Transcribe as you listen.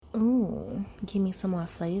Ooh, give me some more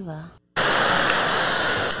flavor.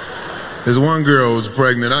 This one girl was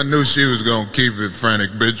pregnant. I knew she was gonna keep it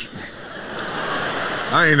frantic, bitch.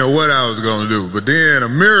 I didn't know what I was gonna do, but then a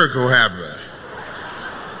miracle happened.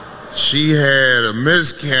 She had a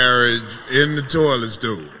miscarriage in the toilet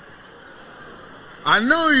stool. I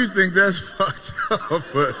know you think that's fucked up,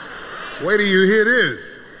 but wait till you hear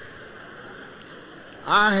this.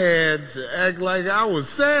 I had to act like I was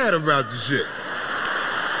sad about the shit.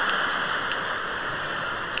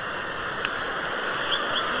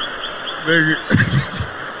 Nigga,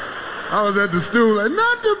 I was at the stool like,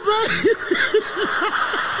 not the baby.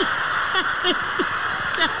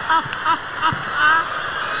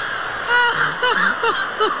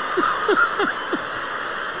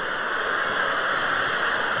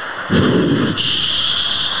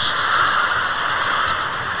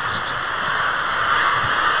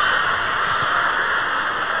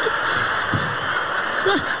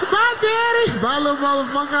 Bye, daddy. Bye, little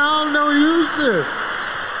motherfucker. I don't know you shit.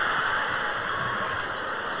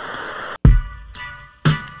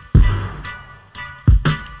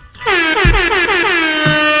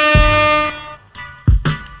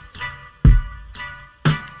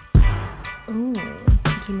 Ooh,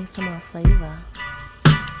 give me some more flavor.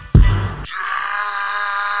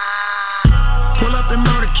 Pull up in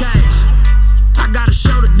motorcades. I got a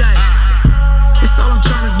show today. It's all I'm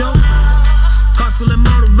trying to do. Hustle and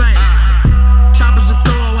motivate. Choppers a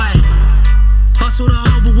throwaway. Hustle the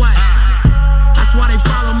overweight. That's why they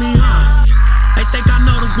follow me, huh? They think I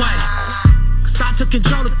know the way. Cause I took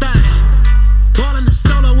control of things. Ballin' the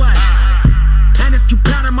solo way. And if you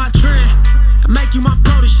pattern my trend, I make you my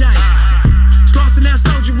protege. Lost in that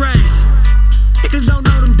soldier race. Niggas don't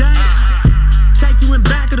know them days. Take you in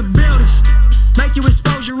back of the buildings. Make you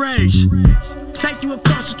expose your rage. Take you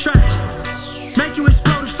across the tracks. Make you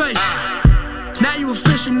explode the face. Now you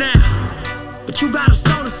official now, but you got a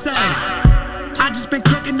soul to save. I just been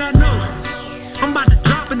cooking that new. I'm about to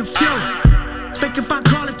drop in the fuel. Think if I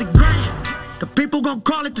call it the great, the people gon'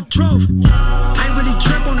 call it the truth. I ain't really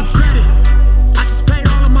trip on the credit. I just paid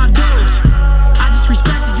all of my dues. I just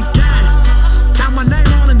respected the game. Now my name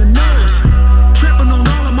all in the news. Tripping on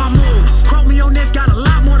all of my moves. Quote me on this, got a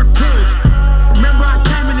lot more to prove. Remember I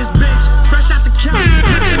came in this bitch, fresh out the county.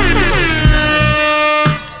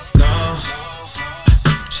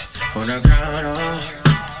 Put a crown on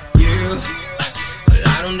you, but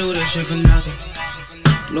I don't do this shit for nothing.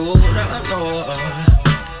 No, not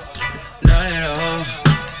at all.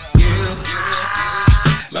 You,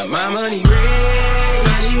 but my money ring,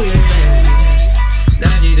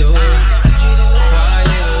 that you do. Oh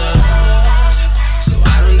yeah, so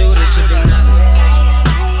I don't do this shit for nothing.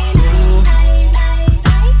 Ooh,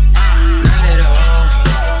 not at all.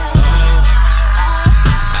 Oh,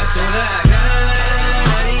 I told her.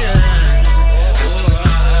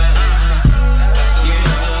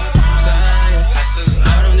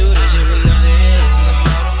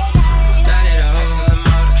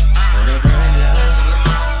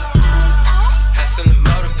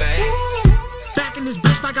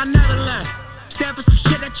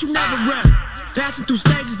 You never read. Passing through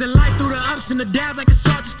stages in life, through the ups and the downs, like it's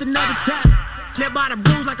all just another test. Live by the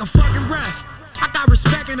rules like a fucking ref. I got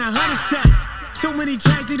respect in 100 sets. Too many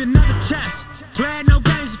chains, need another chest. Playing no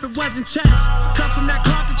games if it wasn't chess. Come from that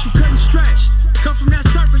cloth that you couldn't stretch. Come from that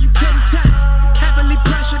circle you couldn't test. Heavily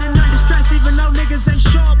pressured and under stress, even though niggas ain't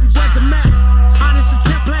sure we was a mess. Honest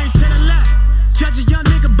attempt playing to the left. Judge a young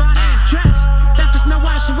nigga by their dress. If it's no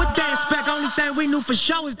action, what they expect? Only thing we knew for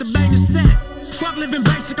sure is the main set. Fuck living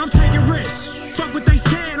basic, I'm taking risks. Fuck what they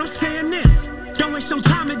said, I'm saying this. Don't waste your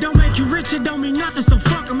time, it don't make you rich, it don't mean nothing, so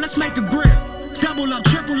fuck them, let's make a grip. Double up,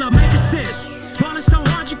 triple up, make assist. Ballin' so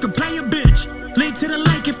hard you can play a bitch. Lead to the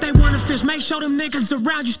lake if they wanna fish. Make sure them niggas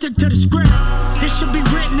around you stick to the script. It should be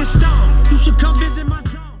written in stone. You should come visit my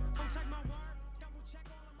zone.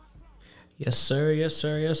 Yes, sir, yes,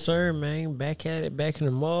 sir, yes, sir, man. Back at it, back in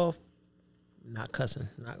the mall. Not cussing,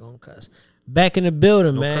 not gonna cuss. Back in the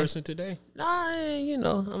building, man. No cursing today? Nah, you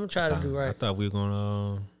know, I'm gonna try to do right. I thought we were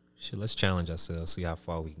gonna let's challenge ourselves, see how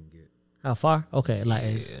far we can get. How far? Okay, like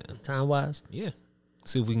time wise? Yeah.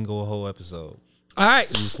 See if we can go a whole episode. All right.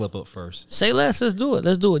 See who slip up first. Say less, let's do it.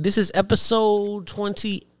 Let's do it. This is episode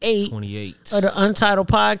 28. 28. Of the Untitled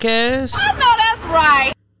Podcast. I know that's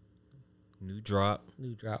right. New drop.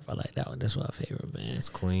 I like that one. That's my favorite, man. It's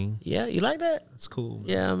clean. Yeah, you like that? It's cool, man.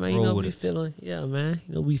 Yeah, man. You know, we feeling. Yeah, man.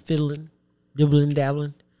 You know, we fiddling, dibbling,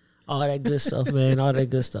 dabbling. All that good stuff, man. All that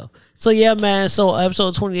good stuff. So, yeah, man. So,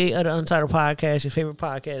 episode 28 of the Untitled Podcast, your favorite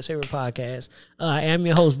podcast. I am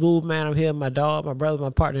your host, Boob, man. I'm here with my dog, my brother, my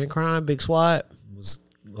partner in crime, Big Swat. What's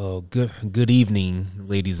Well, good evening,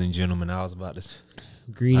 ladies and gentlemen. I was about to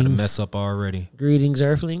Greetings, mess up already. greetings,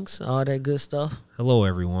 Earthlings, all that good stuff. Hello,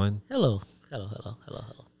 everyone. Hello.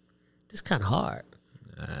 This is kind of hard.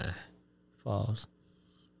 Nah, Pause.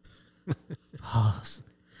 Pause.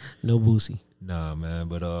 No Boosie. nah, man.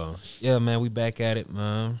 But yeah, man, we back at it,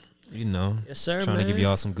 man. You know, Yes, sir, trying man. to give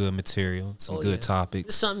y'all some good material, some good Yeah. It's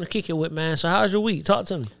topics. something to kick it with, man. So how's your week? Talk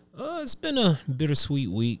to me. It's been a bittersweet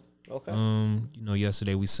week. Okay. You know,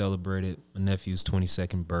 yesterday we celebrated my nephew's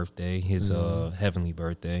 22nd birthday, his heavenly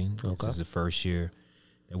birthday. This Okay. is the first year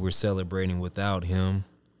that we're celebrating without him,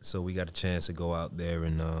 so we got a chance to go out there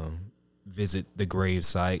and visit the grave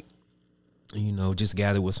site. You know, just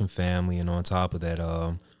gather with some family, and on top of that,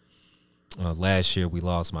 last year we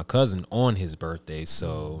lost my cousin on his birthday,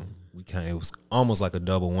 so it was almost like a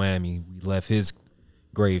double whammy. We left his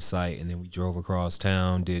grave site, and then we drove across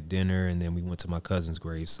town, did dinner, and then we went to my cousin's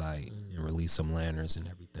grave site and released some lanterns and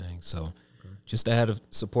everything. So just to have the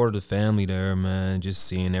support of the family there, man, just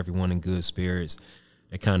seeing everyone in good spirits,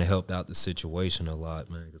 that kind of helped out the situation a lot,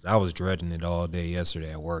 man, because I was dreading it all day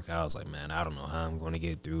yesterday at work. I was like, man, I don't know how I'm going to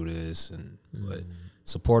get through this, but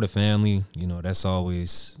support of family, you know, that's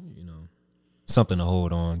always, you know, something to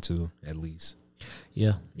hold on to at least.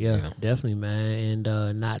 Yeah, Yeah. definitely, man.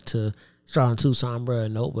 And not to start on too somber a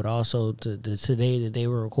note, but also today the day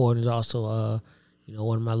we're recording is also you know,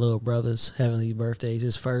 one of my little brothers' heavenly birthdays.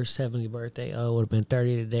 His first heavenly birthday would have been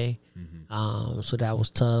 30 today. So that was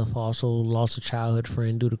tough. Also lost a childhood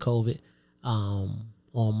friend due to COVID on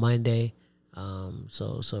Monday.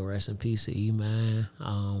 So rest in peace to E, man.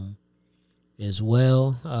 As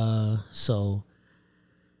well. So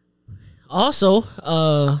also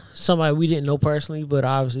somebody we didn't know personally, but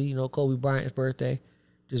obviously, you know, Kobe Bryant's birthday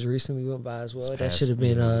just recently went by as well. This That past should have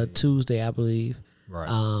been week. Tuesday, I believe.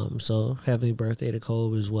 Right. So happy birthday to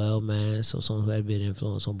Kobe as well, man. So someone who had been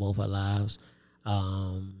influence on both our lives.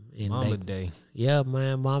 And Mama Day. yeah,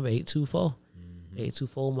 man, Mama 824.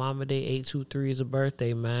 824 Mama Day, 823 is a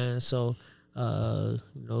birthday, man. So you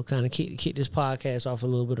know, kind of kick this podcast off a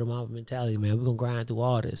little bit of Mama mentality, man. We're gonna grind through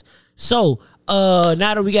all this. So now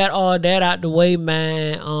that we got all that out the way,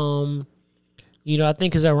 man, you know, I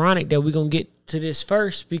think it's ironic that we're gonna get to this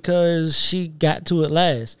first because she got to it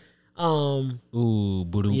last. Ooh,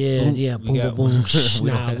 boom, Yeah, boom, boom, boom.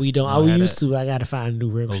 Nah, we don't. We used to. I gotta find a new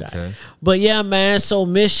rim shot. Okay. But yeah, man. So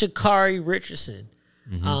Miss Sha'Carri Richardson,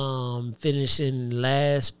 finished in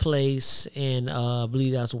last place in I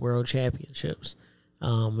believe that's the World Championships,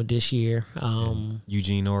 this year.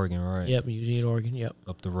 Eugene, Oregon, right? Yep, Eugene, Oregon. Yep.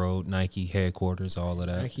 Up the road, Nike headquarters, all of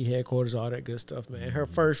that. Nike headquarters, all that good stuff, man. Her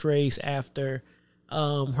first race after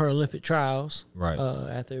her Olympic trials, Right.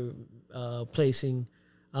 After placing,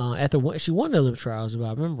 after she won the Olympic trials, if I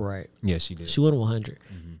remember right. Yes, she did. She won 100,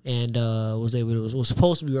 and was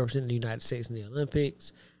supposed to be representing the United States in the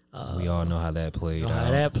Olympics. We all know how that played out.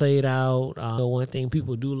 How that played out. One thing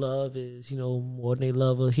people do love is, you know, more than they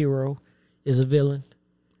love a hero, is a villain.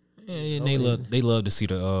 Yeah, and they love to see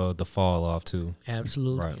the fall off too.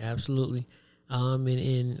 Absolutely, Right. absolutely.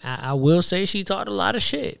 And I will say she talked a lot of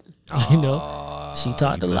shit. You know, she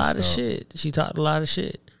talked a you lot of messed up. shit. She talked a lot of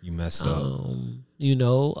shit. You messed up. You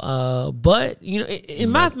know, but you know,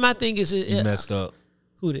 and my thing is, You messed up.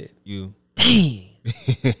 who did? You. Dang.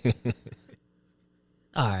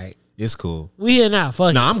 All right, It's cool. we here now.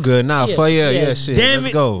 Fuck No, it. I'm good now. For yeah, shit. Damn Let's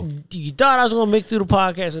it. go. You thought I was gonna make it through the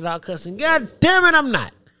podcast without cussing. God damn it, I'm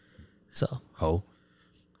not. So, Ho.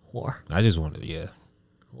 whore. I just wanted, yeah.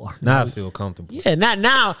 Whore. Now I feel comfortable. Yeah, not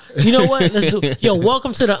now. You know what? Let's do. Yo,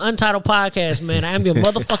 welcome to the Untitled Podcast, man. I am your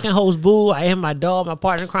motherfucking host, Boo. I am my dog, my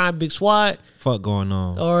partner in crime, Big Swat. Fuck going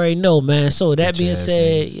on. Already know, man. So that Bitch being ass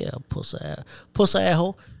said, niggas. yeah, puss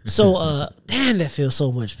asshole. So damn, that feels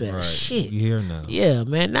so much better. Right. Shit. You here now. Yeah,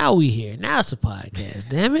 man. Now we here. Now it's a podcast.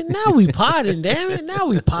 Damn it. Now we potting. Damn it. Now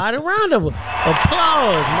we potting. Round of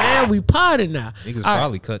applause, man. We potting now. Niggas All right.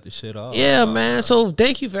 probably cut the shit off. Yeah, man. So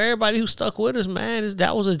thank you for everybody who stuck with us, man.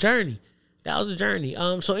 That was a journey. That was a journey.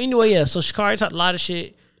 So anyway, yeah. So Sha'Carri talked a lot of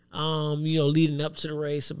shit. You know, leading up to the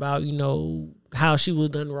race about, you know, how she was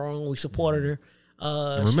done wrong. We supported her.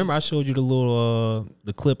 And remember, I showed you the little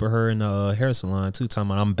the clip of her in the hair salon too.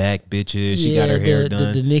 Talking about I'm back, bitches. She got her hair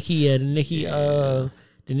done. The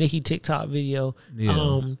Nicki TikTok video.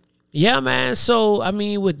 Yeah. Yeah, man. So I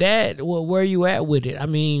mean, with that, where you at with it? I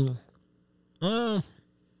mean,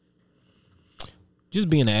 just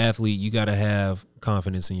being an athlete, you got to have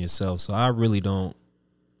confidence in yourself. So I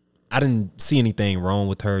didn't see anything wrong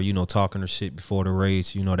with her, you know, talking her shit before the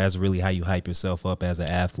race. You know, that's really how you hype yourself up as an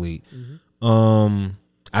athlete.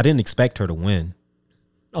 I didn't expect her to win.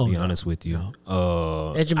 To be honest with you,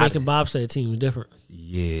 that Jamaican bobsled team is different.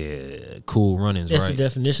 Yeah, cool runnings. That's right? the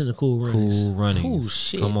definition of cool runnings. Cool runnings. Oh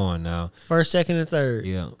shit! Come on now. First, second, and third.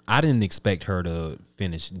 Yeah, I didn't expect her to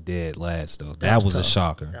finish dead last though. That was a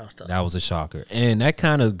shocker. That was a shocker, and that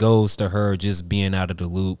kind of goes to her just being out of the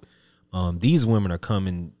loop. These women are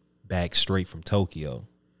coming back straight from Tokyo.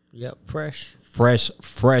 Yep, fresh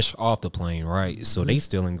off the plane, right? So they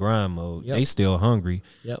still in grind mode. Yep. They still hungry.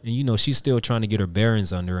 Yep. And she's still trying to get her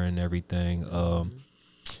bearings under her and everything.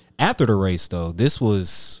 After the race though, this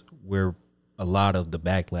was where a lot of the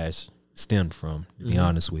backlash stemmed from, to be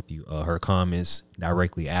honest with you. Her comments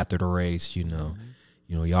directly after the race,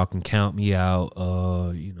 y'all can count me out.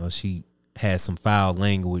 She had some foul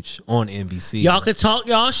language on NBC. Y'all can talk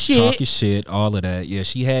y'all shit. Talking shit, all of that. Yeah,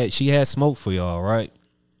 she had smoke for y'all, right?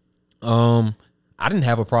 I didn't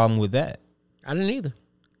have a problem with that. I didn't either.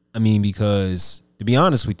 I mean, because to be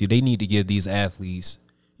honest with you, they need to give these athletes,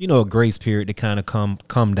 a grace period to kind of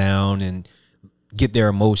come down and get their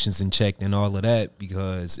emotions in check and all of that,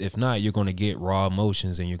 because if not, you're going to get raw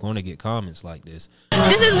emotions and you're going to get comments like this.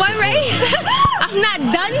 This is one race. I'm not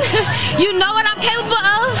done. You know what I'm capable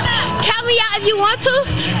of. Count me out if you want to.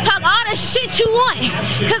 Talk all the shit you want,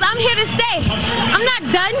 because I'm here to stay. I'm not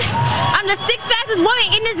done. I'm the 6th fastest woman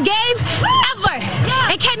in this game ever.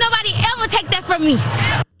 And can't nobody ever take that from me.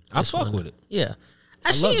 I fuck with it. Yeah.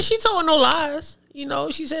 She told no lies.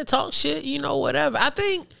 She said talk shit, whatever. I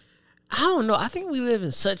don't know. I think we live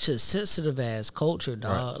in such a sensitive ass culture,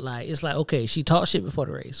 dog. Right. Like, it's like, okay, she talked shit before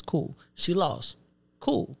the race. Cool. She lost.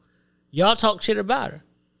 Cool. Y'all talk shit about her.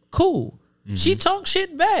 Cool. Mm-hmm. She talked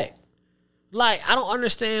shit back. Like, I don't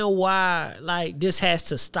understand why, like, this has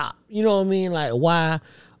to stop. You know what I mean? Like, why?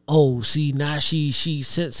 Oh, see, now she's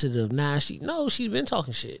sensitive. Now she's been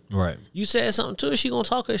talking shit. Right. You said something to her, she gonna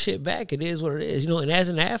talk her shit back. It is what it is. And as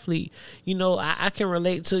an athlete, I can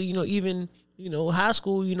relate to, even, high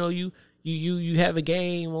school, you have a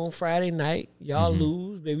game on Friday night, y'all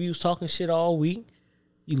lose. Maybe you was talking shit all week.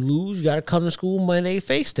 You lose, you gotta come to school Monday,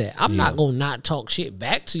 face that. I'm not gonna not talk shit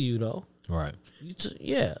back to you though. Right.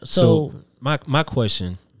 Yeah. So my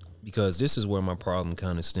question, because this is where my problem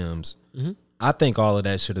kind of stems. I think all of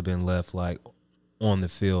that should have been left like on the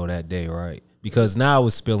field that day, right? Because now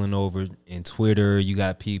it's spilling over in Twitter. You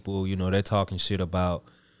got people, they're talking shit about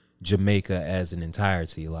Jamaica as an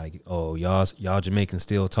entirety. Like, oh, y'all Jamaicans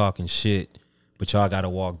still talking shit, but y'all got to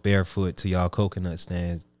walk barefoot to y'all coconut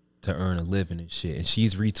stands to earn a living and shit. And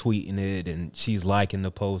she's retweeting it and she's liking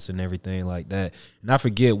the post and everything like that. And I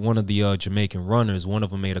forget, one of the Jamaican runners, one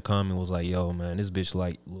of them made a comment, was like, yo, man, this bitch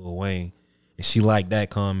like Lil Wayne. And she liked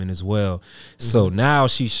that comment as well. So now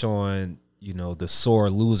she's showing, the sore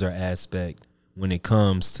loser aspect when it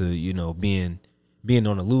comes to, being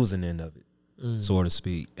on the losing end of it, so to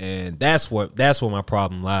speak. And that's where my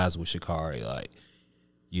problem lies with Sha'Carri. Like,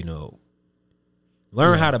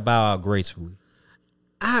 learn how to bow out gracefully.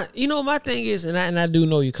 My thing is, and I do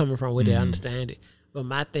know you're coming from with it, I understand it. But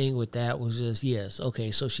my thing with that was just, yes,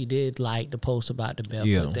 okay, so she did like the post about the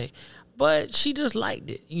barefoot thing. But she just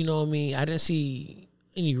liked it. You know what I mean? I didn't see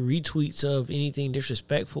any retweets of anything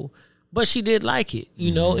disrespectful. But she did like it,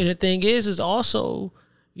 And the thing is also,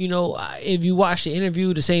 if you watch the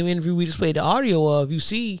interview, the same interview we just played the audio of, you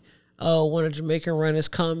see one of the Jamaican runners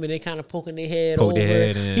come and they kind of poking their head over. Their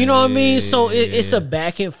head in, you know what I mean? So it's a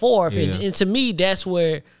back and forth. Yeah. And to me, that's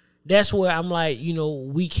where I'm like,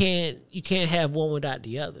 you can't have one without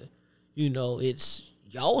the other. It's,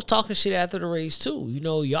 y'all was talking shit after the race too.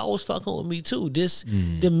 Y'all was fucking with me too.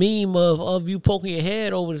 The meme of you poking your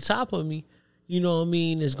head over the top of me,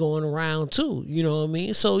 is going around too. You know what I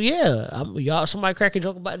mean? So yeah, somebody crack a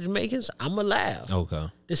joke about the Jamaicans, I'ma laugh.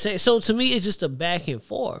 Okay. So to me, it's just a back and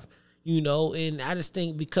forth. And I just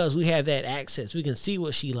think because we have that access, we can see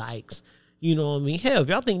what she likes. You know what I mean? Hell, if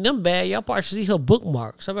y'all think them bad, y'all probably should see her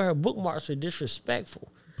bookmarks. Some of her bookmarks are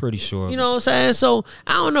disrespectful. Pretty sure. You know what I'm saying? So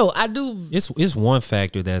I don't know. I do. It's one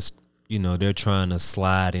factor that's, they're trying to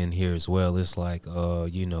slide in here as well. It's like,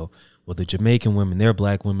 well, the Jamaican women, they're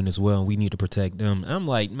black women as well, and we need to protect them. I'm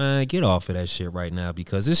like, man, get off of that shit right now,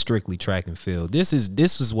 because it's strictly track and field. This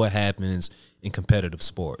is what happens in competitive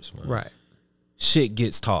sports, man. Right? Shit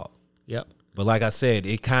gets taught. Yep. But like I said,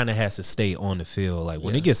 it kind of has to stay on the field. Like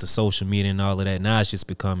when it gets to social media and all of that, now it's just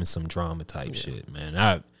becoming some drama type shit, man.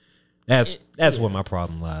 That's where my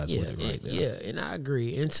problem lies with it right there. Yeah, and I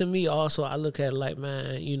agree. And to me also, I look at it like,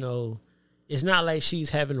 man, it's not like she's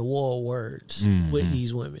having a war of words with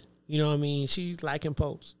these women. You know what I mean? She's liking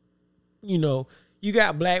posts. You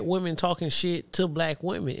got black women talking shit to black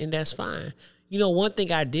women, and that's fine. One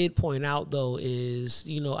thing I did point out, though, is,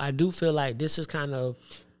 I do feel like this is kind of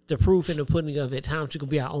the proof in the pudding of at times you can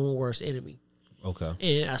be our own worst enemy. Okay.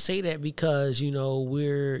 And I say that because,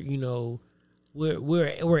 we're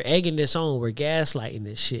egging this on. We're gaslighting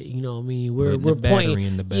this shit. You know what I mean? We're pointing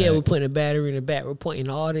in the back. Yeah, we're putting a battery in the back. We're pointing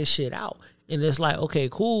all this shit out. And it's like, okay,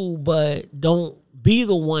 cool, but don't be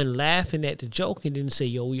the one laughing at the joke and then say,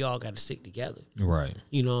 yo, we all got to stick together. Right.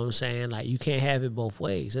 You know what I'm saying? Like, you can't have it both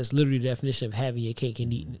ways. That's literally the definition of having your cake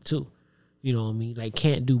and eating it too. You know what I mean? Like,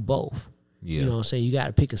 can't do both. Yeah. You know what I'm saying? You got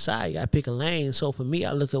to pick a side. You got to pick a lane. So for me,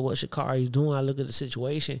 I look at what Sha'Carri is doing. I look at the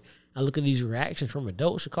situation. I look at these reactions from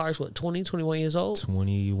adults. Sha'Carri's, 20, 21 years old?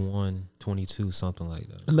 21, 22, something like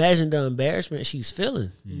that. Imagine the embarrassment she's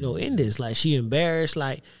feeling, in this. Like, she embarrassed.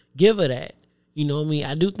 Like, give her that. You know what I mean?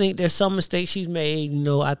 I do think there's some mistakes she's made.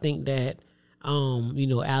 I think that,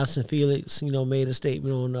 Allison Felix, made a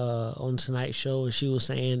statement on tonight's show, and she was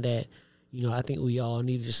saying that, I think we all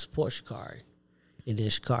needed to support Sha'Carri. And then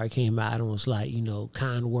Sha'Carri came out and was like,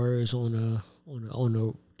 kind words on a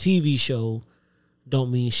TV show don't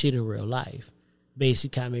mean shit in real life.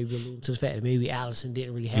 Basically, kind of maybe alluding to the fact that maybe Allison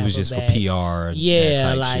didn't really have. It was just for PR. And yeah, that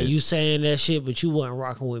type like shit. You saying that shit, but you wasn't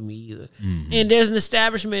rocking with me either. Mm-hmm. And there's an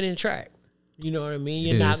establishment in track. You know what I mean?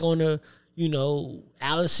 You're not gonna,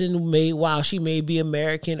 Allison while she may be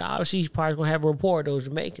American, obviously she's probably gonna have a rapport with those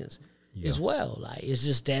Jamaicans as well. Like, it's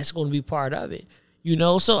just that's gonna be part of it.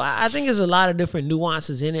 So I think there's a lot of different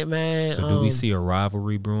nuances in it, man. So do we see a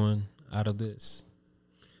rivalry brewing out of this?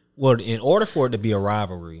 Well, in order for it to be a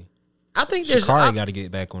rivalry, I think there's Sha'Carri got to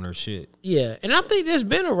get back on her shit. Yeah, and I think there's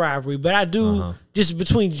been a rivalry, but I do just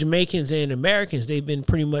between Jamaicans and Americans, they've been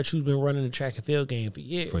pretty much who's been running the track and field game for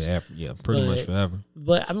years. Pretty much forever.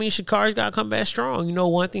 But I mean, Sha'Carri's got to come back strong.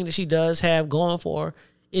 One thing that she does have going for her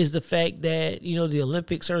is the fact that the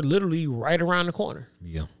Olympics are literally right around the corner.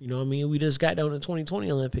 Yeah, you know what I mean. We just got done the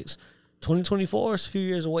 2020 Olympics. 2024 is a few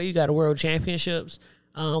years away. You got the World Championships.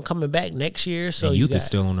 Coming back next year, so and youth is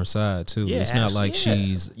still on her side too. Yeah, it's not like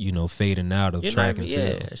she's fading out of track and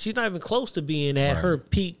field. Yeah, she's not even close to being at her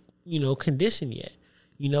peak, condition yet.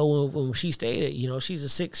 When she stated, she's the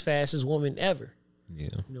sixth fastest woman ever. Yeah,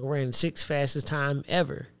 ran the sixth fastest time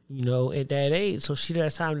ever. At that age, so she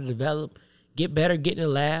has time to develop, get better, get in the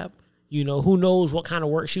lab. Who knows what kind of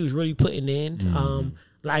work she was really putting in. Mm-hmm.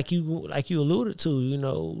 Like you alluded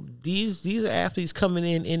to, these are athletes coming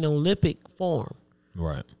in Olympic form.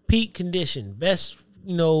 Right. Peak condition, best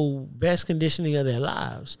conditioning of their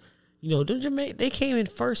lives. They came in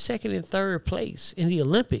first, second, and third place in the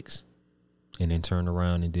Olympics. And then turned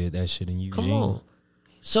around and did that shit in Eugene. Come on.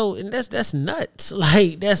 So, and that's nuts.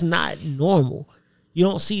 Like, that's not normal. You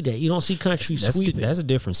don't see that. You don't see countries sweeping. That's a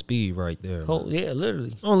different speed right there. Oh, yeah,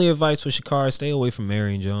 literally. Only advice for Sha'Carri, stay away from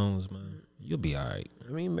Marion Jones, man. You'll be all right.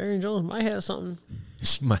 I mean, Marion Jones might have something.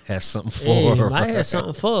 She might have something for her. Might have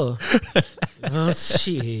something for her. Oh,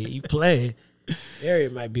 shit, you playing.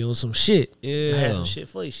 Marion might be on some shit. Yeah. I have some shit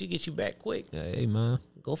for you. She get you back quick. Hey, man.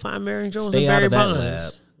 Go find Marion Jones Stay and Barry out of that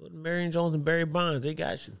Bonds. lab. Go to Marion Jones and Barry Bonds. They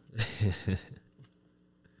got you.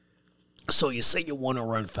 So you say you want to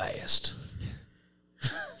run fast.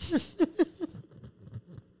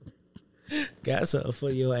 Got something for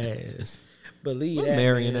your ass. Believe What that.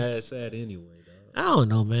 Marion man. ass at anyway, dog? I don't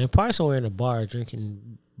know, man. Probably somewhere in a bar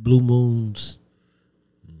drinking Blue Moons.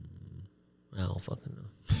 I don't fucking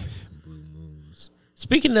know. Blue Moons.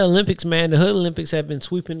 Speaking of the Olympics, man, the Hood Olympics have been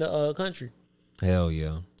sweeping the country. Hell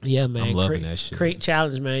yeah. Yeah, man. I'm loving that shit. Crate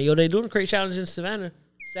challenge, man. Yo, they doing the crate challenge in Savannah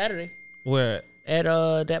Saturday Where? at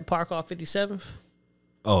that park off 57th.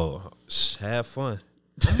 Oh, have fun.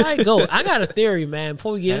 I might go. I got a theory, man.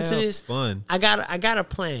 Before we get into Have this, fun. I got a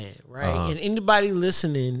plan, right? And anybody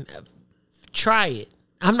listening, try it.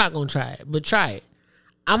 I'm not gonna try it, but try it.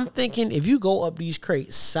 I'm thinking if you go up these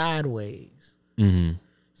crates sideways,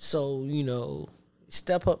 so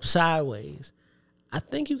step up sideways, I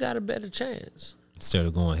think you got a better chance. Instead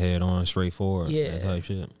of going head on, straight forward, Yeah. that type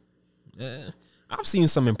shit. Yeah, I've seen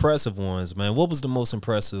some impressive ones, man. What was the most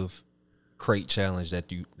impressive crate challenge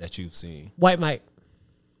that you've seen? White Mike.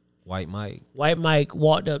 White Mike. White Mike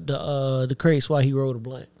walked up the crates while he rolled a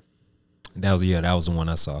blunt. That was the one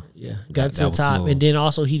I saw. Yeah, got to the was top, smooth. and then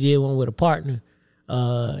also he did one with a partner.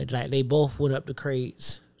 Like they both went up the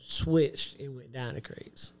crates, switched, and went down the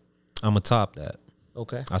crates. I'm gonna top that.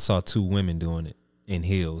 Okay. I saw two women doing it in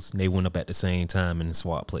heels. They went up at the same time in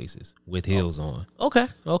swap places with heels on. Okay.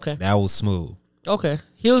 That was smooth. Okay.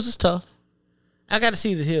 Heels is tough. I got to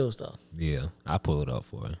see the heels though. Yeah, I pull it up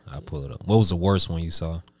for you. What was the worst one you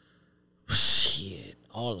saw? Shit,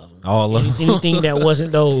 all of them. All of them. Anything that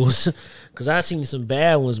wasn't those, because I seen some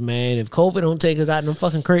bad ones, man. If COVID don't take us out, them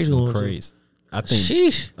fucking crates going Crazy.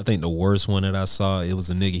 Sheesh. I think the worst one that I saw, it was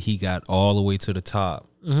a nigga. He got all the way to the top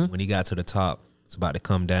When he got to the top, it's about to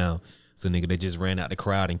come down. So nigga, they just ran out the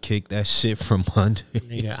crowd and kicked that shit from under.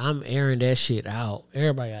 Nigga, I'm airing that shit out.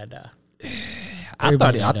 Everybody gotta die. I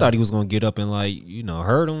thought he was gonna get up and like, you know,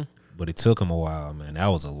 hurt him, but it took him a while, man. That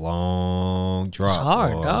was a long drop. It's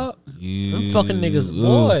hard, boy. dog. Them fucking niggas,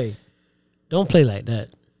 boy. Don't play like that.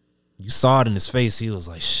 You saw it in his face. He was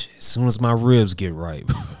like, shit, as soon as my ribs get right,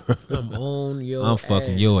 I'm on your I'm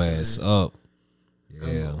fucking your ass up.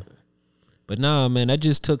 Yeah. But nah, man, that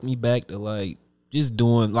just took me back to like just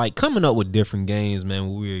doing, like coming up with different games, man,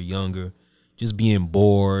 when we were younger. Just being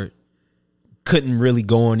bored. Couldn't really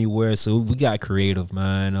go anywhere. So we got creative,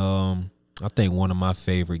 man. I think one of my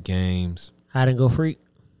favorite games, Hide and go freak.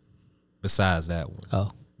 besides that one.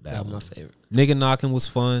 Oh, That that was one. my favorite. Nigga knocking was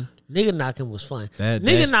fun. Nigga knocking was fun. That-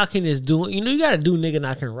 nigga that- knocking is doing. You know, you got to do nigga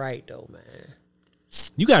knocking right though, man.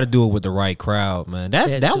 You got to do it with the right crowd, man. That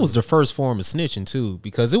too. was the first form of snitching too,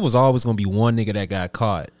 because it was always gonna be one nigga that got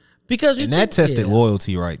caught, Because you and that tested yeah.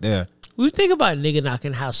 loyalty right there. We think about nigga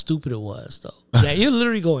knocking, how stupid it was though. Yeah, you're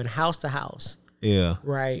literally going house to house, Yeah,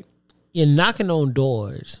 right? You're knocking on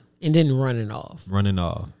doors and then running off. running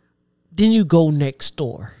off. Then you go next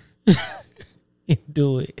door and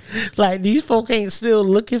do it. Like these folk ain't still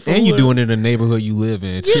looking for. And you who- doing it in the neighborhood you live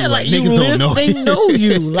in. Too. Yeah, like niggas you live, don't know. they know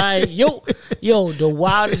you. Like yo, the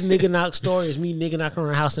wildest nigga knock story is me nigga knocking on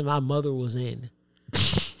a house that my mother was in.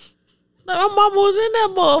 Like my mama was in that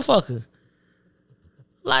motherfucker.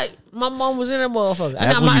 Like my mom was in that motherfucker. I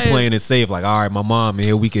That's got when my you playing it safe. Like, all right, my mom in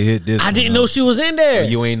here, we can hit this. I one didn't up. know she was in there.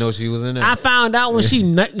 You ain't know she was in there. I found out when she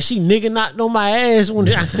nigga knocked on my ass when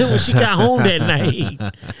she got home that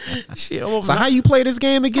night. Shit, So how you play this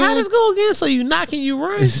game again? how this go again? So you knock and you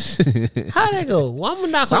run? How that go? Well, I'm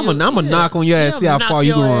gonna knock. So on I'ma knock on your ass, see how I'ma far knock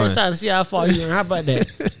you your can ass run. out to see how far you run. How about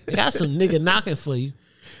that? I got some nigga knocking for you.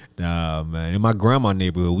 Nah, man. In my grandma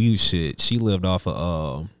neighborhood, we used shit. She lived off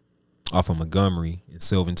of Montgomery and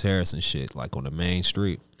Sylvan Terrace and shit, like on the main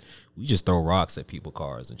street. We just throw rocks at people's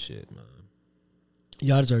cars and shit, man.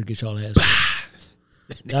 Y'all deserve to get y'all ass.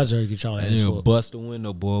 whooped. Y'all deserve to get y'all ass. And then whooped. bust the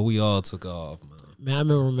window, boy. We all took off, man. Man, I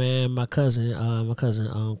remember, man, my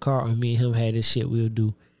cousin Carl and me and him had this shit we would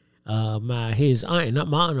do. His aunt, not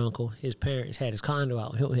my aunt and uncle, his parents had his condo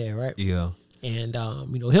out in Hilton Head, right? Yeah. And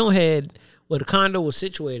Hilton Head, where the condo was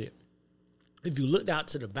situated, if you looked out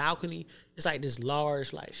to the balcony, it's like this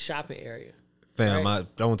large like shopping area. Fam,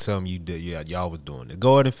 don't tell me you did. Yeah, y'all was doing it.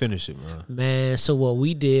 Go ahead and finish it, man. Man, so what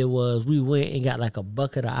we did was we went and got like a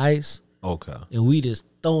bucket of ice, Okay. and we just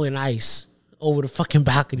throwing ice over the fucking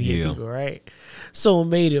balcony Yeah. at people, right? So what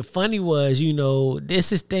made it funny was,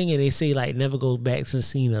 this is thing, and they say like never go back to the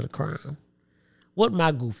scene of the crime. What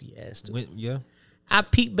my goofy ass do? Yeah. I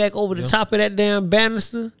peeked back over the top of that damn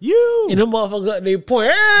banister, You. and them motherfuckers they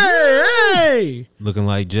point, hey. Looking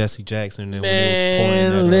like Jesse Jackson and when he was pointing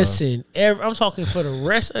Man, at, listen, I'm talking for the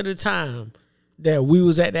rest of the time that we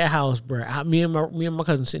was at that house, bro. Me and my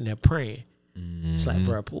cousin sitting there praying. It's like,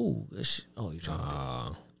 bro, ooh, this shit. Oh, you trying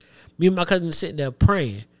to me and my cousin sitting there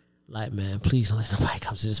praying, like, man, please don't let nobody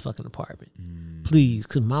come to this fucking apartment, please,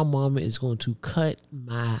 because my mama is going to cut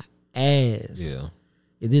my ass. Yeah.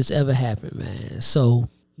 If this ever happened, man. So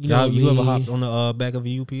you ever hopped on the back of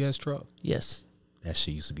a UPS truck? Yes, That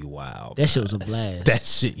shit used to be wild. that shit was a blast. That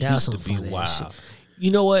shit That was used to some be fun ass wild. shit.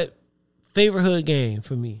 You know what? Favorite hood game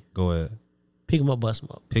for me. Go ahead. Pick 'em up, bust 'em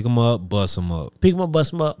up. Pick them up, bust them up. Pick 'em up,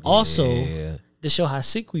 bust 'em up. Also, Yeah. to show how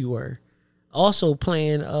sick we were. Also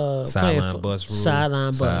playing Sideline bus rule.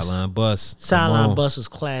 Sideline bus. Sideline bus. Come Sideline on. bus was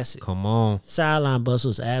classic. Come on. Sideline bus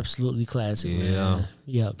was absolutely classic, Yeah. man.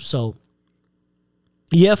 Yep. So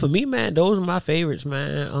yeah, for me, man, those are my favorites,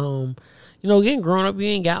 man. Getting grown up, you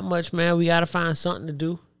ain't got much, man. We gotta find something to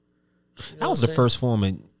do. That was the first form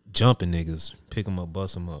of jumping niggas. Pick them up,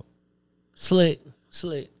 bust them up. Slick.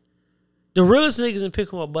 The realest niggas in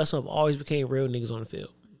pick 'em up, bust 'em up always became real niggas on the field.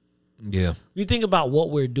 Yeah. You think about what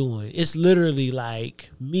we're doing. It's literally like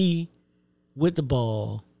me with the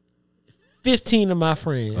ball, 15 of my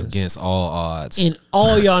friends. Against all odds. And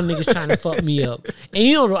all y'all niggas trying to fuck me up. And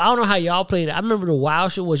I don't know how y'all played it. I remember the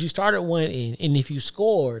wild shit was you started one end, and if you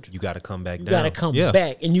scored, you got to come back you down. got to come Yeah.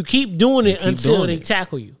 back. And you keep doing it keep until doing they it.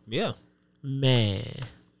 tackle you. Yeah. Man.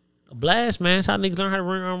 A blast, man. That's how niggas learn how to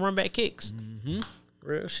run back kicks. Mm-hmm.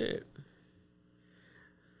 Real shit.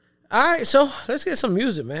 All right, so let's get some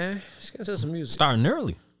music, man. Let's get into some music. Starting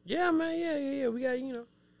early. Yeah, man. Yeah. We got,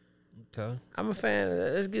 Okay. I'm a fan.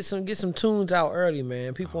 Let's get some tunes out early,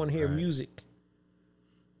 man. People want to hear music.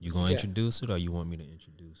 You going to Yeah. introduce it or you want me to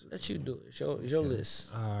introduce it? Let you do it. It's your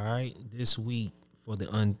list. All right. This week for the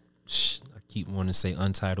I keep wanting to say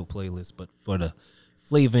Untitled playlist, but for the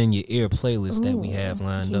flavor in your ear playlist that we have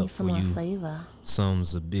lined Give me up some for more you. flavor.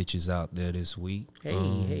 Sons of bitches out there this week.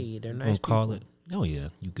 Hey, they're We're nice gonna call people. it. Oh yeah,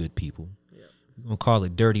 you good people. We're gonna call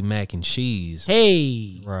it Dirty Mac and Cheese.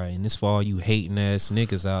 Hey, Right, and this for all you hating ass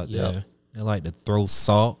niggas out Yep. there. They like to throw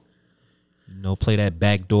salt. You know, play that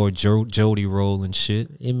backdoor Jody roll and shit.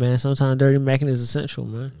 hey man, sometimes dirty macking is essential,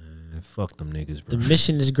 man. Man, fuck them niggas, The bro.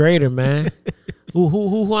 mission is greater, man.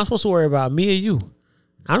 who I'm supposed to worry about? Me or you?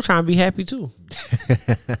 I'm trying to be happy too.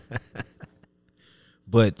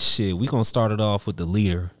 But shit, we gonna start it off with the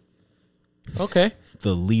leader. Okay.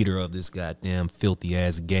 The leader of this goddamn filthy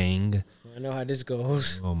ass gang. I know how this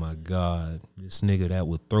goes. Oh my God. This nigga that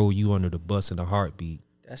would throw you under the bus in a heartbeat.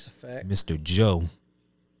 That's a fact. Mr. Joe.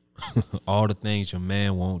 All the things your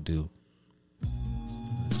man won't do.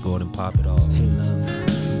 Let's go ahead and pop it off. Hey love,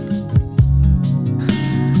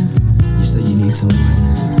 you say you need someone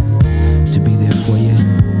to be there for you,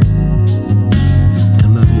 to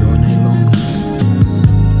love you all night long.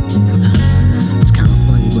 It's kind of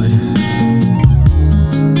funny, but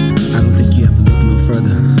I don't think you have to look no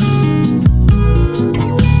further,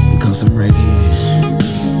 because I'm right here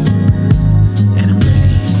and I'm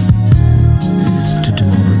ready to do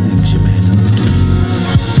all the things your man won't do.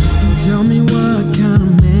 Tell me what kind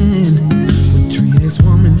of man would treat this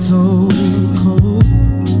woman so cold,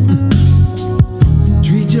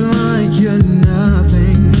 treat you like you're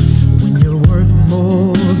nothing when you're worth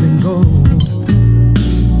more than gold.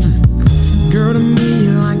 Girl, to me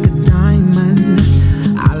you're like a diamond,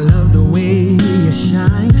 I love the way you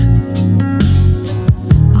shine.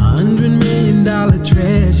 $100 million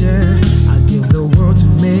treasure, I'd give the world to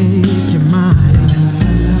make you mine.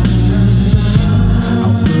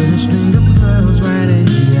 I'll put a string of pearls right in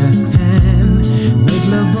your hand, make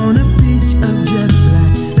love on a beach of jet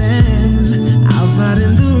black sand. Outside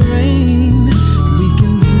in the rain, we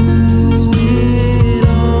can do it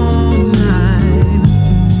all night.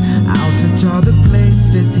 I'll touch all the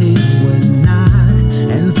places he would not,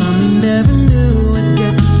 and some he never knew would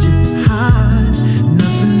get you high.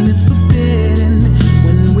 Nothing is forbidden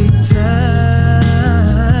when we touch.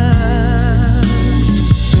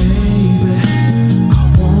 Baby, I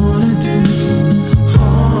wanna do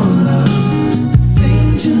all of the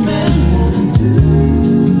things your man won't do.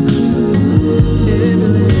 Every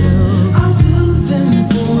little, I'll do them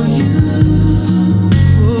for you.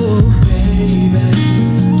 Oh, baby,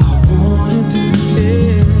 I wanna do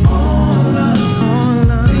all of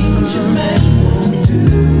the things your man won't do.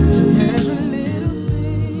 Every little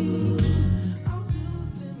thing,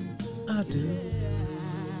 I'll do them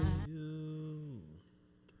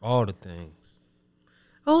for All the things.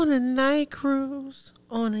 On a night cruise,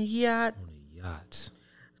 on a yacht, On a yacht.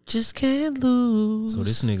 just can't lose. So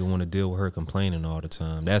this nigga want to deal with her complaining all the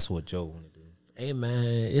time. That's what Joe want to do. Hey man,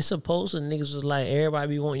 it's supposed to niggas was like everybody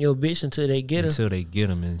be wanting your bitch until they get her. Until they get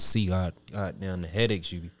him and see God down the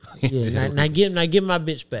headaches you be fucking Yeah, dealing now with. give my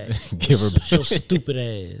bitch back. Give her back. Your stupid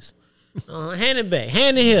ass. Hand it back.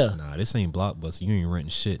 Hand it here. Nah, this ain't Blockbuster. You ain't renting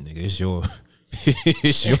shit, nigga. It's your,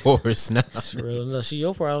 it's yours now. It's real enough. See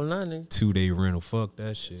your problem now, nigga. 2-day rental. Fuck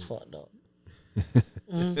that shit. Fucked up.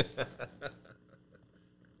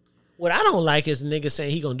 What I don't like is niggas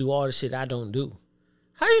saying he gonna do all the shit I don't do.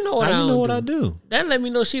 How you know what I How you don't know what do? I do? That let me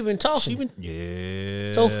know she been talking. She been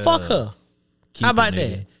yeah. So fuck her. Keep How about the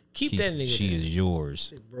nigga. that? Keep that nigga She there. is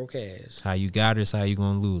yours. Broke ass. How you got her is how you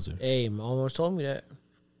gonna lose her. Hey, my almost told me that.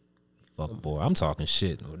 Fuck boy. I'm talking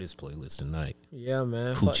shit on this playlist tonight. Yeah,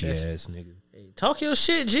 man. Fuck Coochie that shit. ass nigga. Hey, talk your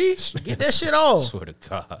shit, G. Get that shit off. Swear to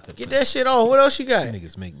God. Get that shit off. What else you got?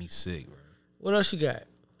 Niggas make me sick, bro. What else you got?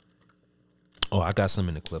 Oh, I got some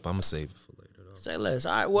in the clip. I'm gonna save it for later though. Say less.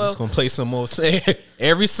 All right, I'm well, just gonna play some more. Say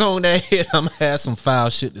every song that hit, I'm gonna have some foul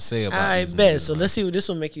shit to say about. I these bet. niggas, So man. let's see what this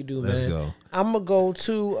will make you do, Let's man. go. I'm gonna go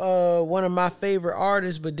to one of my favorite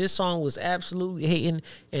artists, but this song was absolutely hating,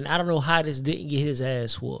 and I don't know how this didn't get his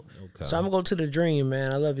ass whooped. Okay. So I'm gonna go to The Dream,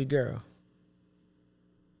 man. I love you, girl.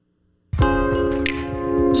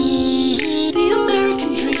 The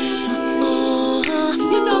American dream,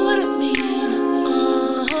 you know what I mean.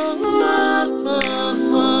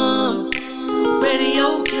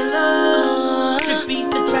 Radio killer, to beat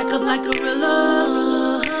the track up like gorillas.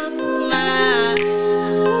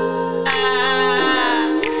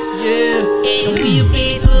 Yeah, and we a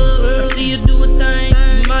big hood. I see you do a thing.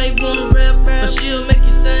 You might wanna rap, but she'll make you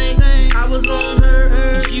sing. I was on her,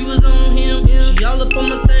 and she was on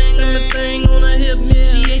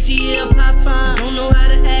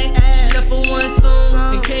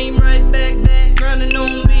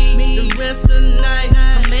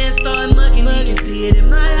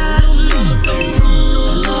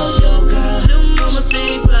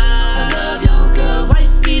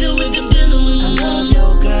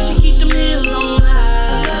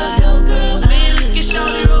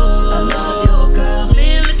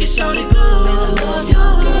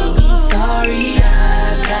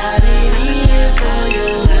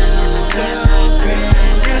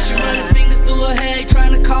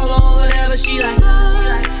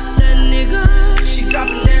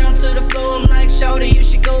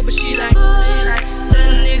She like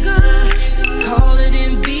that nigga. Call it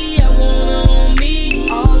envy. I want her on me.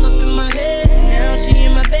 All up in my head. Now she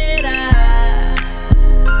in my bed.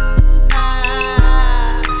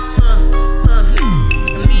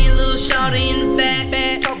 Me and little shawty in the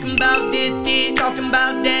back. Talking about this, talking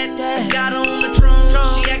about that. I got her on the throne.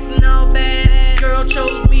 She acting all bad. Girl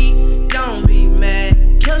chose me. Don't be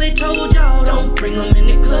mad. Kelly told y'all don't bring them in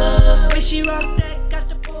the club. Way she rock that, got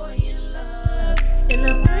the boy in love. And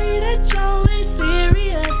I pray that y'all ain't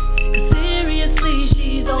serious, cause seriously,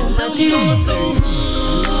 she's on my dick.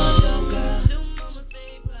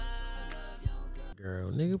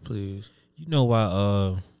 Girl, nigga, please. You know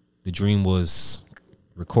why the dream was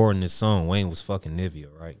recording this song? Wayne was fucking Nivea,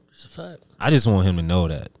 right? It's a fact. I just want him to know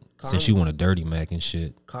that. Since you want a dirty Mac and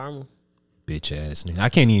shit. Karma. Bitch ass nigga. I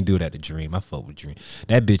can't even do that to Dream. I fuck with Dream.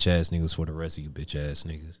 That bitch ass niggas for the rest of you bitch ass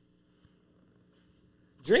niggas.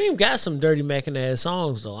 Dream got some dirty macking ass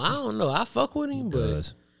songs though. I don't know. I fuck with him,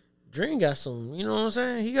 but Dream got some, you know what I'm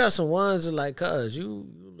saying? He got some ones that like, cuz, you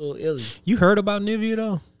a little illy. You heard about Nivea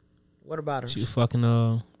though? What about her? She was fucking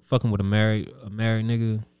with a married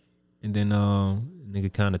nigga, and then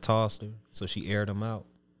nigga kinda tossed her. So she aired him out.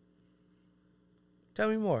 Tell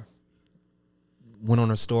me more. Went on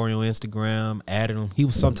her story on Instagram, added him. He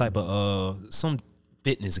was some type of some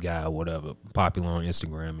fitness guy or whatever, popular on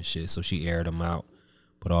Instagram and shit. So she aired him out,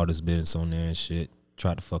 put all this business on there and shit.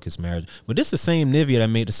 Tried to fuck his marriage. But this the same Nivea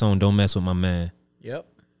that made the song "Don't Mess with My Man." Yep.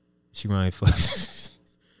 She right fuck.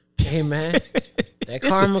 Hey man, that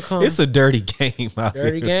karma comes. It's a dirty game out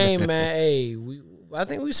Dirty here, game, man. Hey, I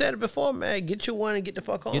think we said it before, man. Get you one and get the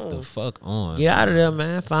fuck on. Get the fuck on. Get out of there,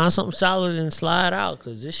 man. Find something solid and slide out,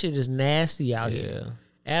 because this shit is nasty out here.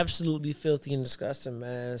 Absolutely filthy and disgusting,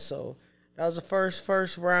 man. So that was the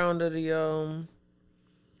first round of the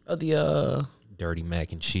dirty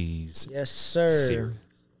mac and cheese. Yes, sir. Series.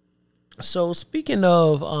 So speaking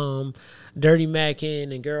of dirty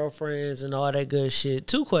macking and girlfriends and all that good shit,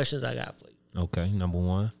 2 questions I got for you. Okay, number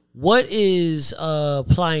 1. What is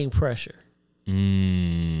applying pressure?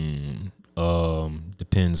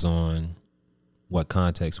 Depends on what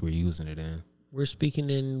context we're using it in. We're speaking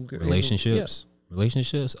in relationships.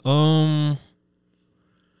 Relationships. I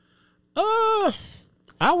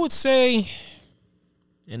would say,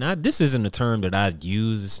 and this isn't a term that I'd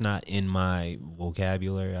use. It's not in my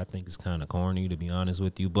vocabulary. I think it's kind of corny, to be honest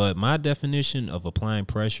with you. But my definition of applying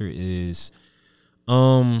pressure is,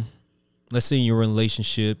 let's say you're in a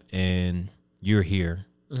relationship and you're here.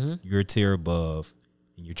 Mm-hmm. You're a tier above,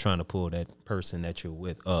 and you're trying to pull that person that you're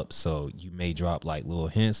with up. So you may drop like little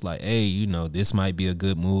hints like, hey, you know, this might be a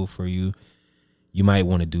good move for you. You might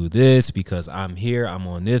want to do this because I'm here, I'm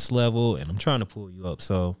on this level, and I'm trying to pull you up.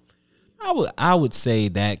 So I would say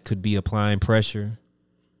that could be applying pressure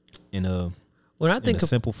in a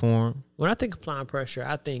simple form. When I think applying pressure,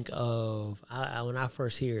 I think of when I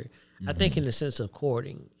first hear it, I think in the sense of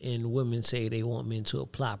courting, and women say they want men to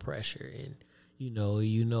apply pressure, and you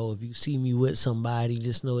know, if you see me with somebody,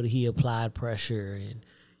 just know that he applied pressure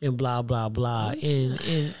and blah blah blah.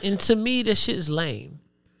 And to me, that shit's lame.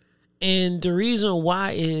 And the reason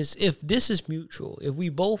why is, if this is mutual, if we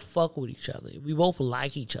both fuck with each other, if we both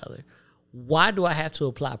like each other, why do I have to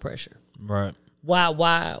apply pressure? Right. Why?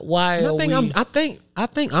 I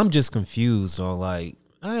think I'm just confused on like,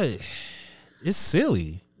 it's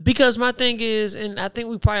silly. Because my thing is, and I think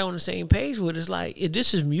we probably on the same page with it, it's like, if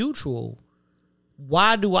this is mutual,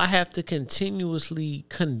 why do I have to continuously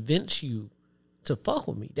convince you to fuck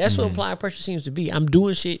with me? That's what applying pressure seems to be. I'm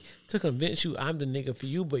doing shit to convince you I'm the nigga for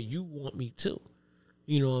you, but you want me too.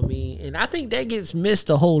 You know what I mean? And I think that gets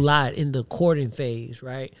missed a whole lot in the courting phase,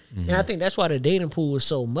 right? Mm-hmm. And I think that's why the dating pool is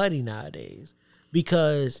so muddy nowadays,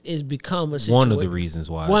 because it's become a situation. One of the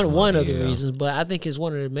reasons why. One of the reasons, but I think it's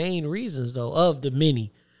one of the main reasons, though, of the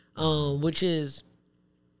many, which is,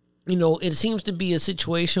 you know, it seems to be a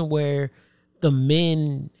situation where the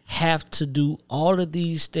men have to do all of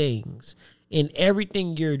these things, and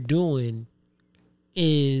everything you're doing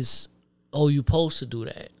is, oh, you're supposed to do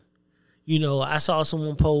that. You know, I saw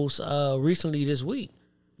someone post recently this week,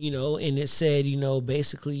 you know, and it said, you know,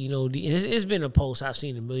 basically, you know, it's been a post I've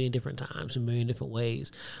seen a million different times, a million different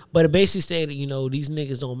ways, but it basically stated, you know, these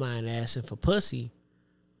niggas don't mind asking for pussy,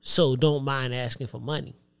 so don't mind asking for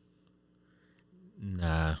money.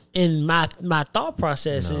 Nah. And my thought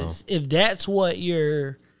process is, if that's what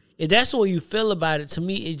you feel about it, to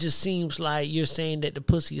me, it just seems like you're saying that the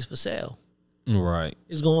pussy is for sale. Right.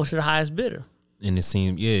 It's going to the highest bidder. And it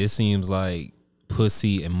seems like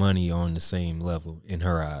pussy and money are on the same level in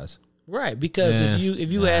her eyes. Right, because if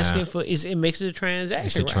you asking for it makes it a transaction.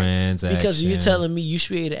 It's a transaction. Because you're telling me you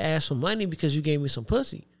should be able to ask for money because you gave me some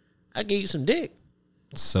pussy. I gave you some dick.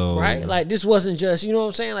 So Right? Like, this wasn't just, you know what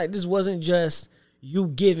I'm saying? Like, this wasn't just you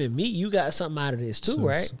giving me. You got something out of this too,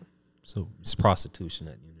 right? So it's prostitution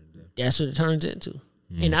at the end of the day. That's what it turns into.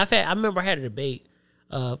 And I remember I had a debate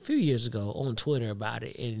a few years ago on Twitter about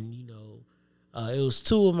it, and you know, it was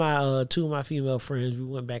two of my female friends. We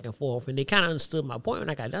went back and forth, and they kind of understood my point when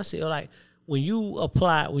I got done. So like, when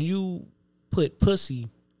you put pussy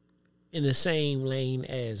in the same lane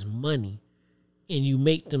as money, and you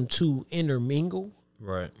make them two intermingle,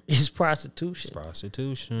 Right. it's prostitution. It's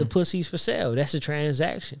prostitution. The pussy's for sale. That's a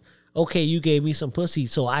transaction. Okay, you gave me some pussy,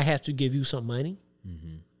 so I have to give you some money.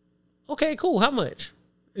 Okay, cool. How much?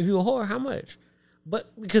 If you're a whore, how much? But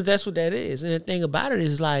because that's what that is. And the thing about it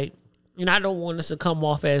is like, and I don't want us to come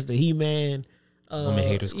off as the He-Man. Woman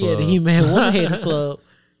Haters Club. Yeah, the He-Man Woman Haters Club.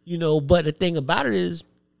 You know, but the thing about it is,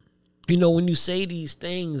 you know, when you say these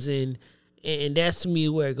things and that's to me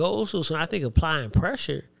where it goes. So I think applying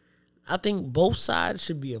pressure, I think both sides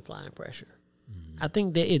should be applying pressure. I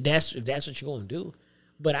think that if that's what you're gonna do.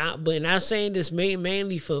 But I'm saying this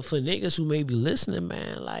mainly for niggas who may be listening,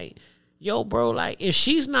 man. Like, yo, bro, like if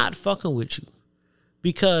she's not fucking with you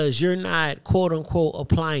because you're not quote unquote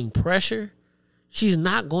applying pressure, she's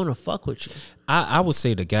not gonna fuck with you. I would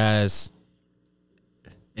say the guys,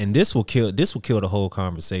 and this will kill the whole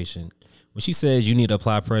conversation. When she says you need to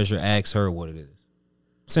apply pressure, ask her what it is.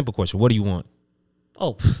 Simple question. What do you want?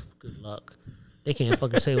 Oh, good luck. They can't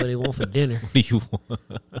fucking say what they want for dinner. What do you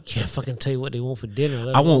want? Can't fucking tell you what they want for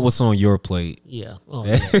dinner. I want what's on your plate. Yeah. Oh,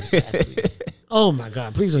 yeah, exactly. Oh my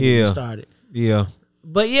God. Please don't get me started. Yeah.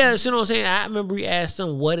 But yeah, you know what I'm saying? I remember we asked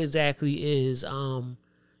them what exactly is,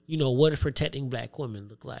 you know, what does protecting black women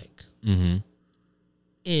look like? Mm-hmm.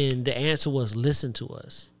 And the answer was listen to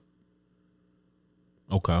us.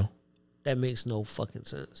 Okay. That makes no fucking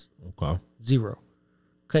sense. Okay. Zero.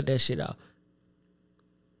 Cut that shit out.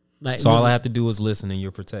 Like, So all I have to do is listen and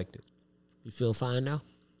you're protected. You feel fine now?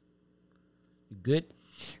 You good?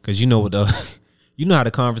 Because you know what you know how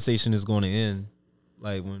the conversation is going to end.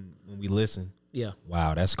 Like when we listen. Yeah.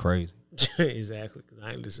 Wow, that's crazy. Exactly. Because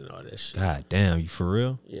I ain't listening to all that shit. God damn, you for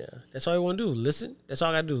real? Yeah. That's all you want to do. Listen. That's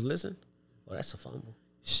all I got to do is listen. Oh, that's a fumble.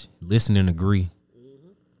 Listen and agree.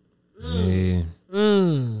 Yeah.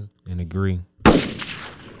 And agree.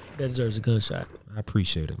 That deserves a gunshot. I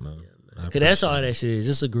appreciate it, man. Because that's all that shit is.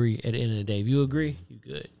 Just agree at the end of the day. If you agree, you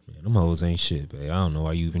good. Yeah, them hoes ain't shit, babe. I don't know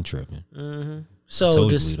why you even tripping. So I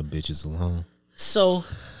told this, you leave the bitches alone. So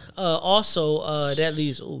also that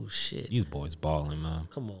leaves, oh shit. These boys balling, man.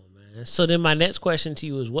 Come on, man. So then my next question to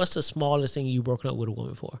you is, what's the smallest thing you broken up with a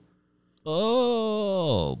woman for?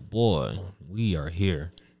 Oh boy, we are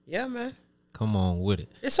here. Yeah, man. Come on with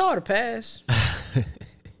it. It's all to pass.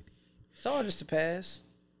 It's all just to pass.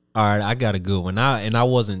 All right, I got a good one. I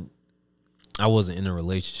wasn't in a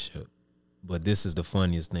relationship, but this is the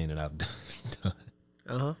funniest thing that I've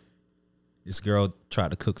done. This girl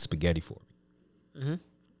tried to cook spaghetti for me,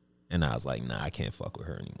 and I was like, nah, I can't fuck with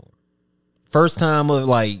her anymore. First time of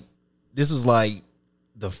like, this was like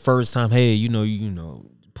the first time. Hey, you know,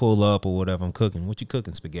 pull up or whatever. I'm cooking. What you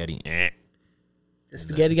cooking? Spaghetti. The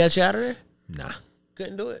spaghetti got you out of there? Nah,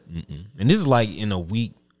 couldn't do it. And this is like in a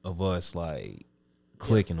week of us like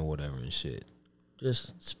clicking or whatever and shit.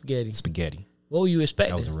 Just spaghetti. Spaghetti. What were you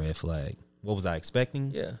expecting? That was a red flag. What was I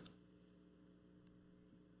expecting? Yeah.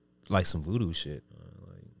 Like some voodoo shit.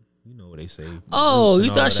 Like, you know what they say. Oh, you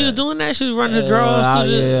thought she was doing that? She was running the drawers?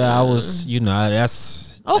 I was,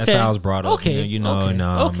 that's how I was brought up. Okay.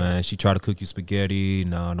 Man, she tried to cook you spaghetti.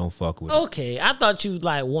 No, don't fuck with it. Okay. I thought you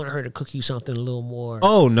like wanted her to cook you something a little more.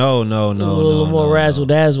 Oh, no. A little more razzle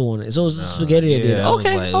dazzle on it. So it was the spaghetti that did it.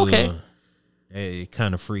 Okay. Like, hey, it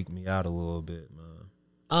kind of freaked me out a little bit,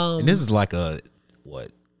 man. And this is like a,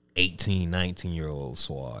 18, 19-year-old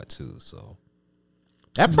swad too, so.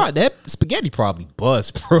 That spaghetti probably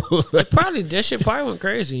bust, bro. That shit probably went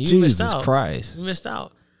crazy. You Jesus missed out. Christ. You missed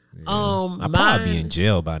out. Yeah. I'd probably be in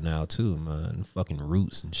jail by now too, man. Fucking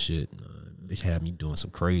roots and shit. They had me doing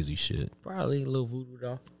some crazy shit. Probably a little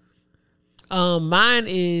voodoo though. Mine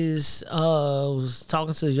is was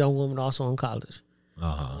talking to a young woman also in college.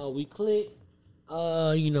 We clicked.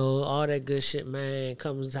 All that good shit, man.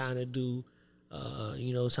 Comes time to do,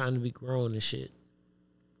 time to be grown and shit.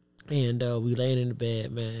 And we laid in the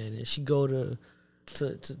bed, man, and she go to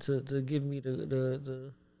give me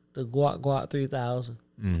the guac 3000,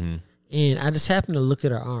 and I just happened to look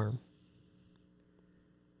at her arm.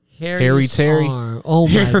 Harry Terry arm. Oh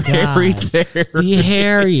my god, Harry Terry. The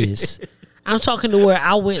hairiest. I'm talking to where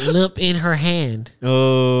I went limp in her hand.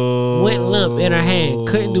 Oh, went limp in her hand.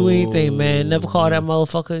 Couldn't do anything, man. Never call that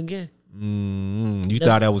motherfucker again. You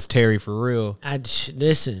thought that was Terry for real?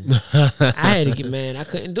 Listen. I had to get man. I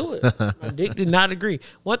couldn't do it. My dick did not agree.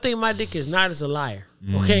 One thing, my dick is not as a liar.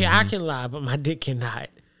 Okay, I can lie, but my dick cannot.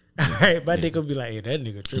 All right, my dick will be like, hey, that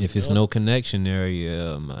nigga tripping. If it's no connection there,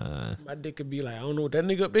 yeah, man. My dick could be like, I don't know what that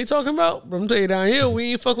nigga up they talking about, but I'm telling you down here,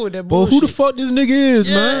 we ain't fucking with that Boy, bullshit. who the fuck this nigga is,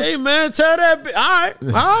 Yeah, man? hey man, tell that bitch.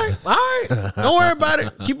 All right. Don't worry about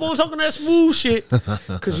it. Keep on talking that smooth shit,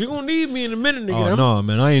 cause you gonna need me in a minute, nigga. Oh no,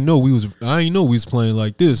 man! I ain't know we was playing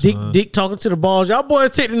like this, man. Dick talking to the balls. Y'all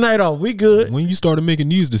boys take the night off. We good. When you started making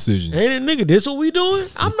these decisions, Ain't it, nigga? This what we doing?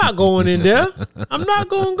 I'm not going in there. I'm not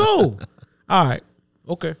gonna go. All right.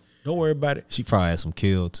 Okay. Don't worry about it. she probably had some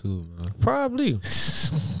kill too, man. Probably.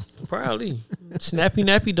 Snappy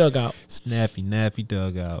nappy dugout. Snappy nappy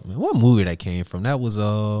dugout, man. What movie that came from? That was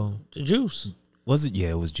The Juice. Was it? Yeah,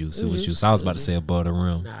 it was Juice. It was Juice. I was about to say Above the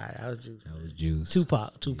Rim. Nah, that was Juice. That was Juice.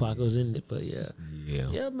 Tupac was in it, but yeah.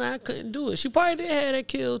 Yeah, man, I couldn't do it. She probably did have that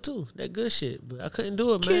kill too. That good shit. But I couldn't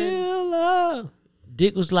do it, man. Killer.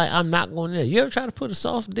 Dick was like, I'm not going there. You ever try to put a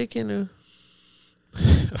soft dick in a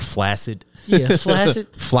Flaccid. Yeah, flaccid.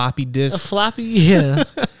 Floppy A disk. floppy, yeah.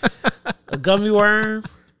 A gummy worm.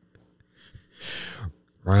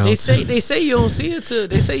 Round They two. say you don't see it till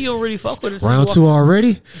they say you don't really fuck with it. till Round you two walk-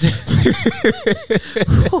 already.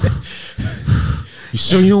 You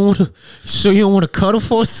sure you don't want to cuddle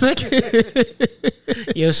for a second?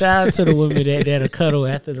 Yo, shout out to the women that'll cuddle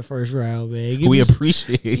after the first round, man. Give We me some-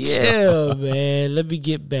 appreciate you. Yeah, man. Let me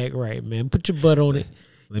get back right, man. Put your butt on it.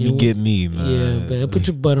 Let me get me, man. Yeah, man. Put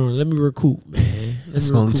your butt on it. Let me recoup, man. That's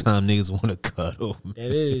the only time niggas want to cuddle. Man.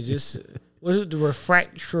 That is just what's it, the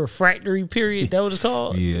refractory period? That what it's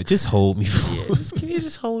called? Yeah, just hold me. Can you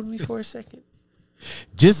just hold me for a second?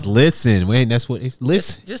 Just listen. Wait, that's what it's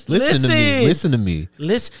listen. Just listen to me. listen. Listen to me.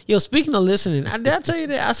 Listen, yo. Speaking of listening, did I tell you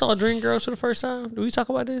that I saw Dreamgirls for the first time? Did we talk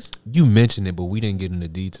about this? You mentioned it, but we didn't get into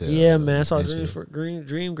detail. Yeah, man. I saw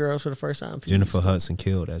Dreamgirls for the first time. Jennifer Hudson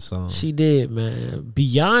killed that song. She did, man.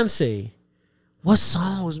 Beyonce. What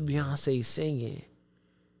song was Beyonce singing?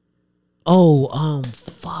 Oh,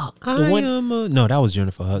 fuck. No, that was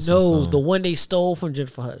Jennifer Hudson. No, song. the one they stole from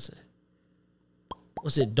Jennifer Hudson.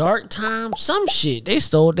 Was it Dark Time? Some shit. They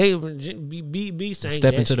stole. B sang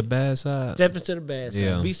Step that into shit. the bad side. Step into the bad side.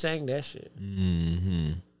 Yeah. B sang that shit.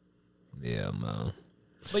 Mm-hmm. Yeah, man.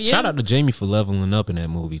 But yeah, Shout out to Jamie for leveling up in that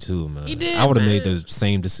movie too, man. He did, I would have made man. the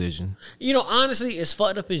same decision. you know, honestly, as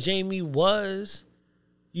fucked up as Jamie was,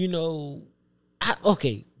 you know,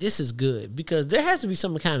 okay, this is good because there has to be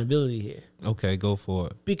some accountability here. Okay, go for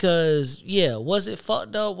it. Because, yeah, was it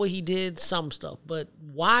fucked up what he did? Some stuff. But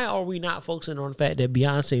why are we not focusing on the fact that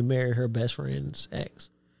Beyonce married her best friend's ex?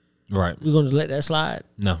 Right. We're going to let that slide?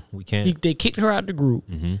 No, we can't. They kicked her out the group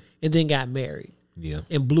and then got married Yeah.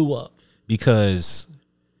 and blew up. Because,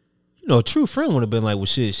 you know, a true friend would have been like, well,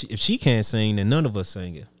 shit, if she can't sing, then none of us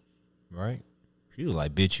sing it. Right? She was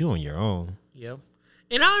like, bitch, you on your own. Yep.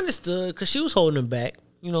 And I understood because she was holding him back.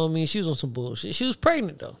 You know what I mean? She was on some bullshit. She was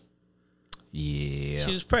pregnant, though. Yeah.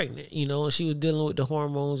 She was pregnant, you know, and she was dealing with the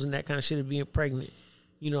hormones and that kind of shit of being pregnant.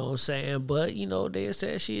 You know what I'm saying? But, you know, they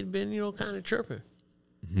said she had been, you know, kind of tripping.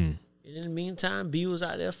 Mm-hmm. And in the meantime, B was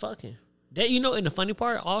out there fucking. That, you know, and the funny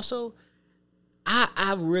part also,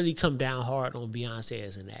 I really come down hard on Beyonce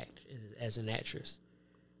as an actress.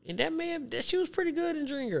 And that man, she was pretty good in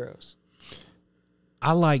Dreamgirls.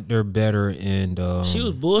 I liked her better in She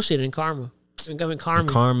was bullshit in Karma. Carmen.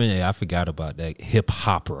 Carmen. Yeah, I forgot about that. Hip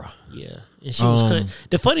opera. Yeah. And she was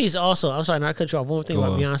the funniest also, I'm sorry, not to cut you off. One thing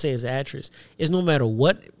about Beyonce as an actress is no matter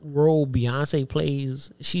what role Beyonce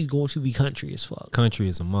plays, she's going to be country as fuck. Country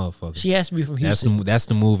is a motherfucker. She has to be from Houston. That's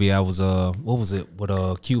the movie I was what was it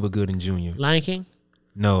with Cuba Gooding Jr. Lion King?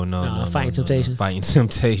 No, Fighting Temptations. Fighting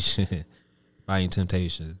Temptation. Fighting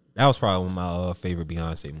Temptation. That was probably my favorite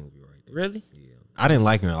Beyonce movie right there. Really? Yeah. I didn't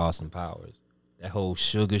like her in Austin Powers. That whole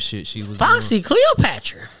sugar shit she was Foxy doing.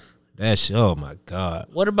 Cleopatra. That shit, oh my God.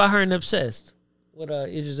 What about her in Obsessed? With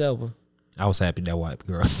Idris Elba? I was happy that white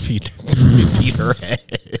girl beat her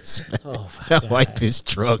ass. Oh, that white bitch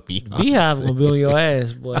drug me. Beehive gonna be on your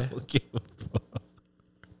ass, boy.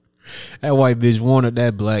 That white bitch wanted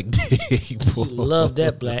that black dick. Boy. She loved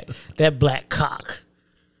that black cock.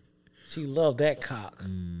 She loved that cock.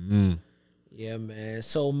 Mm-hmm. Yeah, man.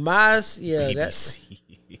 So that's you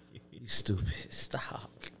stupid.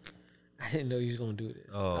 Stop. I didn't know you was gonna do this.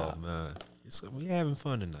 Oh man. We having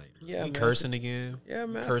fun tonight. Yeah, we man. cursing again. Yeah,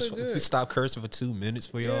 man. Curse. I feel good. We stop cursing for 2 minutes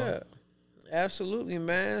for y'all. Yeah, absolutely,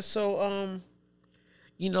 man. So,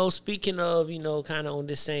 speaking of, kind of on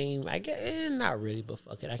this same, I guess, not really, but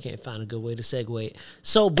fuck it, I can't find a good way to segue it.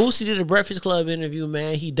 So Boosie did a Breakfast Club interview,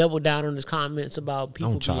 man. He doubled down on his comments about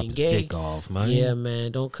people Don't chop being his gay. dick off, man. Yeah,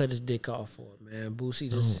 man, don't cut his dick off for it, man.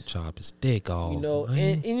 Boosie just Don't chop his dick off,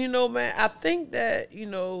 man. And man, I think that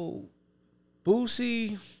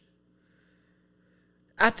Boosie.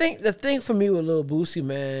 I think the thing for me with Lil Boosie,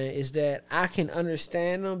 man, is that I can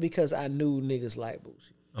understand him because I knew niggas like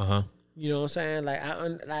Boosie. You know what I'm saying? Like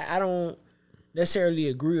I don't necessarily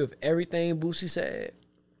agree with everything Boosie said,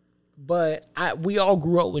 but we all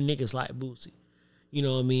grew up with niggas like Boosie. You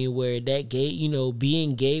know what I mean? Where that gay,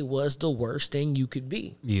 being gay was the worst thing you could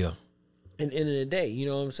be. Yeah. At the end of the day, you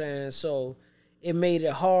know what I'm saying? So it made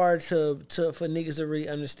it hard for niggas to really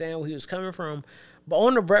understand where he was coming from. But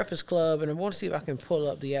on the Breakfast Club, and I want to see if I can pull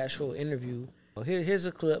up the actual interview. Here's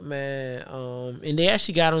a clip, man. And they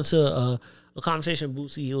actually got onto a conversation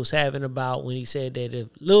Boosie was having about when he said that if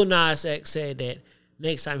Lil Nas X said that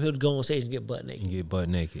next time he'll go on stage and get butt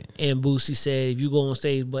naked. And Boosie said, if you go on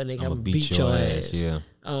stage butt naked, I'm going to beat your ass. Yeah.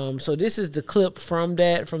 So this is the clip from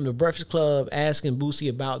the Breakfast Club asking Boosie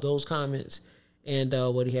about those comments and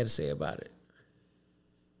what he had to say about it.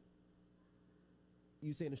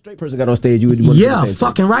 You saying a straight person got on stage, you would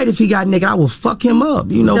fucking right. If he got naked, I would fuck him up.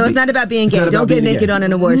 So it's not about being gay. Don't get naked on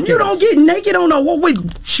an award stage. You don't get naked on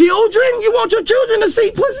with children. You want your children to see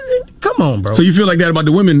pussy? Come on, bro. So you feel like that about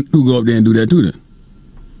the women who go up there and do that too, then?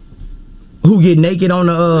 Who get naked on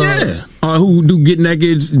the who do get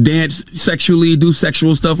naked, dance sexually, do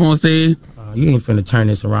sexual stuff on stage? You ain't finna turn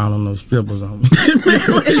this around on those strippers on me. You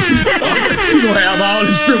gonna have all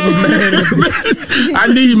the strippers, man. I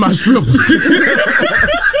need my strippers.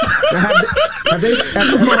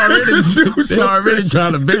 They already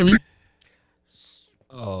trying to bait me.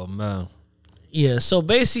 Oh, man. Yeah, so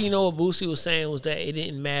basically, what Boosie was saying was that it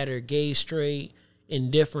didn't matter, gay, straight,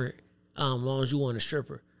 indifferent, as long as you want a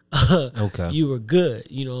stripper. Okay. You were good,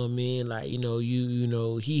 you know what I mean? Like,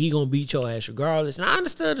 he gonna beat your ass regardless. And I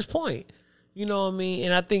understood his point. You know what I mean?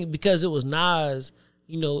 And I think because it was Nas,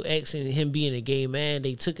 X and him being a gay man,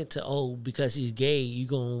 they took it to, because he's gay,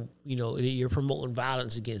 you're promoting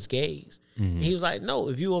violence against gays. Mm-hmm. And he was like, no,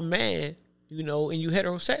 if you're a man, and you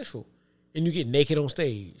heterosexual, and you get naked on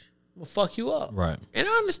stage, I'm gonna fuck you up. Right. And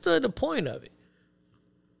I understood the point of it.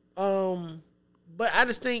 But I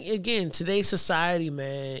just think, again, today's society,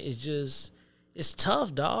 man, it's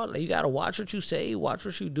tough, dog. Like, you got to watch what you say, watch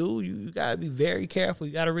what you do. You got to be very careful.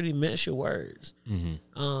 You got to really mince your words.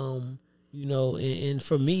 Mm-hmm. And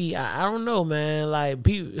for me, I don't know, man. Like,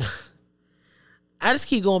 people, I just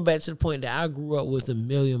keep going back to the point that I grew up with a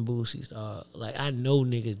million Boosies, dog. Like, I know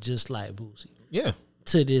niggas just like Boosie. Yeah.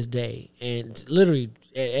 To this day. And literally,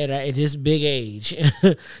 at this big age,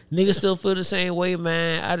 niggas still feel the same way,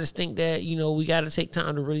 man. I just think that, we got to take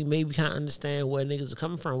time to really maybe kind of understand where niggas are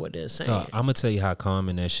coming from, what they're saying. I'm going to tell you how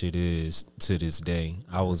common that shit is to this day.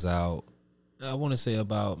 I was out, I want to say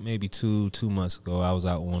about maybe two months ago, I was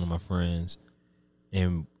out with one of my friends,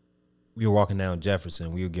 and we were walking down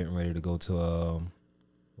Jefferson. We were getting ready to go to,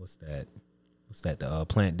 what's that, the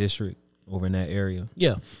Plant District over in that area.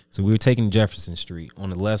 Yeah. So we were taking Jefferson Street, on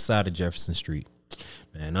the left side of Jefferson Street.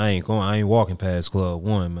 Man, I ain't walking past Club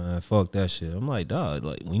 1, man. Fuck that shit. I'm like, dog,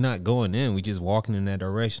 like, we not going in. We just walking in that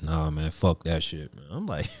direction. Nah, man, fuck that shit, man. I'm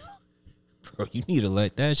like, bro, you need to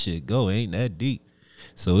let that shit go. It ain't that deep.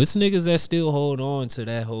 So it's niggas that still hold on to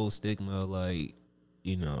that whole stigma, like,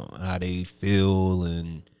 how they feel,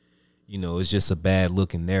 and, it's just a bad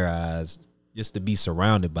look in their eyes just to be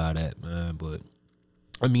surrounded by that, man. But,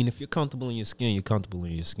 I mean, if you're comfortable in your skin, you're comfortable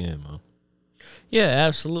in your skin, man. Yeah,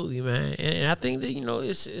 absolutely, man. And I think that,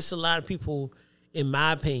 it's a lot of people, in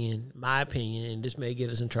my opinion, and this may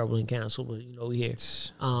get us in trouble and cancel, but, we here.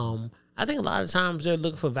 I think a lot of times they're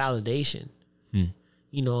looking for validation.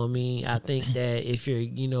 You know what I mean? I think that if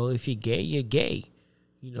you're gay, you're gay.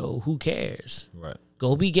 Who cares? Right.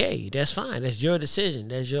 Go be gay. That's fine. That's your decision.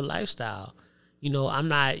 That's your lifestyle. I'm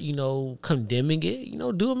not, condemning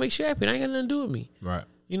it. Do what makes you happy. It ain't got nothing to do with me. Right.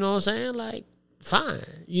 You know what I'm saying? Like, fine.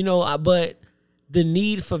 But the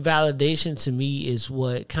need for validation to me is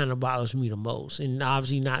what kind of bothers me the most. And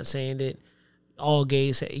obviously not saying that all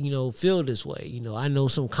gays, feel this way. I know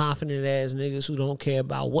some confident ass niggas who don't care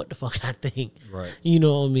about what the fuck I think. Right. You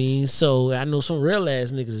know what I mean? So I know some real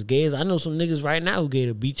ass niggas is gays. I know some niggas right now who gay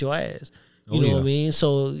to beat your ass. You know what I mean?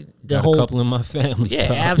 So Got a couple in my family.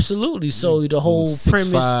 Yeah, absolutely. So the whole 6'5"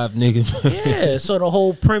 premise, nigga. yeah. So the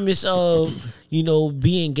whole premise of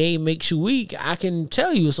being gay makes you weak, I can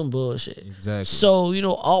tell you some bullshit. Exactly. So,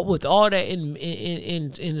 with all that in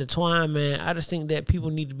the twine, man, I just think that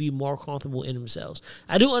people need to be more comfortable in themselves.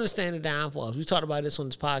 I do understand the downfalls. We talked about this on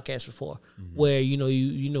this podcast before, where,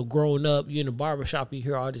 you growing up, you're in a barbershop, you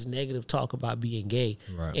hear all this negative talk about being gay.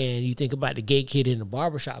 Right. And you think about the gay kid in the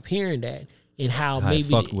barbershop hearing that and how maybe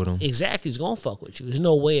fucked with him. Exactly, it's going to fuck with you. There's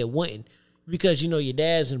no way it wouldn't. Because your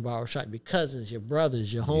dad's in the barbershop, your cousins, your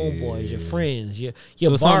brothers, your homeboys, your friends, your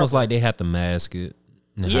So it's barber. almost like they have to mask it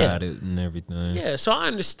and hide it and everything. Yeah, so I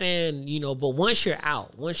understand, but once you're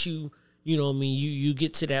out, once you you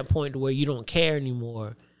get to that point to where you don't care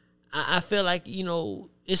anymore, I feel like,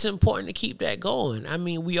 it's important to keep that going. I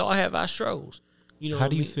mean, we all have our struggles. How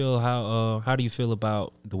do you feel how do you feel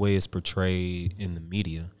about the way it's portrayed in the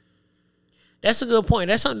media? That's a good point.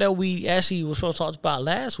 That's something that we actually were supposed to talk about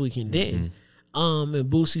last week and didn't. And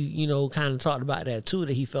Boosie, kind of talked about that too,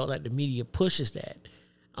 that he felt like the media pushes that.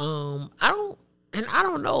 I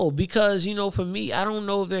don't know, because, for me, I don't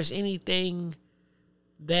know if there's anything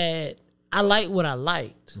that I like what I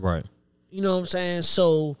liked. Right. You know what I'm saying?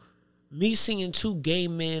 So me seeing two gay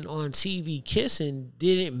men on TV kissing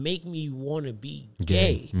didn't make me want to be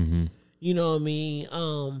gay. Mm-hmm. You know what I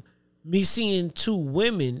mean? Me seeing two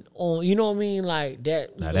women on, you know what I mean, like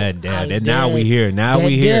that. Now we here. Now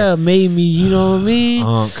we here. Yeah, made me, you know what I mean.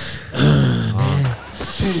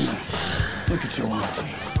 Look at your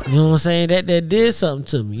auntie. You know what I'm saying? That did something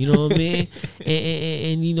to me. You know what I mean?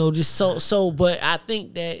 and just so. But I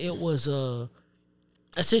think that it was a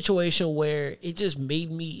situation where it just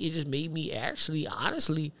made me actually,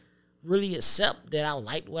 honestly, really accept that I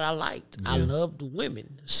liked what I liked. Yeah. I loved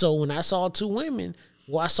women. So when I saw two women.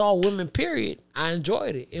 Well, I saw women, period. I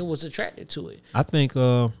enjoyed it and was attracted to it. I think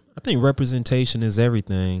representation is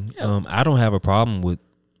everything. Yeah. I don't have a problem with,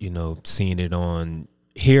 seeing it on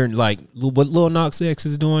hearing like what Lil Nas X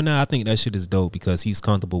is doing now. I think that shit is dope because he's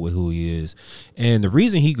comfortable with who he is. And the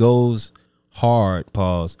reason he goes hard,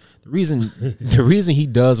 the reason he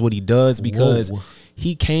does what he does because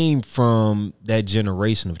he came from that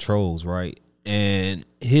generation of trolls, right? And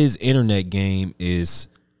his internet game is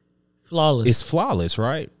flawless. It's flawless,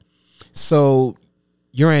 right? So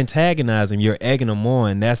you're antagonizing, you're egging him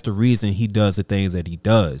on. That's the reason he does the things that he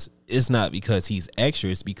does. It's not because he's extra.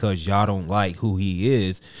 It's because y'all don't like who he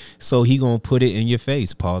is. So he gonna put it in your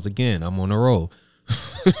face. Pause again. I'm on a roll.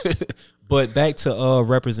 But back to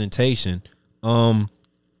representation. I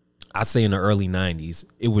say in the early 90s,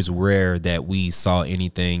 it was rare that we saw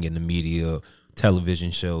anything in the media,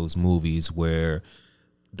 television shows, movies where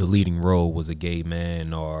the leading role was a gay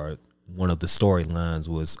man or one of the storylines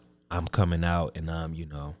was I'm coming out and I'm,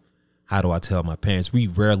 how do I tell my parents? We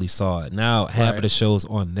rarely saw it. Now, half of the shows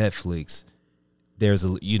on Netflix, there's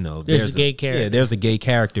a gay character. Yeah, there's a gay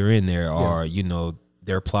character in there, or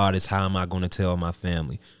their plot is how am I going to tell my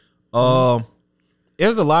family?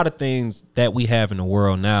 There's a lot of things that we have in the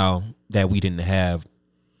world now that we didn't have,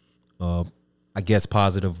 I guess,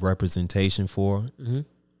 positive representation for.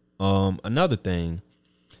 Mm-hmm. Another thing.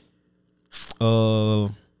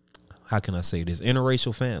 How can I say this?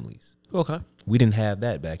 Interracial families. Okay. We didn't have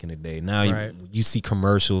that back in the day. Now you see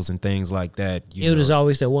commercials and things like that. It was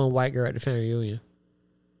always that one white girl at the family reunion.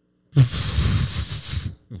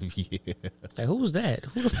 Yeah. Like, who was that?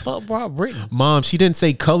 Who the fuck brought Brittany? Mom, she didn't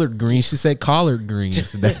say colored green. She said collard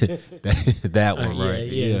greens. that one, right?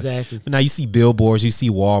 Yeah, exactly. But now you see billboards, you see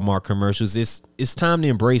Walmart commercials. It's time to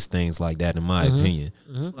embrace things like that, in my opinion.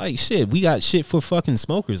 Mm-hmm. Like, shit, we got shit for fucking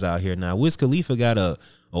smokers out here now. Wiz Khalifa got a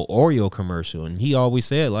Oreo commercial, and he always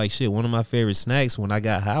said, like, shit, one of my favorite snacks when I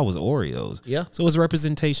got high was Oreos. Yeah. So it's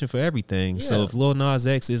representation for everything. Yeah. So if Lil Nas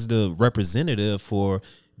X is the representative for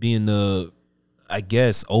being the, I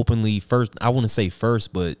guess, openly first, I wouldn't say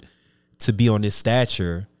first, but to be on this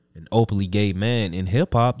stature, an openly gay man in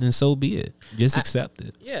hip hop, then so be it. Just accept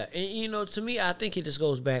it. Yeah. And, to me, I think it just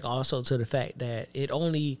goes back also to the fact that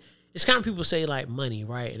it's kind of people say like money,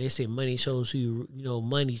 right? And they say money shows who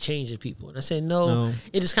money changes people. And I say, no.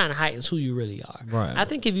 It just kind of heightens who you really are. Right. I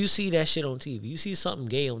think if you see that shit on TV, you see something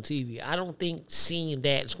gay on TV, I don't think seeing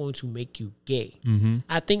that is going to make you gay. Mm-hmm.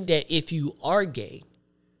 I think that if you are gay,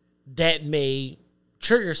 that may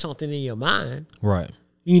trigger something in your mind. Right.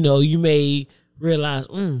 You may realize,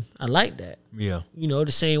 I like that. Yeah. The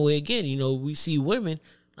same way again, we see women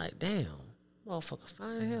like, damn, motherfucker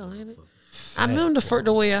fine as hell, ain't it? I remember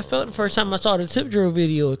the way I felt the first time I saw the Tip Drill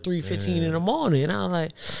video at 3:15 in the morning, and I was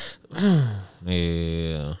like,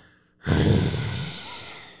 yeah.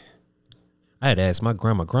 I had to ask my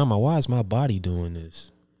grandma, why is my body doing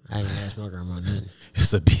this? I didn't ask my grandma nothing.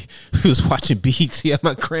 We was watching BET at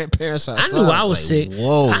my grandparents' house. I knew I was like, sick.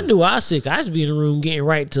 Whoa. I knew I was sick. I used to be in the room getting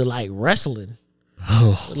right to like wrestling.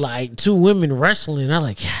 Like 2 women wrestling. I'm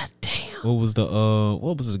like, God damn. What was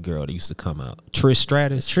the girl that used to come out? Trish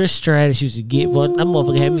Stratus? Trish Stratus used to get, but that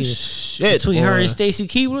motherfucker had me between her and Stacy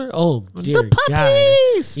Keebler. Oh, dear God.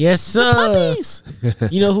 Yes, sir.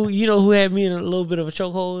 You know who had me in a little bit of a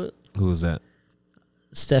chokehold? Who was that?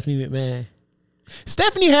 Stephanie McMahon.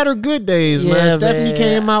 Stephanie had her good days, man. Stephanie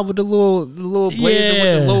came out with the little blazer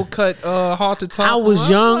with the low cut halter top. I was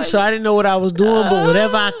young, so I didn't know what I was doing, but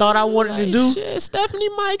whatever I thought I wanted to do. Shit, Stephanie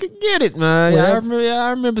might could get it, man. I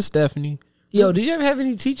remember Stephanie. Yo, did you ever have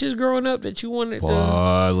any teachers growing up that you wanted to?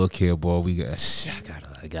 Boy, look here, boy.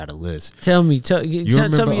 I got a list. Tell me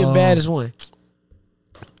your baddest one.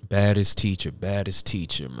 Baddest teacher,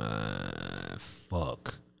 man.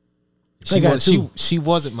 Fuck. She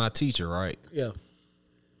wasn't my teacher, right? Yeah.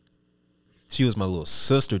 She was my little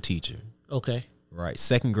sister teacher. Okay. Right.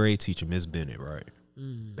 2nd grade teacher, Miss Bennett, right?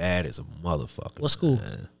 Bad as a motherfucker. What school?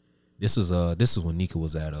 Man. This was when Nika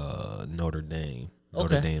was at Notre Dame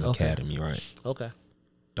Academy, right? Okay.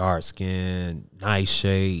 Dark skin, nice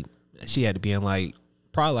shape. She had to be in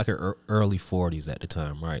probably like her early 40s at the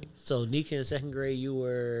time, right? So Nika in 2nd grade, you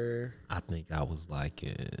were? I think I was like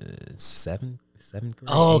in 7th grade.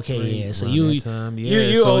 Oh, okay, yeah. So you time,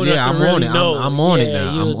 you old enough to I'm really on it. know. I'm on it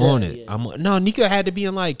now. you I'm on that, it. yeah. No, Nika had to be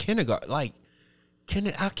in like kindergarten. I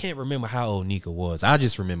can't remember how old Nika was. I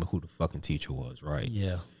just remember who the fucking teacher was, right?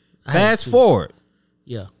 Yeah. Fast forward.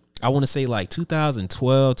 Yeah. I want to say like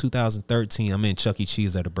 2012, 2013. I'm in Chuck E.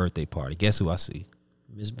 Cheese at a birthday party. Guess who I see?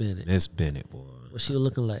 Miss Bennett. Miss Bennett, boy. What she was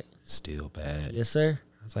looking like? Still bad. Yes, sir.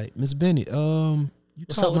 I was like, Miss Bennett, you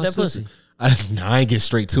What's taught up with my that sister. pussy? I ain't get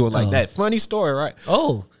straight to it like that. Funny story, right?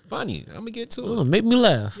 Oh. Funny. I'm gonna get to Oh, it. make me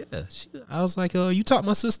laugh. Yeah. I was like, you taught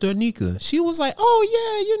my sister Anika. She was like, oh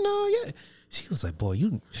yeah. She was like, boy,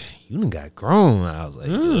 you done got grown. I was like,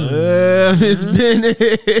 Miss Bennett.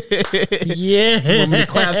 Yeah. You want me to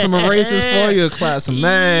clap some erasers for you? Clap some,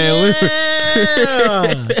 man.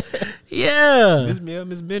 Yeah.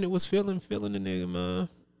 Miss Bennett was feeling the nigga, man.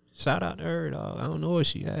 Shout out to her, dog. I don't know where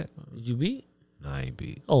she at. Did you beat? No, I ain't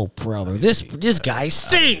beat. Oh, brother, this guy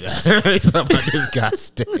stinks. Talking about this guy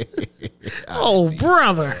stinks. Oh,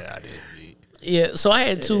 brother. I didn't beat. Yeah, so I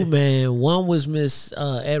had 2, man. One was Miss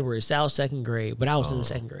Edwards. That was 2nd grade, but I was in the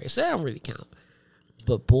 2nd grade, so that don't really count.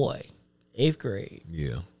 But boy, 8th grade.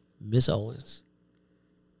 Yeah. Miss Owens,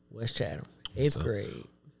 West Chatham, 8th grade.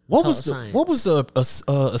 What was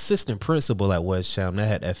the assistant principal at West Chatham that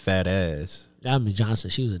had that fat ass? Miss Johnson.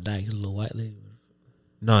 She was a dyke, a little white lady.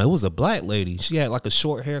 No, it was a black lady. She had like a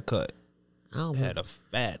short haircut. I don't Had a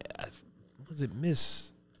fat. Was it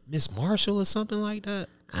Miss Marshall or something like that?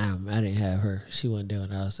 I didn't have her. She wasn't there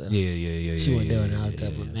when I was there. Yeah. She wasn't there when I was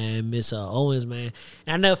there. But man, Miss Owens, man,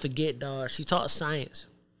 and I never forget, dog. She taught science,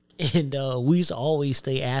 and we used to always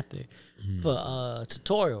stay after for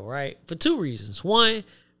tutorial, right? For 2 reasons. One,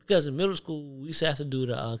 because in middle school we used to have to do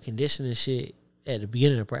the conditioning shit at the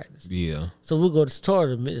beginning of practice. Yeah. So we'll go to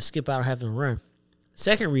tutorial to skip out having to run.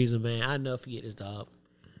 Second reason, man, I never forget this, dog.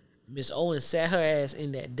 Miss Owens sat her ass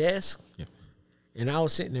in that desk, and I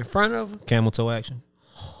was sitting in front of her. Camel toe action.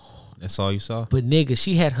 That's all you saw? But nigga,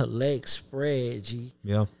 she had her legs spread, G.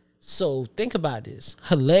 Yeah. So think about this.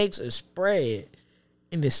 Her legs are spread,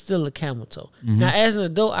 and it's still a camel toe. Now, as an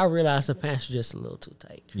adult, I realized her pants were just a little too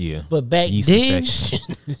tight. Yeah. But back Yeast then, infection.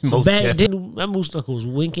 Most definitely. that moose knuckle was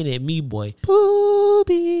winking at me, boy.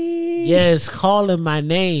 Booby. Yes, calling my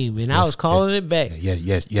name, and I was calling it back.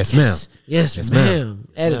 Yes, ma'am. Yes, ma'am.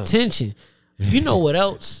 At attention. You know what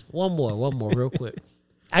else? One more, real quick.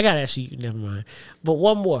 I got to ask you, never mind. But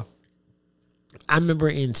one more. I remember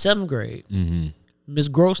in 7th grade, Miss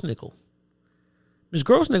Grossnickel. Miss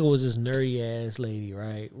Grossnickel was this nerdy ass lady,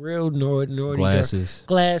 right? Real nerdy.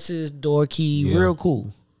 Glasses, door key, real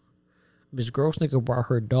cool. Miss Grossnickel brought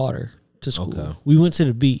her daughter to school. Okay. We went to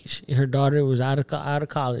the beach, and her daughter was out of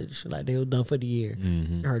college, like they were done for the year.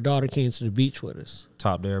 And her daughter came to the beach with us.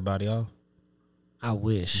 Topped everybody off? I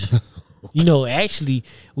wish. You know, actually,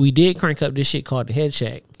 we did crank up this shit called the Head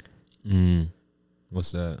Shack.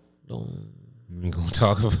 What's that? Don't. We ain't gonna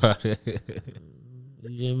talk about it.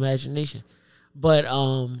 Use your imagination. But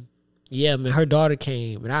yeah, man, her daughter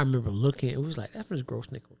came, and I remember looking. It was like, that's Miss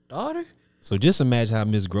Grossnickel's daughter. So just imagine how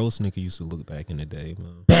Miss Grossnickel used to look back in the day,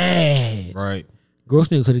 man. Bad, right?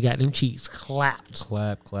 Grossnickel could have got them cheeks clapped.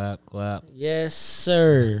 Clap. Yes,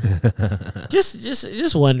 sir.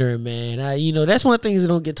 just wondering, man. That's one of the things that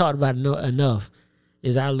don't get talked about enough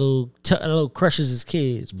is our little crushes as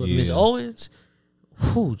kids. But Miss Owens,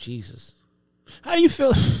 whoo, Jesus. How do you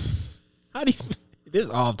feel? This is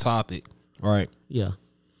off topic, right? Yeah.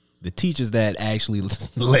 The teachers that actually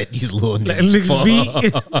let these little niggas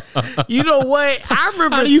be. You know what? I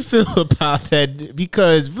remember. How do you feel about that?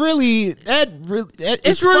 Because it's really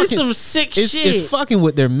some sick shit. It's fucking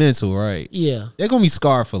with their mental, right? Yeah. They're gonna be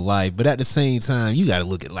scarred for life, but at the same time, you gotta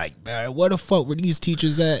look at like, man, where the fuck were these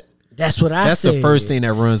teachers at? That's what I That's said. the first thing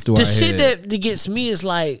that runs through our head. The shit that gets me is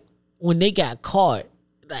like when they got caught.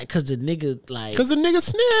 Like, cause the nigga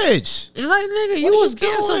snitch. It's like, nigga, you was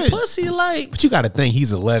getting some pussy, like. But you got to think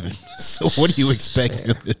he's 11. So what do you expect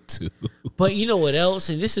him to do? But you know what else?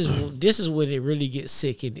 And this is when it really gets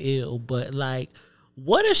sick and ill. But like,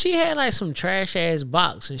 what if she had like some trash ass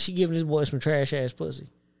box and she giving this boy some trash ass pussy?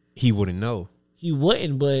 He wouldn't know. He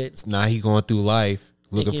wouldn't. But now he going through life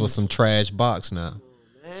looking for some trash box now.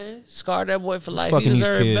 Man, scar that boy for life. Fucking he these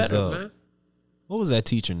kids better, up. man. What was that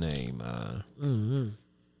teacher name? I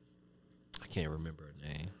can't remember her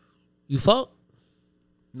name. You fuck?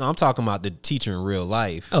 No, I'm talking about the teacher in real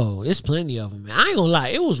life. Oh, there's plenty of them, man. I ain't gonna lie.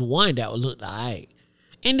 It was one that looked alright.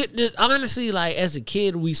 And honestly, like, as a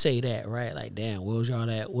kid, we say that, right? Like, damn, where was y'all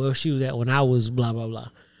at? Where she was at when I was blah, blah, blah.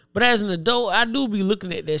 But as an adult, I do be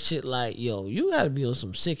looking at that shit like, yo, you gotta be on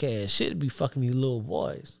some sick ass shit to be fucking these little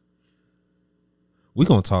boys. We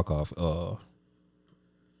gonna talk off air,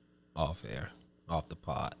 off the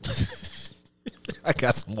pod. I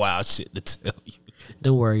got some wild shit to tell you.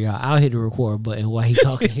 Don't worry, y'all. I'll hit the record button while he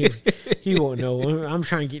talking here. He won't know. I'm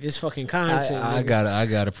trying to get this fucking content. I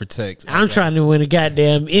gotta protect. I'm trying to win a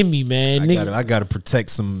goddamn Emmy, man. I gotta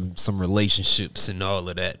protect some relationships and all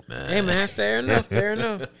of that, man. Hey, man, fair enough, fair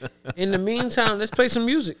enough. In the meantime, let's play some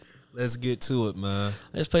music. Let's get to it, man.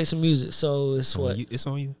 Let's play some music. So it's what? It's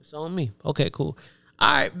on you. It's on me. Okay, cool.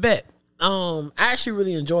 All right, bet. I actually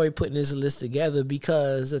really enjoy putting this list together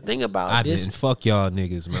because the thing about this, didn't fuck y'all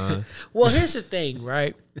niggas, man. Well, here's the thing,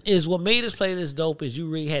 right? Is what made us play this dope is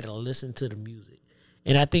you really had to listen to the music,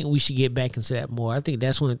 and I think we should get back into that more. I think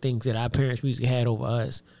that's one of the things that our parents' music had over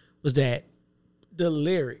us was that the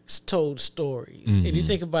lyrics told stories. Mm-hmm. And you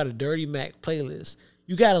think about a Dirty Mac playlist,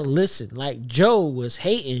 you gotta listen. Like Joe was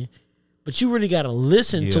hating, but you really gotta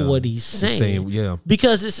listen to what he's saying. Yeah,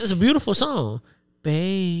 because it's a beautiful song.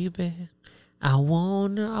 Baby, I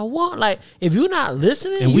want. Like, if you're not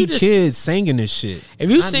listening, and we kids singing this shit. If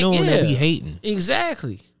you sing, knowing that we hating,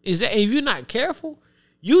 exactly. If you're not careful,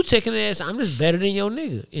 you taking it as I'm just better than your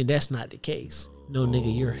nigga, and that's not the case. No,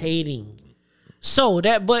 nigga, you're hating. So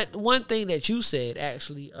but one thing that you said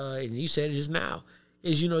actually, and you said it just now,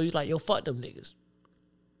 is you like yo fuck them niggas,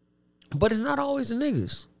 but it's not always the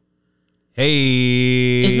niggas.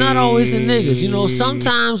 Hey, it's not always the niggas.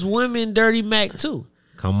 Sometimes women dirty Mac too.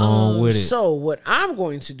 Come on with it. So what I'm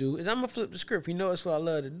going to do is I'm gonna flip the script. That's what I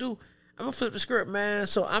love to do. I'm gonna flip the script, man.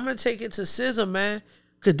 So I'm gonna take it to SZA, man,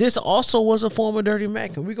 because this also was a form of Dirty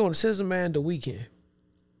Mac, and we're going to SZA, man, The Weeknd.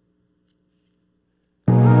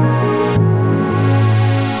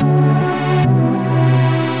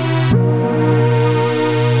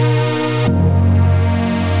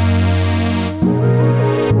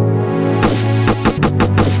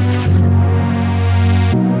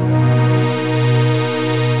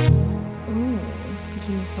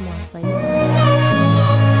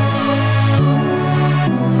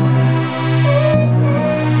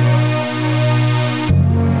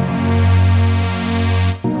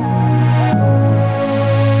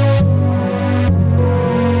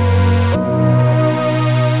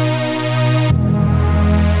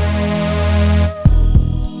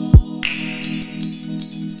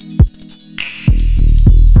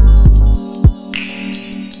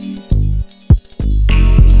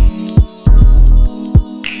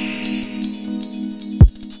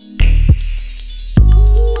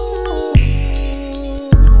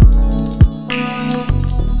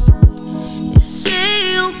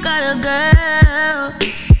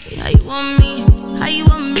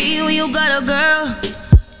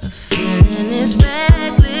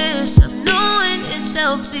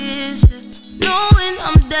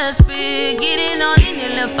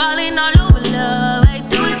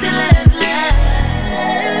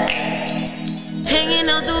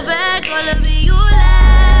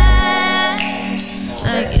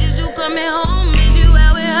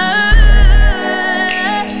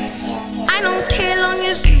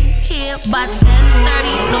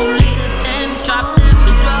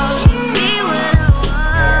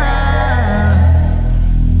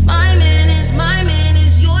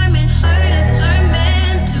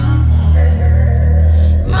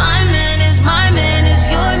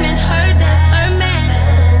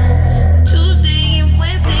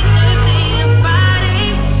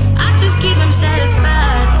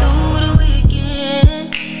 Satisfied through the weekend.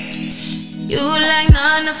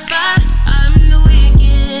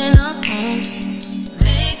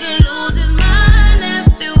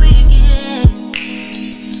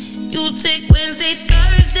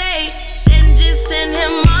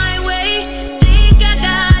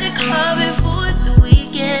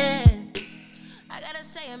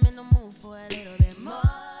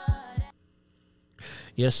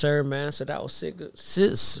 Yes, sir, man. So that was SZA.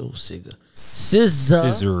 Scissors.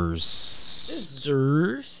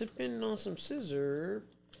 Sipping on some scissor.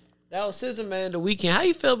 That was SZA, man. The Weeknd. How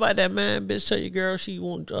you feel about that, man? Bitch, tell your girl she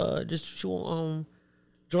won't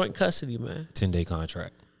joint custody, man. 10-day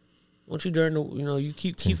contract. Once you during the, you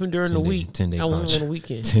keep him during the week. 10-day I want him contract. on the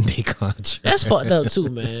weekend. 10-day contract. That's fucked up too,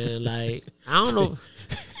 man. Like I don't know.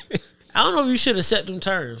 I don't know if you should have set them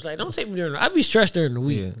terms. Like, don't take me during. I'd be stressed during the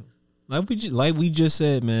week. Yeah. Like we just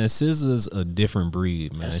said, man. SZA's a different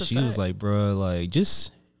breed, man. That's a She fact. was like, bro, like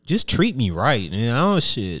just treat me right, and I don't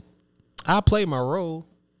shit. I play my role.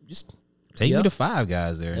 Just take me to Five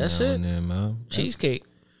Guys there. That's now it. And then, man. Cheesecake.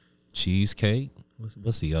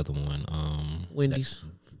 What's the other one? Wendy's.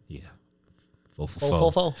 Yeah. 4 for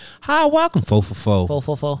 4. 4. Hi, welcome. 4 for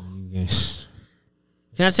 4. 4. Yes.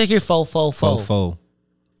 Can I take your 4? 4. 4.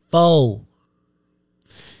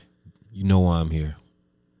 You know why I'm here.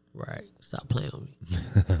 Right. Stop playing with me.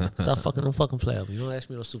 Stop fucking playing with me. You don't ask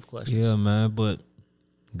me no stupid questions. Yeah, man, but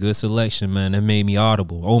good selection, man. That made me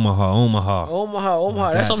audible. Omaha.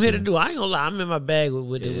 That's what I'm here to do. I ain't gonna lie. I'm in my bag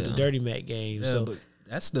with the Dirty Mac game. Yeah, so but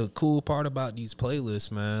that's the cool part about these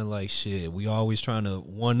playlists, man. Like shit, we always trying to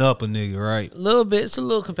one up a nigga, right? a little bit. It's a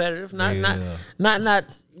little competitive. Not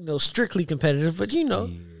strictly competitive, but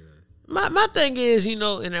My thing is,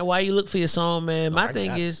 and why you look for your song, man. My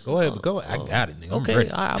thing is, go ahead. I got it, nigga. Okay,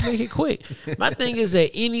 I'll make it quick. My thing is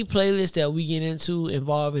that any playlist that we get into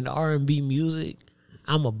involving R&B music,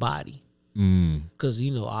 I'm a body. Because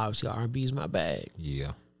obviously R&B is my bag.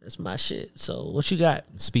 Yeah, that's my shit. So what you got?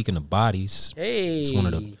 Speaking of bodies, hey, it's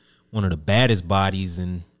one of the baddest bodies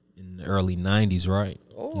in the early '90s, right?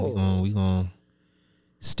 Oh, we gonna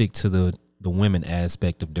stick to the women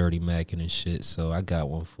aspect of Dirty Mackin' and shit. So I got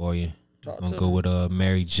one for you. I'm gonna go with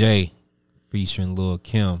Mary J. featuring Lil'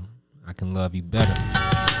 Kim. I Can Love You Better.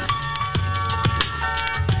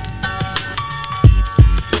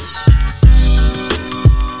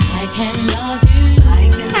 I can love you. I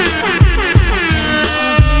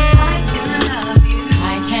can love you.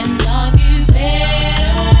 I can love you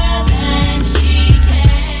better than she can.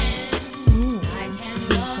 I can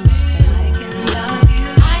love you. I can love you.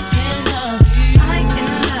 I can love you. I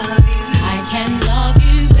can love you. I can love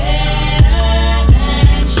you better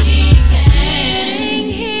than she can. Sitting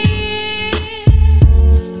here,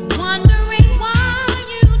 wondering why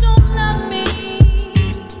you don't love me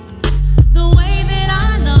the way that I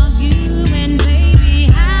love you, and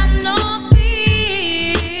baby, have no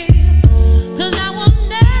fear, 'cause I will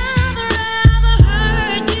never ever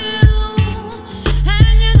hurt you,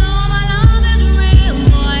 and my love is real,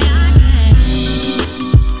 boy.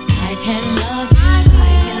 I can love you, I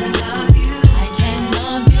can love you, I can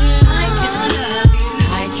love you, I can love you,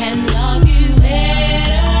 I can love you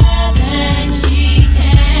better than she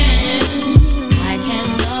can. I can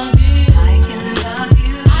love you, I can love you,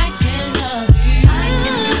 I can love you, I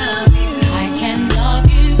can love you, I can love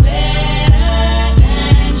you better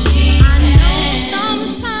than she can. I know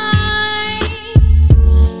sometimes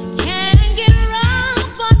can get rough,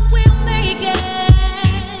 but we'll make it.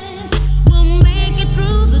 We'll make it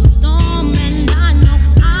through the storm, and I know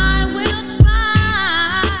I will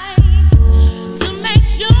try to make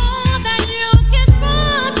sure that you can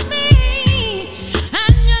trust me.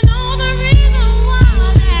 And the reason why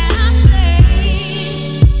that I say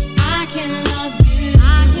I can love you, I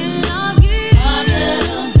can love you a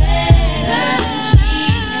little better than she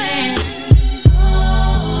can.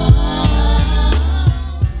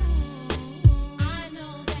 I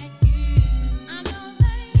know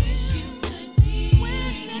that wish you could be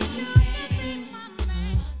my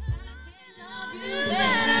man. I can love you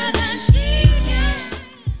better than she can.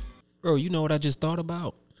 Bro, you know what I just thought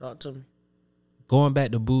about? talk to me. Going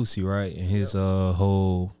back to Boosie, right? And his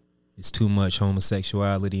whole it's too much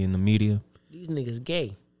homosexuality in the media. These niggas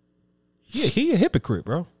gay. Yeah, he a hypocrite,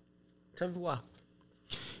 bro. Tell me why.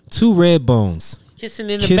 2 red bones. Kissing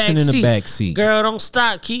in the back seat. Girl, don't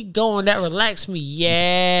stop. Keep going. That relax me.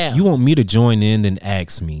 Yeah. You want me to join in, then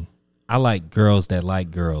ask me. I like girls that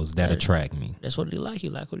attract me. That's what he like. He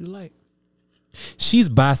like what he like. She's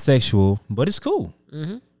bisexual, but it's cool.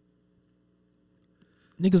 Mm-hmm.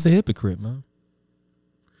 Niggas a hypocrite, man.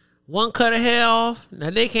 One cut of hair off.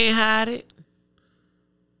 Now they can't hide it.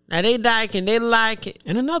 Now they liking, they like it.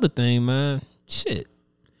 And another thing, man. Shit.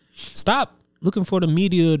 Stop looking for the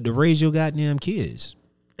media to raise your goddamn kids.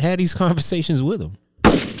 Have these conversations with them.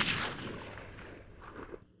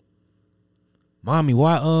 Mommy,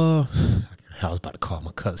 why I was about to call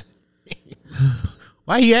my cousin.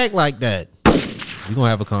 Why he act like that? We're gonna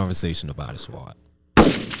have a conversation about it, Swat.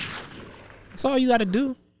 That's all you gotta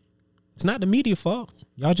do. It's not the media fault.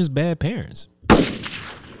 Y'all just bad parents.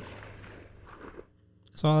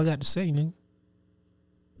 That's all I got to say, nigga.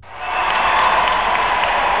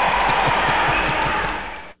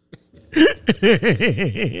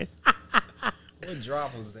 What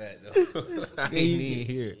drop was that, though? I ain't even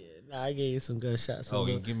hear it. Nah, I gave you some gunshots. Oh,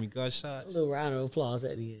 you give me gunshots? A little round of applause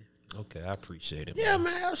at the end. Okay, I appreciate it. Yeah,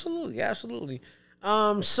 man, absolutely.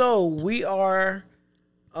 So we are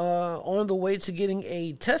on the way to getting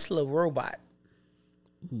a Tesla robot.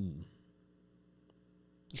 Ooh.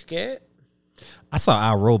 You scared? I saw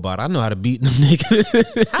iRobot. I know how to beat them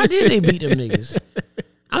niggas. How did they beat them niggas?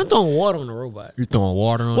 I'm throwing water on the robot. You throwing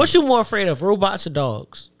water on? What you more afraid of, robots or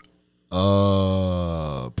dogs?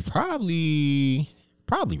 Probably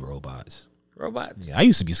robots. Robots. Yeah, I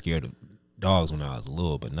used to be scared of dogs when I was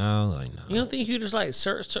little, but now, like, nah. You don't think you just like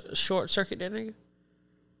short circuit that nigga?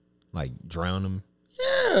 Like drown them?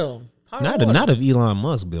 Yeah. Not if Elon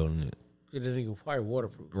Musk building it. That nigga probably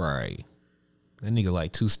waterproof. Right. That nigga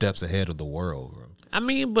like 2 steps ahead of the world, bro. I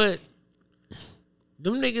mean, but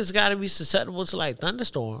them niggas got to be susceptible to like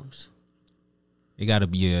thunderstorms. It got to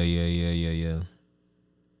be yeah.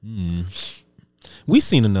 We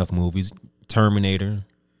seen enough movies. Terminator.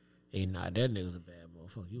 Hey, nah, that nigga's a bad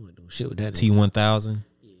motherfucker. You ain't doing shit with that nigga. T-1000.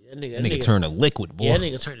 Yeah, that nigga turned to liquid, boy. Yeah, that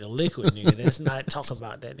nigga turned to liquid, nigga. Let's not talk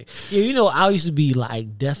about that nigga. Yeah, you know, I used to be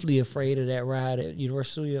like definitely afraid of that ride at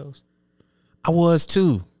Universal Studios. I was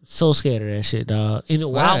too. So scared of that shit, dog. And the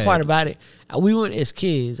wild part about it, we went as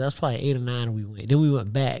kids. I was probably 8 or 9 when we went. Then we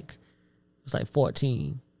went back. It was like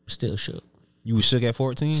 14. Still shook. You was shook at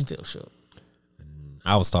 14? Still shook.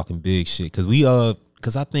 I was talking big shit because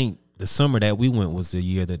because I think the summer that we went was the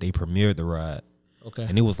year that they premiered the ride. Okay.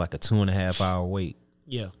 And it was like a 2.5 hour wait.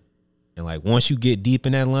 Yeah. And like once you get deep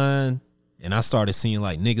in that line, and I started seeing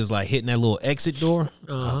like niggas like hitting that little exit door,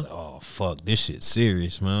 I was like, oh fuck, this shit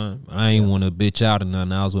serious, man. I ain't want to bitch out or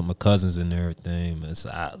nothing. I was with my cousins and everything, man. So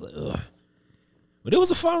I was like, ugh. But it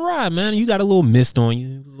was a fun ride, man. You got a little mist on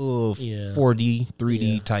you. It was a little 4D,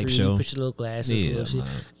 3D type 3D, show. Put your little glasses. Yeah, little shit.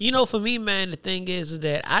 man. You know, for me, man, the thing is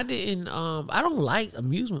that I don't like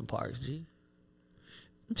amusement parks, G.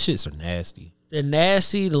 Them shits are nasty. They're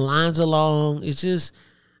nasty. The lines are long. It's just,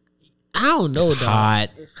 I don't know, It's dog. hot.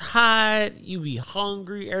 It's hot. You be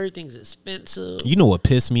hungry. Everything's expensive. You know what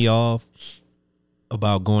pissed me off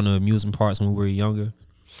about going to amusement parks when we were younger?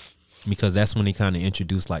 Because that's when they kind of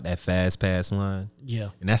introduced like that fast pass line. Yeah.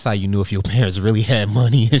 And that's how you knew if your parents really had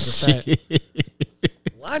money and That's a shit.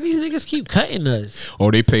 Why these niggas keep cutting us? Oh,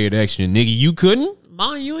 they paid extra. Nigga, you couldn't?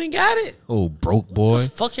 Mom, you ain't got it. Oh, broke boy. What the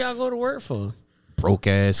fuck y'all go to work for? Broke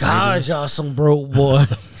ass God, nigga. y'all some broke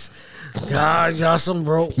boys. God, y'all some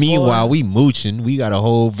broke Meanwhile, boys. we mooching. We got a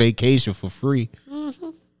whole vacation for free. Mm-hmm.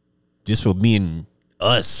 Just for being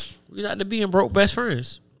us. We got to being broke best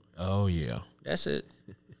friends. Oh, yeah. That's it.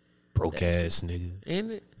 Broke ass nigga.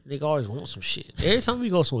 Ain't it? Nigga always want some shit. Every time we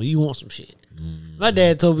go somewhere, you want some shit. My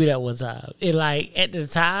dad told me that one time. And like at the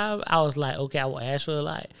time, I was like, okay, I will ask for a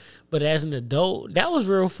lot. But as an adult, that was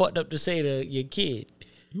real fucked up to say to your kid.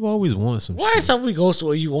 You always want some Why shit. every time we go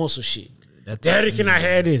somewhere, you want some shit? Daddy, can I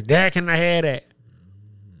have this? Dad, can I have that?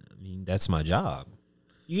 I mean, that's my job.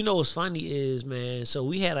 You know what's funny is, man, so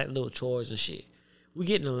we had like little chores and shit. We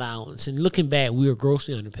get an allowance. And looking back, we were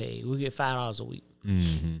grossly underpaid. We get $5 a week.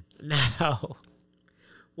 Mm-hmm. Now,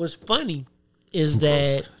 what's funny is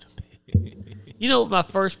that, you know what my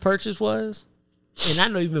first purchase was? And I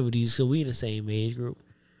know you remember these because we in the same age group.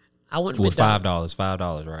 I went to For $5,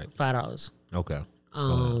 right? $5. Okay.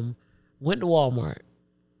 Went to Walmart.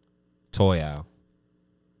 Toy Owl.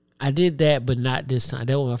 I did that, but not this time.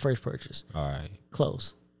 That was my first purchase. All right.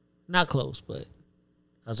 Close. Not close, but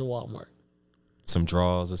I was at Walmart. Some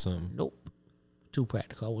drawers or something? Nope. Too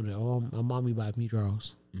practical. I wouldn't. My mommy buy me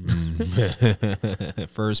drawers.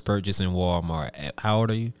 First purchase in Walmart. How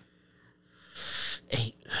old are you?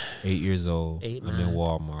 8. 8 years old. 8, I'm in 9.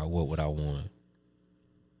 Walmart. What would I want?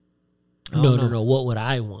 No. What would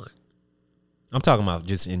I want? I'm talking about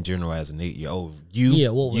just in general as an 8-year-old.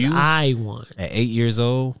 What would I want? At 8 years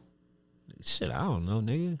old? Shit, I don't know,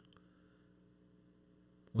 nigga.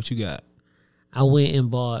 What you got? I went and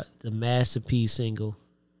bought the Masterpiece single.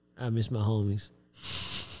 I miss my homies.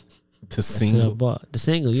 The single? The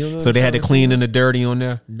single. You know so they had to clean in the dirty on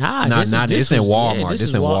there? Nah, this in Walmart.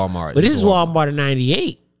 This in Walmart. But this is Walmart in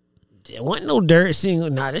 98. There wasn't no dirt single.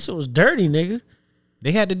 Nah, this shit was dirty, nigga.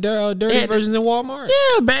 They had the dirty versions in Walmart?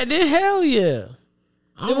 Yeah, back then, hell yeah.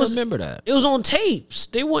 I don't remember that. It was on tapes.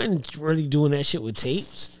 They wasn't really doing that shit with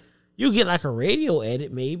tapes. You get like a radio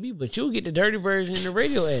edit maybe, but you'll get the dirty version in the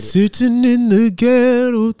radio edit. Sitting in the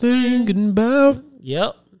ghetto thinking about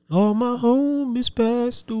Yep. all my homies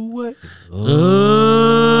passed away.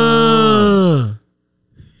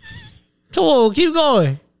 Come on, keep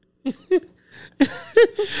going.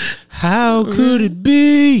 How could it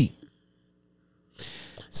be?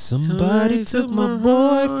 Somebody took my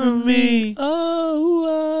boy from me.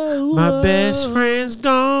 My best friend's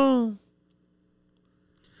gone.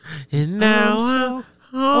 And now I'm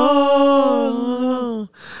all alone.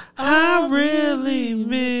 I really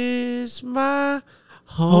miss my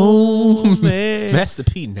home, man. Master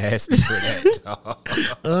P nasty for that, dog.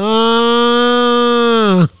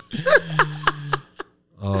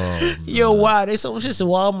 Yo, wow, they sold shit to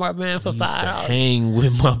Walmart, man, for $5. Hang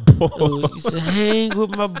with my boy. Used to hang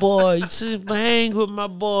with my boy. Used to hang with my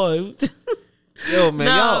boy. Yo,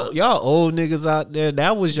 man, y'all old niggas out there.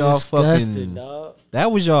 That was y'all fucking. Dog.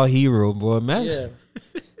 That was y'all hero, boy, man. Yeah.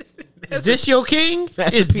 Is this your king?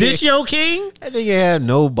 Is this your king? That nigga had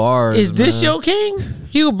no bars. Is this man. your king?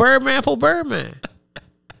 You Birdman for Birdman.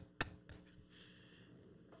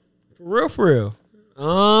 For real. We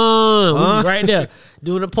right there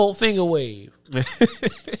doing the Pope finger wave.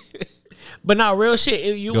 But now, real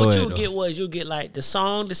shit. You'll get like the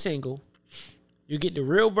song, the single. You get the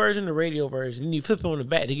real version, the radio version. And you flip it on the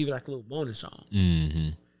back, they give you like a little bonus song. Mm-hmm.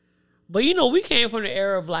 But we came from the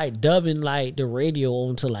era of like dubbing like the radio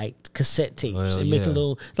onto like cassette tapes and making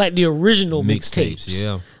little like the original mixtapes.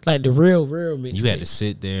 Yeah, like the real mixtapes. You had to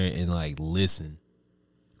sit there and like listen.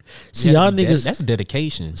 See, y'all niggas, that's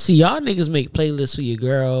dedication. See, y'all niggas make playlists for your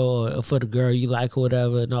girl or for the girl you like or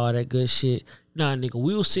whatever and all that good shit. Nah, nigga,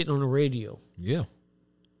 we was sitting on the radio. Yeah.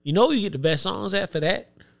 You know where you get the best songs at for that?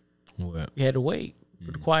 What? You had to wait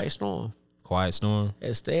for the Quiet Storm. Quiet Storm?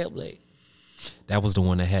 At Stay Up Late. That was the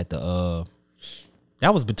one that had the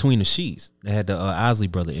that was Between the Sheets. They had the Isley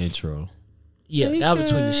Brother intro. Yeah, that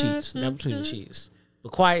was Between the Sheets. That was Between the Sheets.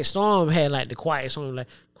 But Quiet Storm had like the Quiet Storm, like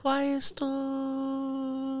Quiet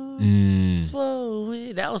Storm.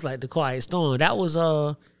 Flowing. That was like the Quiet Storm. That was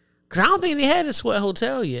because I don't think they had the Sweat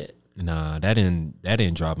Hotel yet. Nah, that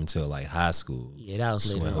didn't drop until like high school. Yeah, that was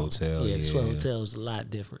Sweat later on. Hotel. Yeah, the Sweat Hotel was a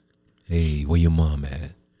lot different. Hey, where your mom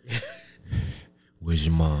at? Where's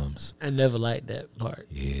your mom's? I never liked that part.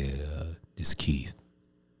 Yeah, this Keith.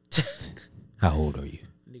 How old are you?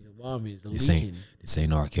 Nigga, mommy is the This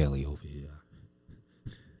ain't R. Kelly over here.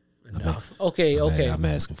 Enough. Okay. I'm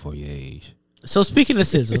asking for your age. So speaking of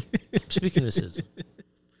SZA,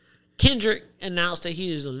 Kendrick announced that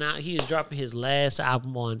he is dropping his last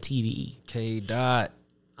album on TDE. K. Dot.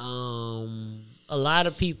 A lot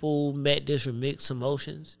of people met this with mixed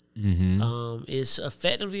emotions. Mm-hmm. It's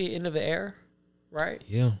effectively the end of an era, right?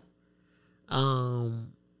 Yeah.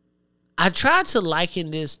 I tried to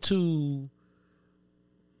liken this to,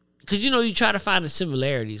 because you try to find the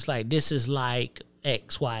similarities. Like this is like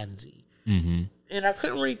X, Y, and Z. Mm-hmm. And I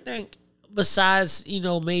couldn't really think besides,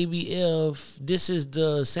 maybe if this is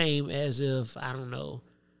the same as if, I don't know,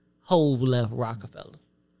 Hove left Rockefeller.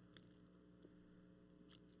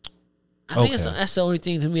 I think that's the only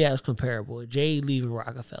thing to me that was comparable. Jay leaving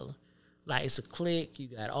Rockefeller. Like, it's a clique. You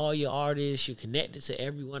got all your artists. You're connected to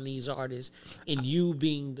every one of these artists. And you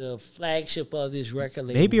being the flagship of this record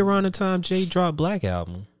label. Maybe around the time Jay dropped Black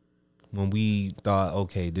Album. When we thought,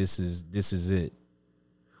 okay, this is it.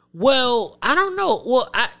 Well, I don't know. Well,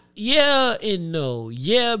 yeah and no.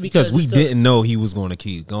 Yeah, because we didn't know he was going to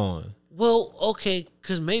keep going. Well, okay,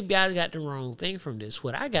 because maybe I got the wrong thing from this.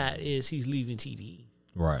 What I got is he's leaving TDE.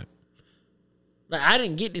 Right. Like, I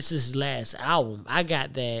didn't get this as his last album. I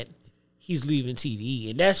got that he's leaving TDE,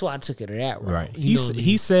 and that's why I took it to that route. Right.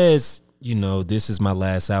 He says, this is my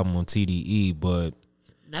last album on TDE, but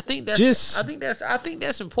and I think that's I think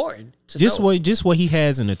that's important. What he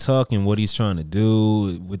has in the tuck and what he's trying to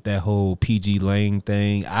do with that whole PG Lang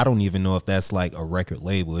thing. I don't even know if that's like a record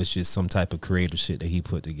label. It's just some type of creative shit that he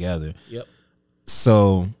put together. Yep.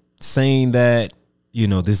 So saying that,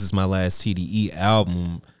 this is my last TDE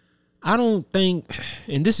album, I don't think,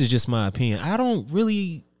 and this is just my opinion, I don't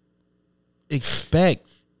really expect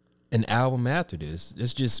an album after this.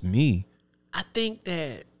 It's just me. I think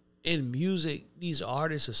that in music, these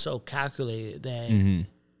artists are so calculated that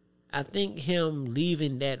I think him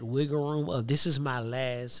leaving that wiggle room of this is my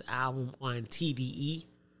last album on TDE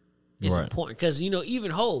is important. Because, even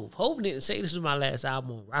Hove didn't say this is my last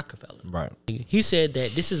album on Rockefeller. Right. He said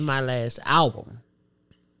that this is my last album,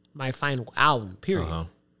 my final album, period. Uh-huh.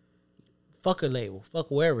 Fuck a label. Fuck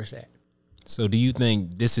wherever it's at. So do you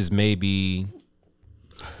think this is maybe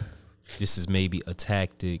a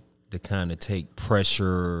tactic to kind of take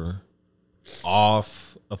pressure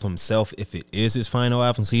off of himself if it is his final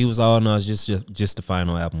album? So he was it's just the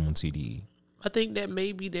final album on TDE. I think that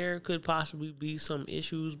maybe there could possibly be some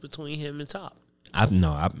issues between him and Top. I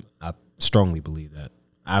strongly believe that.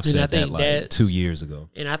 I've And I said that think like that's- 2 years ago.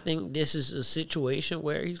 And I think this is a situation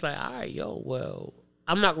where he's like, all right, yo, well,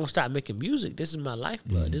 I'm not gonna stop making music. This is my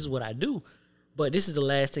lifeblood. This is what I do. But this is the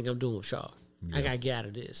last thing I'm doing with y'all. I gotta get out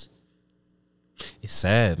of this. It's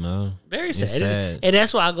sad, man. Very sad. It's sad. And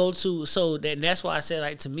that's why I go to. So that's why I said,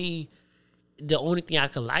 like, to me, the only thing I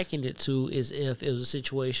could liken it to is if it was a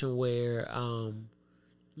situation where,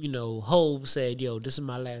 you know, Hov said, "Yo, this is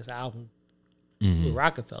my last album with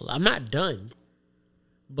Rockefeller. I'm not done,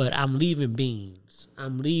 but I'm leaving Beans.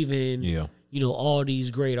 I'm leaving, you know, all these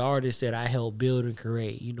great artists that I helped build and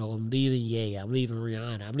create. You know, I'm leaving Ye. I'm leaving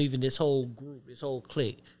Rihanna. I'm leaving this whole group, this whole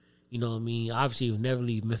clique. You know what I mean? Obviously, you'll never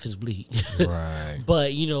leave Memphis Bleak. Right.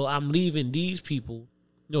 But, you know, I'm leaving these people,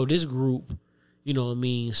 you know, this group, you know what I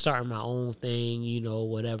mean, starting my own thing, you know,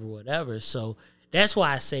 whatever. So that's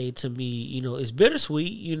why I say, to me, you know, it's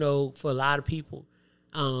bittersweet, you know, for a lot of people.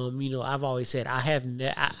 You know, I've always said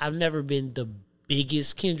I've never been the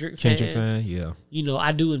biggest Kendrick fan. Yeah. You know,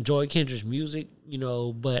 I do enjoy Kendrick's music, you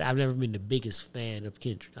know, but I've never been the biggest fan of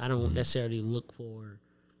Kendrick. I don't necessarily look for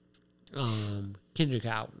Kendrick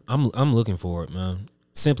album. I'm looking for it, man.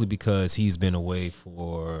 Simply because he's been away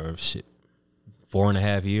for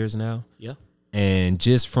 4.5 years now. Yeah. And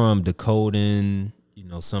just from decoding, you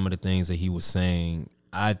know, some of the things that he was saying,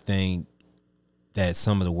 I think that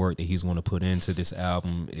some of the work that he's going to put into this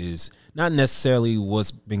album is not necessarily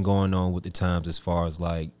what's been going on with the times, as far as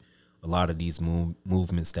like a lot of these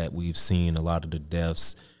movements that we've seen, a lot of the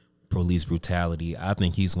deaths, police brutality. I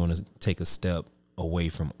think he's going to take a step away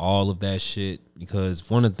from all of that shit, because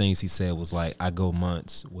one of the things he said was like, I go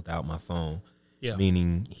months without my phone. Yeah.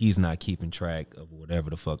 Meaning he's not keeping track of whatever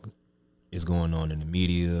the fuck is going on in the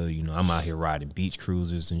media. You know, I'm out here riding beach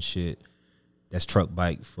cruisers and shit. That's truck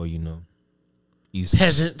bike for, you know,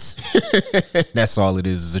 peasants. That's all it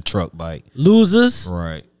is a truck bike. Losers.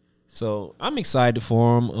 Right. So I'm excited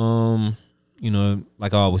for him. You know,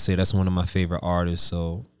 like I always say, that's one of my favorite artists,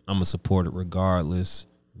 so I'm gonna support it regardless.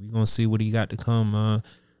 We're gonna see what he got to come.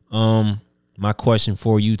 My question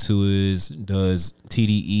for you two is, does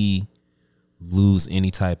TDE lose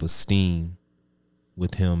any type of steam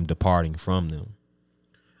with him departing from them?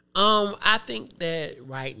 I think that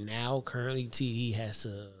right now, currently, TDE has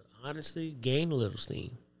to honestly gain a little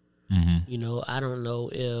steam. You know, I don't know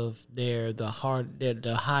if they're the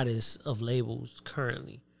hottest of labels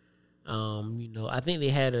currently. You know, I think they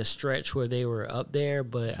had a stretch where they were up there,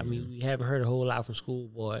 but I mean, we haven't heard a whole lot from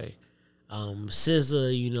Schoolboy.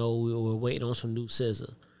 SZA, you know, we were waiting on some new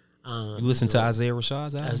SZA. You listen to Isaiah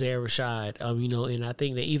Rashad's album? Isaiah Rashad, you know, and I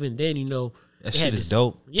think that even then, you know, that shit is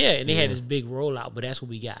dope. Yeah, and they had this big rollout, but that's what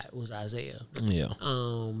we got was Isaiah. Yeah.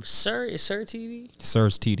 Sir TDE?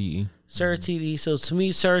 Sir's TDE. Sir TDE. So to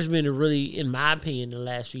me, Sir's been a really, in my opinion, the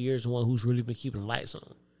last few years, the one who's really been keeping the lights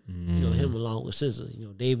on. You know, him along with SZA. You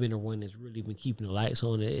know, they've been the one that's really been keeping the lights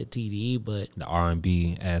on at TDE, but the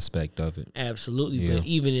R&B aspect of it. Absolutely. Yeah. But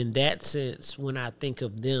even in that sense, when I think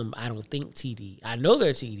of them, I don't think TDE. I know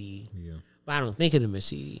they're TDE. Yeah. But I don't think of them as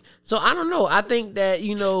TDE. So I don't know. I think that,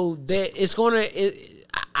 you know, that it's gonna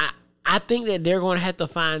I think that they're gonna have to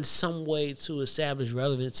find some way to establish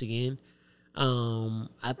relevance again.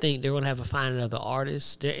 I think they're gonna have to find another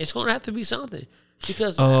artist. It's gonna have to be something.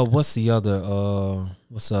 Because what's the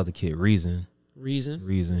other kid? Reason.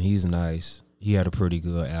 He's nice. He had a pretty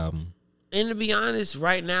good album. And to be honest,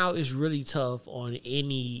 right now it's really tough on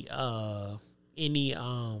any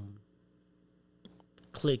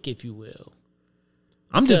click, if you will.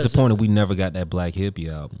 I'm disappointed we never got that Black Hippie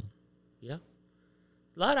album. Yeah.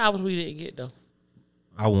 A lot of albums we didn't get though.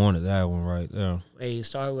 I wanted that one right there. Hey, it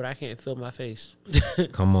started with I Can't Feel My Face.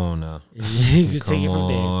 Come on now. You can take it from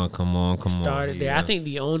there. Come on. Started there. I think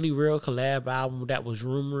the only real collab album that was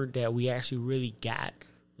rumored that we actually really got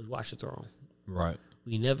was Watch the Throne. Right.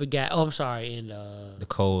 We never got. Oh, I'm sorry. And the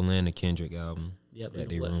Cole and the Kendrick album. Yep. That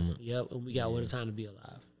they rumored. Yep. And we got What a Time to Be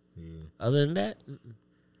Alive. Yeah. Other than that.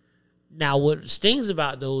 Now, what stings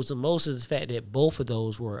about those the most is the fact that both of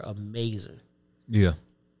those were amazing. Yeah.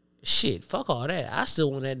 Shit, fuck all that. I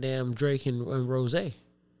still want that damn Drake and Rose. Okay.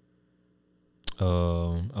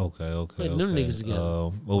 Putting them niggas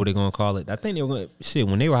together. What were they gonna call it? I think they were gonna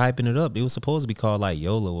when they were hyping it up, it was supposed to be called like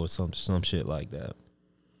YOLO or some shit like that.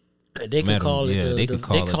 They could call it. They could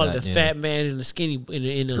call it the Fat Man and the Skinny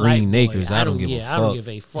in the Green Nakers. I don't give a fuck. I don't give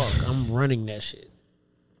a fuck. I'm running that shit.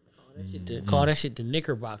 Call that shit the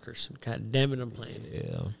Knickerbockers. God damn it, I'm playing it.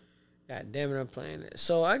 Yeah. God damn it, I'm playing it.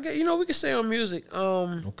 So I get, we can stay on music.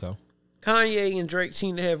 Okay. Kanye and Drake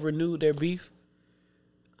seem to have renewed their beef.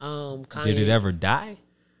 Kanye, did it ever die?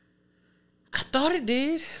 I thought it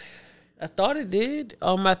did. I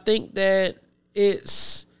think that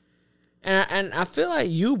it's And I feel like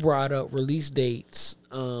you brought up release dates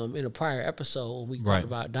in a prior episode when we talked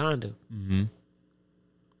about Donda. Mm-hmm.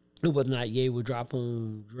 It was not Ye would drop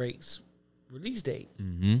on Drake's release date.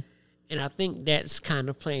 Mm-hmm. And I think that's kind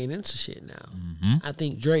of playing into shit now. Mm-hmm. I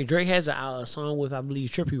think Drake has a song with, I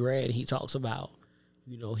believe, Trippie Redd. He talks about,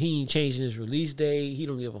 he ain't changing his release date. He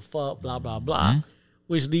don't give a fuck, blah, blah, blah.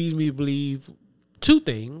 Which leads me to believe two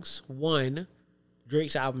things. One,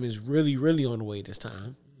 Drake's album is really, really on the way this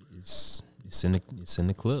time. It's in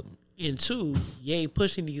the clip. And two, Ye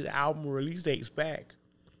pushing these album release dates back.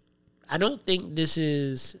 I don't think this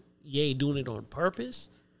is Ye doing it on purpose,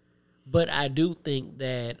 but I do think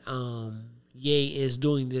that Ye is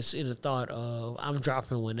doing this in the thought of I'm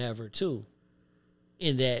dropping whenever too,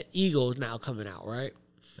 and that Ego is now coming out, right?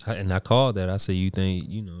 And I called that. I said, you think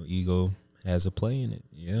Ego has a play in it?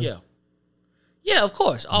 Yeah, of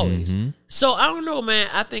course, always. Mm-hmm. So I don't know, man.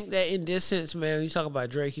 I think that in this sense, man, you talk about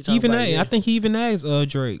Drake, you talk about I think he even asked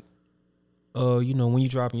Drake, when you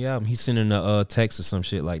dropping your album, he's sending a text or some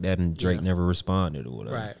shit like that, and Drake never responded or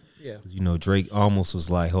whatever. Right. Yeah. Drake almost was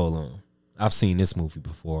like, hold on, I've seen this movie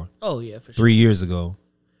before. Oh yeah, for sure. 3 years ago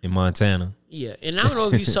in Montana. Yeah, and I don't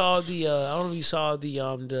know if you saw the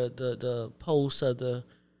the post of the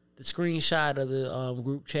screenshot of the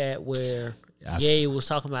group chat where Ye was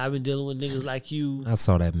talking about I've been dealing with niggas like you. I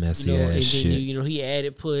saw that messy ass and shit. Then, he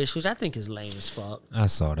added Push, which I think is lame as fuck. I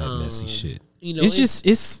saw that messy shit.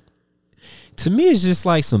 It's to me, it's just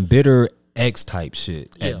like some bitter X type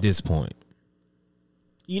shit at this point.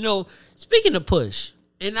 Speaking of Push,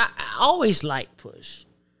 and I always like Push.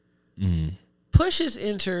 Mm. Push has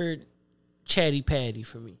entered Chatty Patty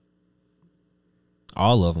for me.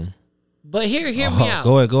 All of them. But hear me out.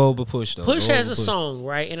 Go over Push though. Push has a song,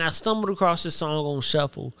 right? And I stumbled across this song on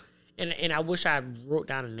Shuffle, and I wish I wrote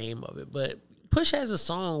down the name of it. But Push has a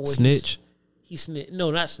song where Snitch. He snitch.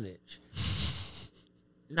 No, not Snitch.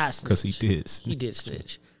 Not Snitch. Because he did. He did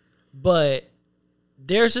Snitch. But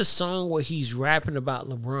there's a song where he's rapping about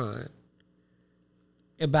LeBron,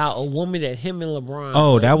 about a woman that him and LeBron.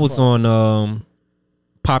 Oh, that was on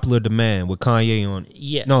Popular Demand with Kanye on it.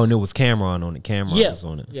 Yes. No, and it was Cameron on it. Cameron was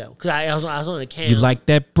on it. Yeah, because I was on the camera. You like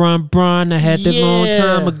that Bron I had that long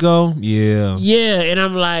time ago? Yeah. Yeah, and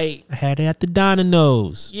I'm like, I had it at the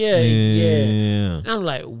Domino's. Yeah. And I'm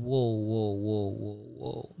like, whoa.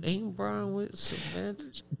 Ain't Bron with Samantha?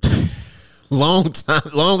 long time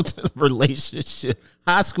relationship,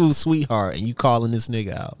 high school sweetheart, and you calling this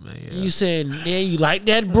nigga out, man. You saying, yeah, you like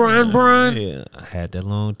that Bron? Yeah, I had that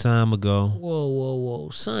long time ago. Whoa,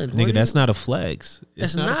 son. Nigga, that's not a flex.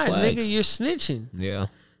 That's not, nigga, you're snitching. Yeah.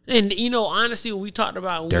 And, honestly, we talked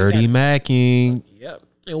about... Dirty Macking. Yep.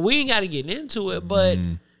 And we ain't got to get into it, but...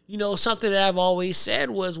 something that I've always said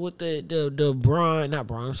was with the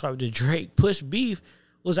Drake Push beef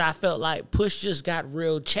was I felt like Push just got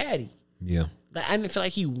real chatty. Yeah. Like I didn't feel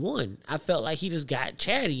like he won. I felt like he just got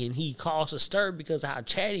chatty and he caused a stir because of how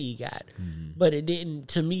chatty he got. Mm-hmm. But it didn't,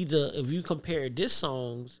 to me, if you compare this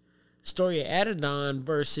song's Story of Adidon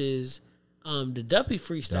versus the Duppy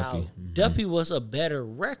freestyle, Duppy was a better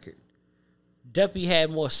record. Duppy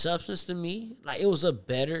had more substance to me. Like it was a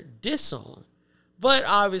better diss song. But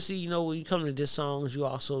obviously, when you come to diss songs, you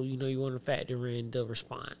also, you want to factor in the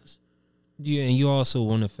response. Yeah, and you also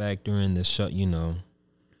want to factor in the shot,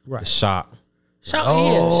 right. The shock. Shock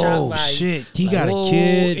value. Shit, he got a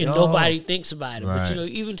kid. And nobody thinks about it. Right. But,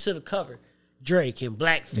 even to the cover, Drake in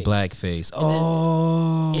blackface. Blackface.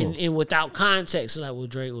 And without context, like, well,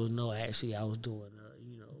 Drake was, no, actually, I was doing,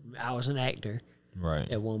 I was an actor.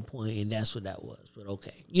 Right. At one point, and that's what that was. But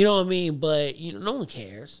okay. You know what I mean? But, no one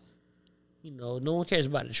cares. No one cares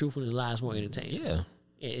about the truth when the lies more entertaining. Yeah. At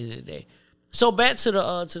the end of the day. So back to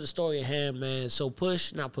the story at hand, man. So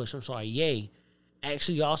Ye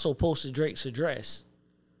actually also posted Drake's address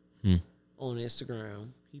on Instagram.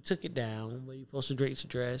 He took it down, but he posted Drake's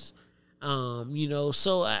address.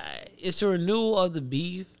 So it's a renewal of the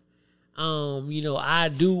beef. I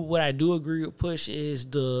do agree with Push is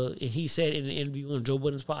and he said in an interview on Joe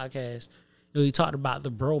Budden's podcast, he talked about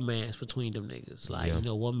the bromance between them niggas. Like,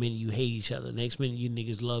 1 minute you hate each other, next minute you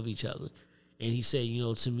niggas love each other. And he said,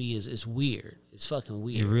 to me, it's weird. It's fucking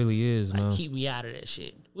weird. It really is, man. Keep me out of that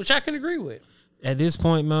shit, which I can agree with. At this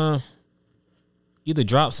point, man, either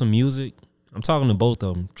drop some music. I'm talking to both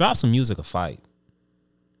of them. Drop some music or fight.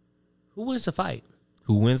 Who wins the fight?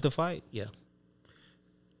 Who wins the fight? Yeah.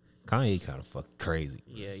 Kanye kind of fucking crazy.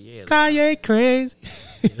 Yeah. Kanye crazy.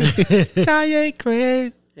 Kanye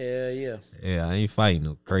crazy. Yeah. Yeah, I ain't fighting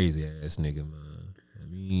no crazy ass nigga, man. I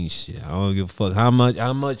mean, shit, I don't give a fuck how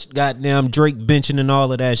much goddamn Drake benching and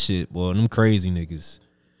all of that shit, boy. Them crazy niggas.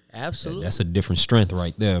 Absolutely. That's a different strength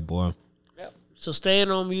right there, boy. So staying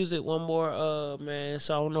on music, one more, man.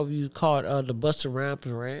 So I don't know if you caught the Busta Rhymes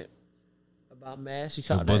rant about masks. You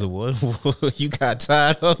caught that? What? You got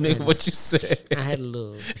tired of nigga? What you said? I had a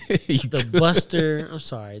little. The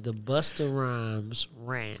Busta Rhymes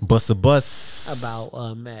rant. Busta Bus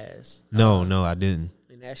about masks. No, I didn't.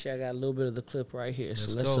 And actually, I got a little bit of the clip right here.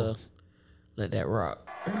 Let's So let's go. let that rock.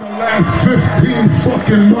 In the last 15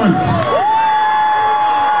 fucking months,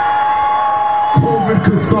 COVID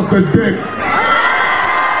could suck a dick.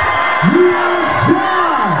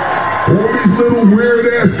 All these little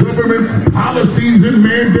weird ass government policies and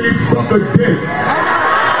mandates suck a dick.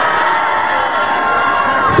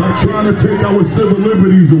 They're trying to take our civil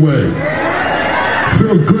liberties away.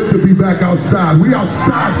 Feels good to be back outside. We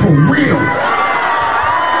outside for real.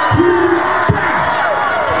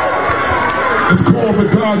 It's called the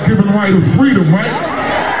God-given right of freedom, right?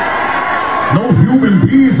 No human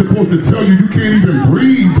being is supposed to tell you you can't even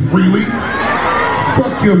breathe freely.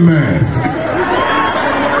 Fuck your mask.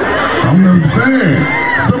 I'm not saying.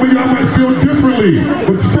 Some of y'all might feel differently,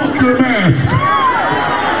 but fuck your mask.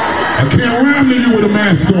 I can't rhyme to you with a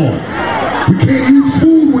mask on. We can't eat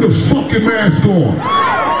food with a fucking mask on.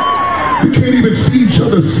 We can't even see each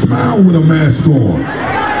other smile with a mask on.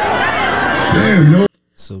 Damn, no.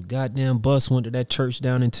 So goddamn Bus went to that church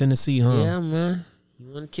down in Tennessee, huh? Yeah, man.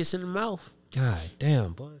 You want a kiss in the mouth? God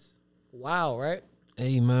damn, Bus. Wow, right?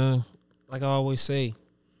 Hey, man. Like I always say,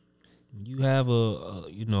 you have a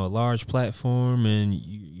large platform, and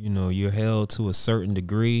you're held to a certain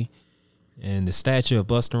degree, and the stature of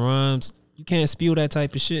Busta Rhymes, you can't spew that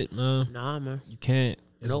type of shit, man. Nah, man. You can't.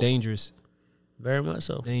 It's dangerous. Very much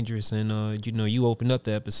so. Dangerous, and you opened up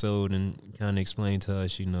the episode and kind of explained to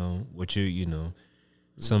us, what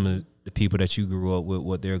some of the people that you grew up with,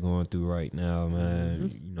 what they're going through right now,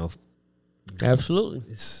 man. Absolutely.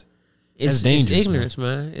 It's It's dangerous, ignorance,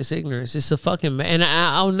 man. It's ignorance. It's a fucking and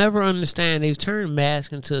I'll never understand. They've turned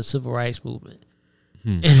masks into a civil rights movement,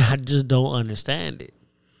 and I just don't understand it.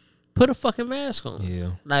 Put a fucking mask on.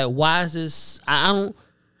 Yeah. Like, why is this? I don't.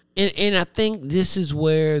 And I think this is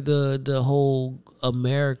where the whole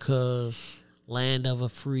America, land of a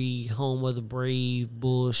free, home of the brave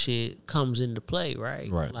bullshit comes into play,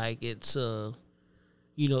 right? Right. Like it's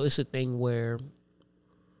it's a thing where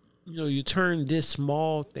you turn this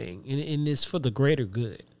small thing and it's for the greater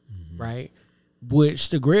good, right? Which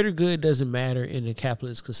the greater good doesn't matter in a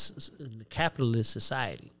capitalist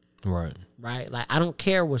society, right? Right. Like I don't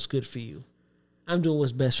care what's good for you. I'm doing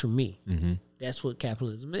what's best for me. Mm-hmm. That's what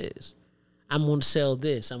capitalism is. I'm going to sell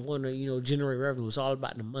this. I'm going to, generate revenue. It's all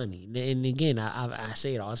about the money. And again, I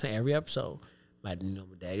say it all the time, every episode. My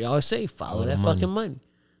daddy always say, follow that fucking money.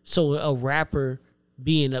 So a rapper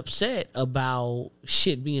being upset about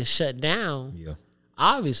shit being shut down,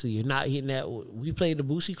 obviously you're not hitting that. We played the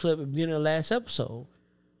Boosie clip at the beginning of the last episode.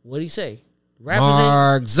 What'd he say?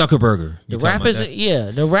 Mark Zuckerberg.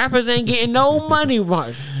 The rappers ain't getting no money,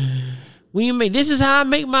 Mark. When you make, this is how I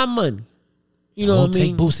make my money. You know what I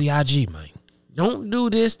mean? Take Boosie IG, man. Don't do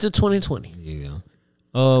this to 2020. Yeah.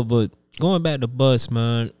 But going back to Bus,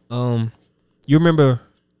 man. You remember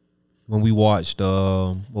when we watched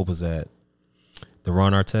what was that? The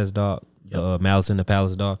Ron Artest doc, Malice in the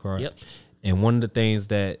Palace doc, right? Yep. And one of the things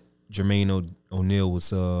that Jermaine O'Neal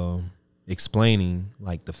was explaining,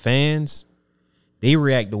 like the fans, they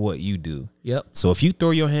react to what you do. Yep. So if you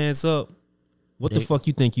throw your hands up, what the fuck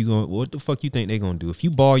you think they gonna do? If you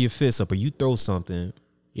ball your fists up or you throw something,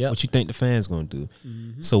 what you think the fans gonna do?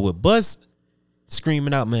 Mm-hmm. So with Buzz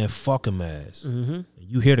screaming out, man, fuck him ass. Mm-hmm.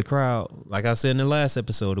 You hear the crowd, like I said in the last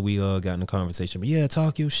episode, we got in the conversation. But yeah,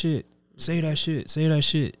 talk your shit, say that shit, say that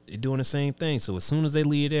shit. They're doing the same thing. So as soon as they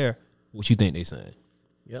leave there, what you think they saying?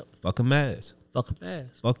 Yep. Fuck him ass. Fuck him ass.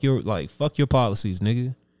 Fuck your policies,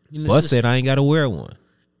 nigga. You know, Buzz said I ain't gotta wear one.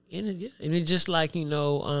 And it's just like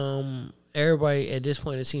everybody at this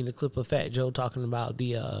point has seen the clip of Fat Joe talking about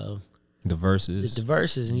the verses. The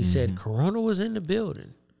verses, and he said Corona was in the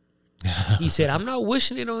building. He said, I'm not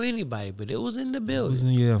wishing it on anybody, but it was in the building.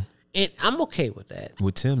 Yeah. And I'm okay with that.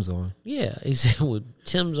 With Tim's on. Yeah. He said with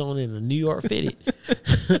Tim's on in a New York fitted.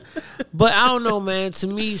 But I don't know, man. To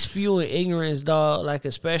me, spewing ignorance, dog, like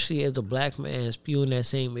especially as a black man, spewing that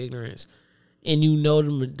same ignorance. And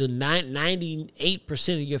the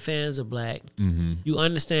 98% of your fans are black. Mm-hmm. You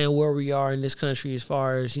understand where we are in this country as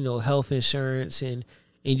far as, health insurance and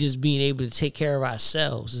just being able to take care of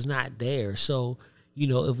ourselves is not there. So,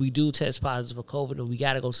 if we do test positive for COVID and we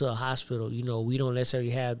got to go to a hospital, we don't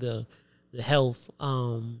necessarily have the health,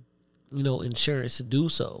 insurance to do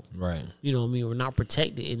so. Right. You know what I mean? We're not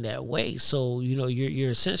protected in that way. So,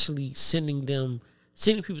 you're essentially sending them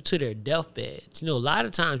sending people to their deathbeds. You know, a lot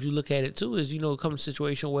of times you look at it too is, you know, come to a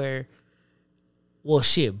situation where, well,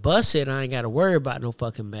 shit, Bus said I ain't got to worry about no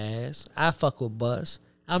fucking mask. I fuck with Bus.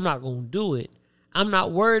 I'm not going to do it. I'm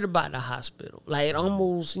not worried about the hospital. Like, it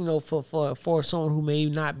almost, you know, for someone who may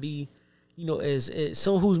not be, you know, as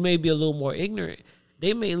someone who's maybe a little more ignorant,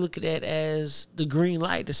 they may look at that as the green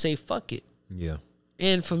light to say fuck it. Yeah.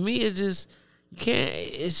 And for me, it just, you can't,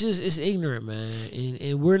 it's ignorant, man.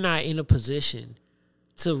 And we're not in a position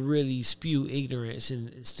to really spew ignorance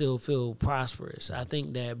and still feel prosperous. I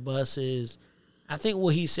think that Bus is, I think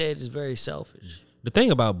what he said is very selfish. The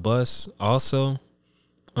thing about Bus also,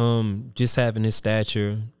 just having his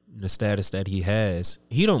stature, the status that he has,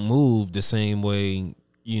 he don't move the same way,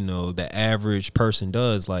 you know, the average person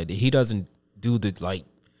does. Like, he doesn't do the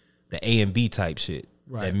A and B type shit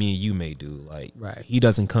that me and you may do. Like, he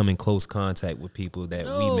doesn't come in close contact with people that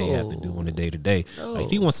we may have to do on a day to day. Like,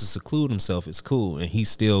 if he wants to seclude himself, it's cool, and he's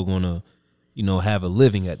still gonna, you know, have a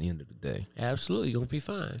living at the end of the day. Absolutely, you're gonna be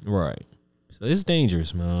fine. Right. So it's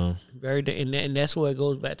dangerous, man. And that's where it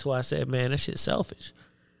goes back to what I said, man, that shit's selfish.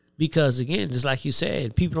 Because again, just like you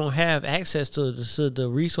said, people don't have access to the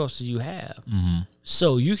resources you have. Mm-hmm.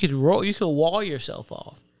 So you can wall yourself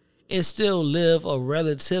off and still live a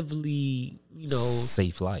relatively, you know,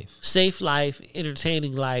 safe life,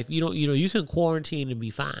 entertaining life. You can quarantine and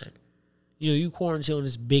be fine. You know, you quarantine on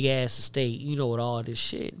this big ass estate, you know, with all this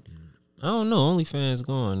shit. I don't know. OnlyFans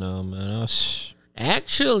going now, man.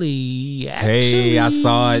 Actually, hey, I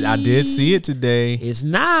saw it. I did see it today. It's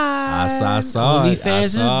not. I saw it. OnlyFans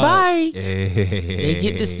is bite. Hey. They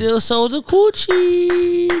get to still sold the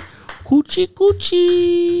coochie.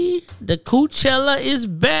 Coochie. The Coachella is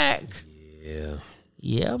back.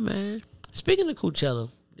 Yeah, man. Speaking of Coachella,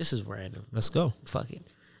 this is random. Let's go. Fuck it.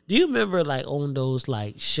 Do you remember, like, on those,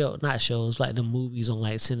 like, not shows, like the movies on,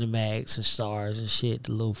 like, Cinemax and Stars and shit,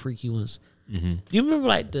 the little freaky ones? Mm-hmm. Do you remember,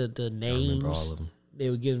 like, the names? I remember all of them. They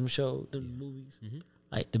would give them the movies? Mm-hmm.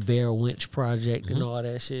 Like the Bear Winch Project and all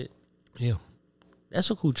that shit? Yeah. That's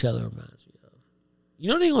what Coachella reminds me of. You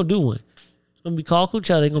know they're going to do one. It's going to be called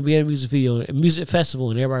Coachella. They're going to be at a music festival,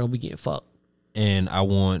 and everybody going to be getting fucked. And I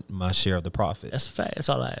want my share of the profit. That's a fact. That's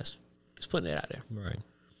all I ask. Just putting that out there. Right.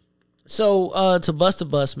 So, to Bust the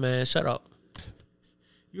Bus, man, shut up.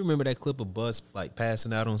 You remember that clip of Bus, like,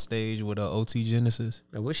 passing out on stage with OT Genesis?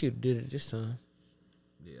 I wish you did it this time.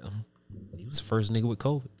 Yeah. He was the first nigga with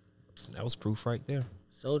COVID. That was proof right there.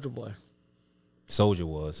 Soldier Boy. Soldier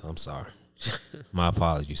was. I'm sorry. My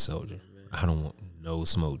apologies, Soldier. I don't want no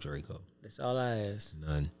smoke, Draco. That's all I ask.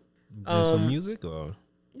 None. Some music or?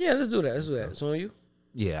 Yeah, let's do that. It's on you?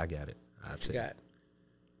 Yeah, I got it. I'll take it. it.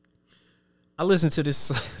 I listened to this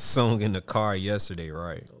song in the car yesterday,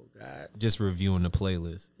 right? Oh, God. Just reviewing the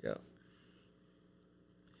playlist. Yep.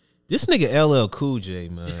 This nigga LL Cool J,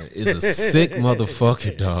 man, is a sick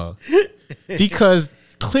motherfucker, dog. Because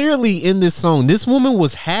clearly in this song, this woman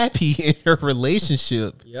was happy in her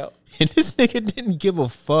relationship. Yep. And this nigga didn't give a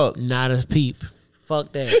fuck. Not a peep.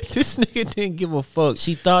 Fuck that. This nigga didn't give a fuck.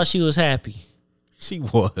 She thought she was happy. She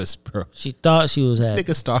was, bro. She thought she was happy.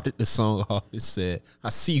 Nigga started the song off and said, I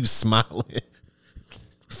see you smiling.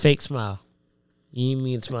 Fake smile. You didn't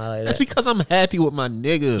mean to smile like that. That's because I'm happy with my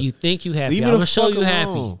nigga. You think you happy. Leave I'm me going to show you alone.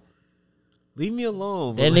 happy. Leave me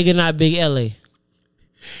alone, That bro. nigga not Big LA.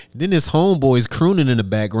 Then his homeboys crooning in the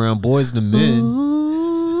background, Boys to Men.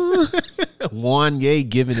 Wanye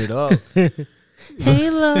giving it up. Hey,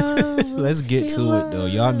 love. Let's get to it, though.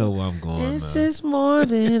 Y'all know where I'm going, This man. is more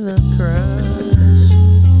than a crush.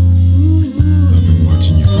 I've been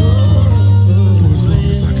watching you from afar for as long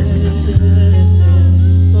as I can remember.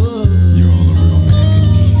 You're all a real man can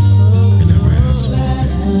need and never ask for,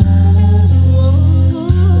 baby.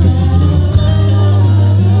 This is love, girl.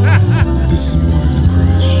 This is more than a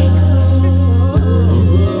crush.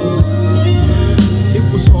 It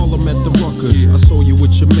was Harlem at the Ruckers. I saw you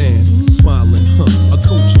with your man, smiling, a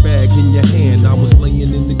Coach bag in your hand. I was laying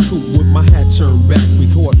in the coop with my hat turned back. We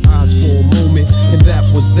caught eyes for a moment, and that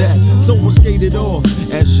was that. So I skated off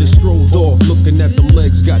as you strolled off, looking at them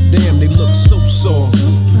legs. Goddamn, they look so soft.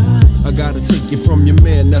 I gotta take you from your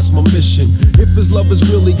man, that's my mission. If his love has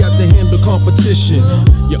really got to handle competition,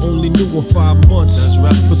 you only knew him 5 months. That's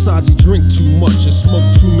right. Besides, he drink too much and smoke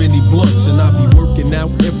too many blunts. And I be working out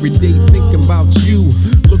every day thinking about you,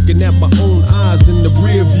 looking at my own eyes in the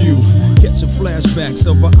rear view, catching flashbacks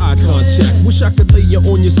of our eye contact. Wish I could lay you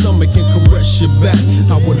on your stomach and caress your back.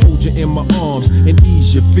 I would hold you in my arms and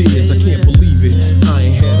ease your fears. I can't believe it, I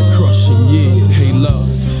ain't had a crush in years. Hey love,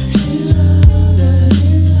 yeah.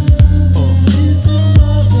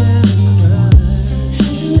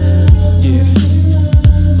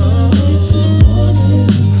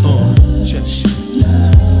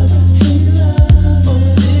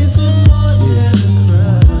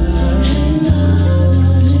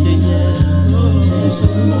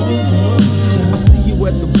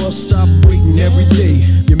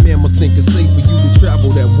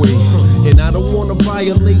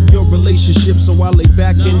 your relationship, so I lay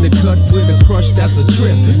back in the cut with a crush that's a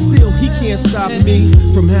trip. Still, he can't stop me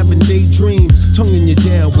from having daydreams, tonguing you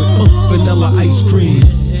down with vanilla ice cream.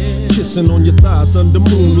 Kissing on your thighs under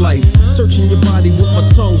moonlight, searching your body with my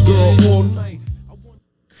tongue, girl, all night.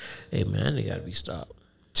 Hey man, they gotta be stopped.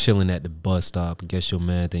 Chilling at the bus stop. I guess your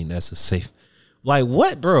man think that's a safe. Like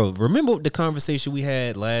what, bro? Remember the conversation we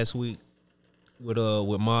had last week with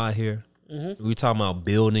Ma here? Mm-hmm. We talking about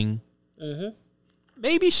building. Mm-hmm.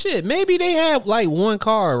 Maybe they have like one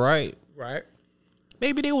car, right? Right.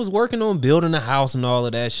 Maybe they was working on building a house and all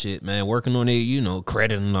of that shit, man. Working on their,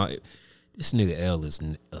 credit and all. This nigga L is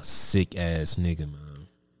a sick ass nigga, man.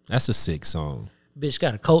 That's a sick song. Bitch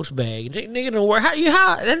got a Coach bag. Nigga don't work. How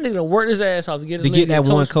that nigga done work his ass off to get that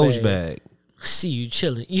one Coach bag. See you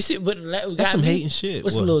chilling. You see, but that's some hating shit.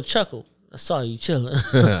 What's a little chuckle? I saw you chilling.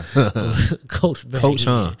 Coach bag. Coach,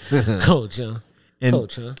 huh? Coach, huh? And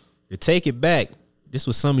Coach, huh? To take it back, this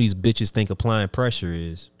what some of these bitches think applying pressure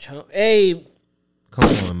is. Hey, come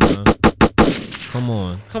on, man.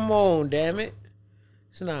 Come on, damn it.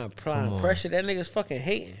 It's not applying pressure. That nigga's fucking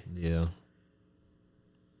hating. Yeah.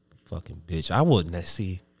 Fucking bitch. I wouldn't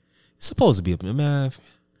see. It's supposed to be a man.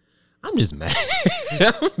 I'm just mad.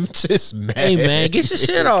 I'm just mad. Hey man, get your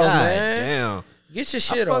shit off, God man. Damn. Get your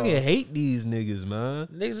shit off. I fucking hate these niggas, man.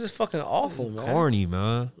 Niggas is fucking awful, man. Corny,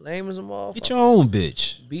 man. Lame as a motherfucker. Get your own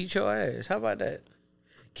bitch. Beat your ass. How about that?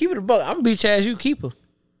 Keep it a buck. I'm gonna beat your ass, you keep her.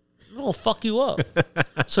 I'm gonna fuck you up.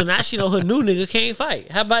 So now she know her new nigga can't fight.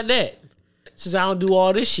 How about that? Since I don't do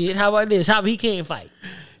all this shit, how about this? How he can't fight?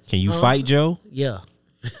 Can you fight, Joe? Yeah.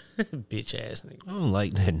 Bitch ass nigga. I don't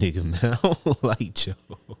like that nigga, man. I don't like Joe.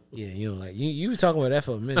 Yeah, you don't like you were talking about that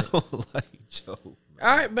for a minute. I don't like Joe.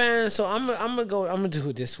 All right, man. So I'm gonna do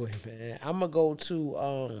it this way, man. I'm gonna go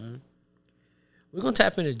to we're gonna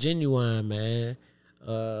tap into Genuine, man.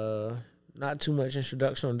 Not too much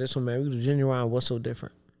introduction on this one, man. We do Genuine. What's so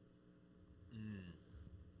different?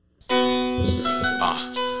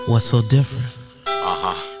 What's so different?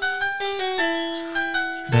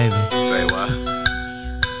 Baby. Say what?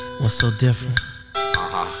 What's so different?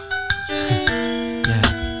 Yeah.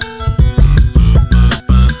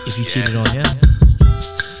 If you cheated on him,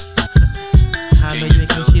 how I know you ain't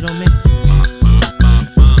gonna cheat on me?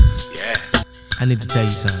 Yeah. I need to tell you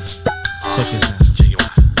something. Check this out.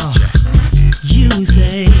 You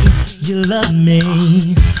say you love me,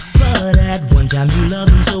 but at one time you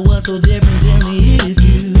loved him. So what's so different? Tell me if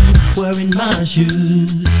you were in my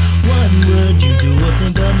shoes, what would you do or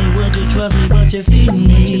think of me? Would you trust me? But you're feeding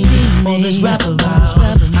me all this rap about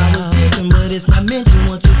I was different, but it's not meant to.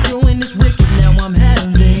 What you're doing is wicked. Now I'm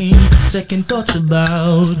having second thoughts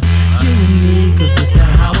about you and me, 'cause this not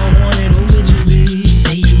how I wanted or would you be? You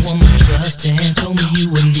say you want my trust and told me you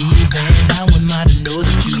would leave, and how am I to know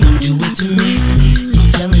that you would do it to me?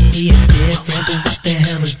 You telling me it's different, but what the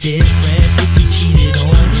hell is different? If you cheated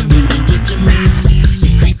on me, you do it to me.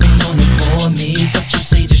 You're creeping on it for me, but you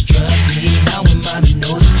say just trust me. How am I to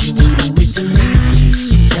know that you would do it to me?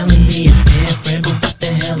 You telling me it's different, but what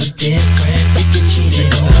the hell is different? If you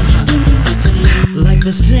cheated on me, you do it to me. Like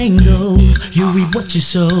the saying goes, you reap what you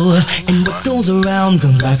sow, and what goes around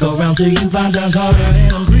comes back around till you find times harder.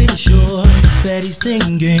 And I'm pretty sure that he's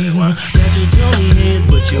thinking that you only his,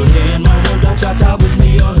 but you're here in my world. Don't try talk with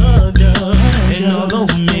me or hugged up and all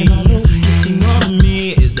over me. Kissing on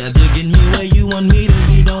me, is that to get me where you want me to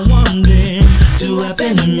be? Don't want this to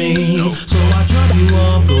happen to me, so I drop you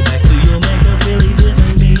off, go back to your man, 'cause really this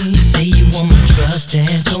ain't me. You say you want my trust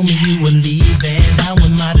and told me you would leave, and how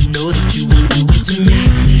am I to know that you would do it to me?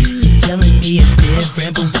 You're telling me it's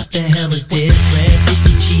different, but what the hell is different? If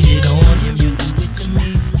you cheated on him, you do it to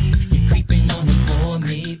me. You're creeping on him for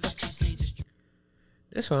me, but you say just.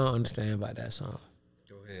 That's what I don't understand about that song.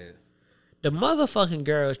 Go ahead. The motherfucking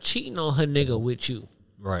girl cheating on her nigga with you.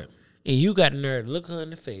 Right. And you got the nerve to look her in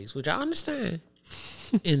the face, which I understand,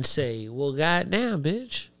 and say, well, goddamn,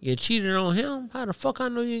 bitch, you cheated on him? How the fuck I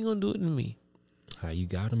know you ain't gonna do it to me? How you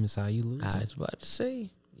got him is how you lose him. I was about to say,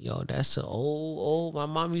 yo, that's an old, my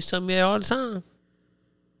mom used to tell me that all the time.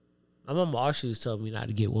 My mama also used to tell me not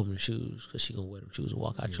to get women's shoes, because she gonna wear them shoes and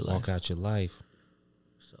walk out your life. Walk out your life.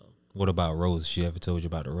 So, what about roses? She ever told you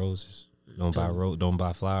about the roses? Don't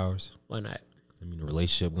buy flowers. Why not? I mean, the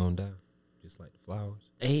relationship gonna die, just like the flowers.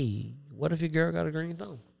 Hey, what if your girl got a green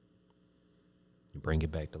thumb? You bring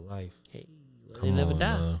it back to life. Hey, well, they never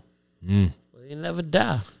die. Well, they never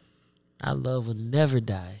die. Our love will never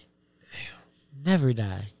die. Damn. Never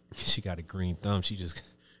die. She got a green thumb. She's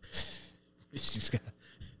got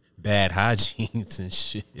bad hygiene and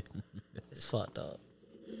shit. It's fucked up.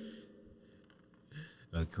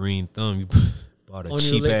 A green thumb. You Bought a On your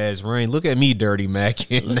cheap lip. ass ring. Look at me, dirty Mac.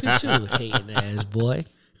 Look at you, hating ass boy.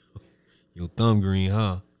 Your thumb green,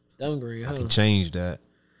 huh? Thumb green, huh? I can change that.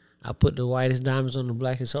 I put the whitest diamonds on the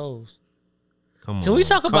blackest holes. Come on. Can we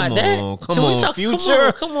talk about that? Come Can we on, talk,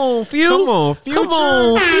 Future. Come on, Future. Come on, Future. Come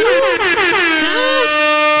on, Future.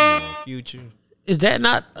 Come on, Future. Is that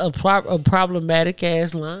not a problematic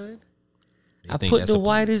ass line? I think put that's the a-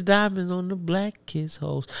 whitest diamonds on the blackest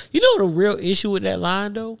holes. You know the real issue with that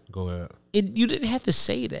line though? Go ahead. You didn't have to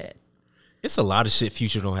say that. It's a lot of shit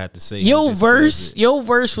Future don't have to say. He Your just says it. your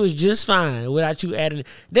verse was just fine without you adding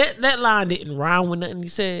that line didn't rhyme with nothing he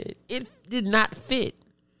said. It did not fit.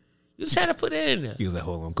 You just had to put that in there. He was like,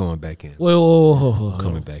 hold on, I'm going back in. Whoa. I'm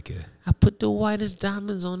coming back in. I put the whitest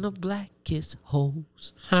diamonds on the blackest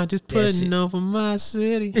holes. I'm just That's putting it. over my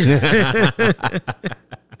city.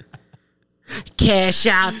 Cash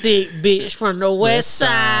out thick bitch from the west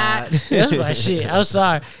side. That's my shit. I'm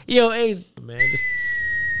sorry. Yo, hey, man,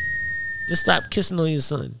 just stop kissing on your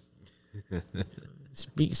son.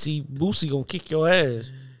 See, Boosie gonna kick your ass.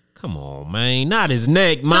 Come on, man. Not his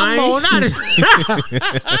neck, man. Come on, not his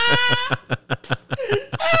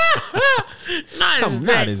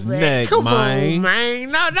Not his neck, Come man. on,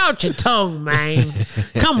 man. No, not your tongue, man.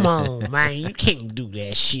 Come on, man. You can't do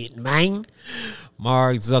that shit, man.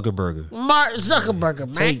 Mark Zuckerberg. Mark Zuckerberg,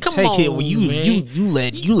 man. Take Come it on, when you man.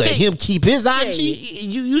 let take- him keep his Yeah, IG.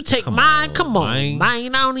 you take mine. Come on, man.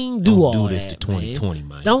 man. I don't even do all this that, to 2020,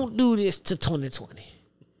 man. Don't do this to 2020.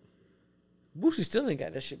 Boosie still ain't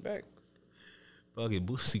got that shit back. Fucking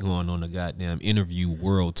Boosie going on the goddamn interview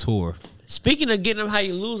world tour. Speaking of getting them how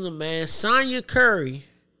you losing, man, Sonya Curry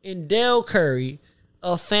and Dale Curry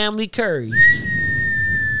of Family Currys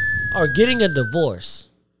are getting a divorce.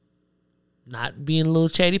 Not being a little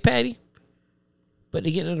chatty patty, but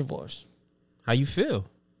they're getting a divorce. How you feel?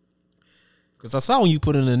 Because I saw when you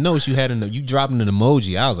put in the notes, you dropping an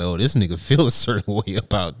emoji. I was like, oh, this nigga feel a certain way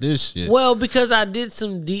about this shit. Well, because I did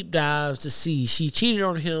some deep dives to see she cheated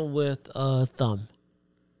on him with a thumb.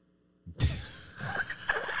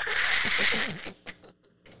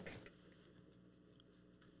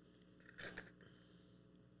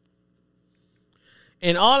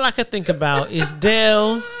 And all I could think about is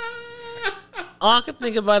Dale. All I could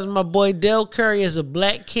think about is my boy Dale Curry as a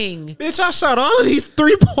black king. Bitch, I shot all of these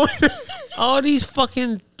 3-pointers. All these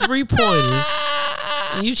fucking 3-pointers.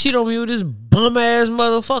 And you cheat on me with this bum ass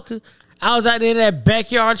motherfucker. I was out there in that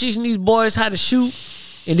backyard teaching these boys how to shoot.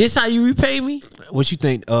 And this how you repay me? What you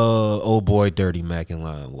think old boy Dirty Mac in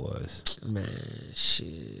line was? Man,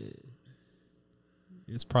 shit.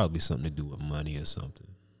 It's probably something to do with money or something.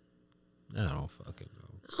 I don't fucking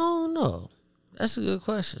know. I don't know. That's a good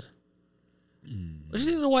question. What do you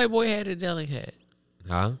think the white boy had that Dell ain't had?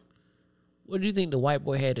 Huh? What do you think the white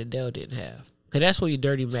boy had that Dell didn't have? Cause that's where your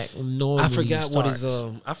Dirty Mac normally I forgot starts.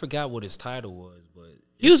 what his title was, but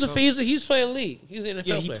He was playing league. He was in the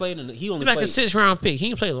yeah, he player. played in the, he only He's like played a 6th-round pick. He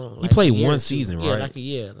didn't play long. He like played a year one or two. season, Yeah, right? like a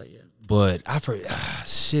year. But I forgot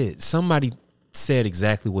shit. Somebody said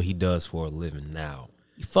exactly what he does for a living now.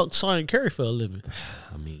 He fucked Sonya Curry for a living.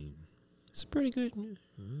 I mean, it's pretty good.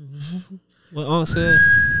 What Unc said?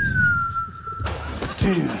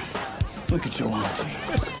 Damn, look at your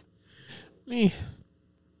auntie. Me.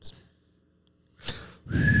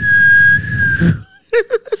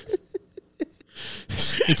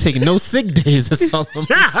 Ain't taking no sick days. That's all I'm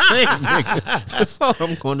gonna say, nigga. That's all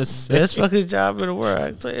I'm gonna say. Best fucking job in the world. I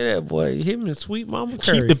can tell you that, boy. Him and Sweet Mama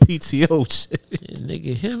Curry. Keep the PTO shit. Yeah,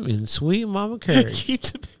 nigga, him and Sweet Mama Curry. Keep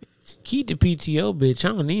the PTO, bitch. I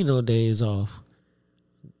don't need no days off.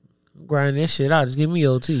 Grind that shit out. Just give me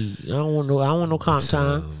OT. I don't want no comp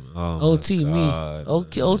time. OT me.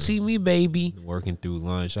 Okay, OT me, baby. Working through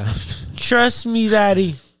lunch. Trust me,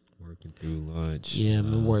 daddy. Working through lunch. Yeah, I'm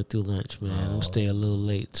gonna work through lunch, man. I'm gonna stay a little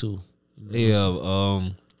late too. Yeah,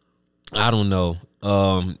 I don't know.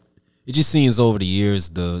 It just seems over the years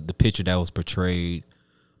the picture that was portrayed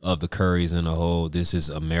of the Currys in the whole, this is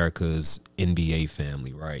America's NBA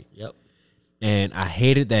family, right? Yep. And I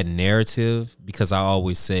hated that narrative because I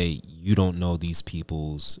always say you don't know these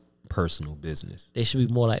people's personal business. They should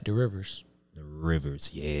be more like the Rivers. The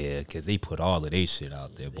Rivers, yeah, because they put all of their shit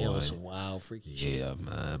out there, boy. They was some wild freaky shit. Yeah,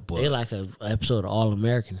 man. Boy. They like an episode of All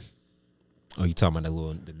American. Oh, you talking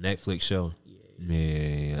about the Netflix show?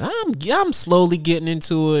 Yeah. I'm slowly getting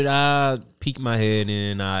into it. I peek my head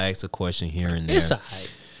in. I ask a question here and there. It's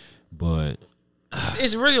alright. But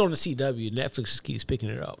it's really on the CW. Netflix just keeps picking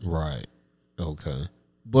it up. Right. Okay.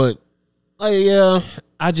 But yeah,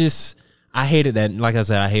 I hated that. Like I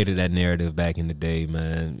said, I hated that narrative back in the day,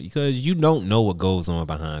 man, because you don't know what goes on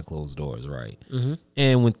behind closed doors, right? Mm-hmm.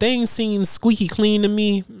 And when things seem squeaky clean to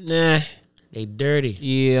me, nah, They dirty.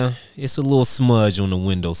 Yeah, it's a little smudge on the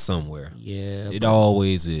window somewhere. Yeah, it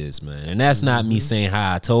always is, man. And that's not me saying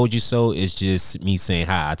how I told you so. It's just me saying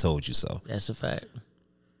how I told you so. That's a fact.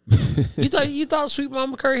 you thought Sweet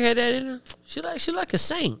Mama Curry had that in her? She like a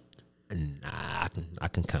saint. Nah, I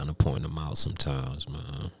can kind of point them out sometimes,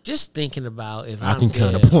 man. Just thinking about if I can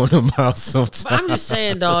kind of point them out sometimes. But I'm just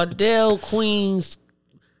saying, dog. Dell Queens,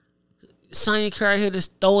 Sonya Curry here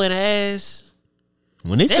just throwing ass.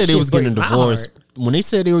 When they said they was getting a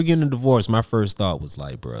divorce, my first thought was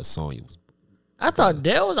like, bro, Sonya was. I thought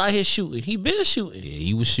Dell was out here shooting. He been shooting. Yeah,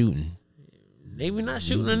 he was shooting. Maybe not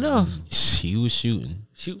shooting enough. He was shooting.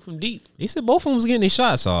 Shoot from deep. He said both of them was getting their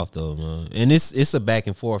shots off though, man. And it's a back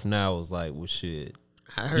and forth now. It was like, well, shit.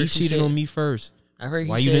 I heard he cheated on me first. I heard.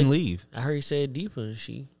 Why you didn't leave? I heard he said deeper, and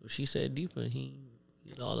she said deeper, and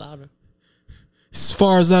he's all louder. As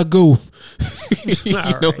far as I go, you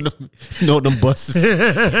know them buses.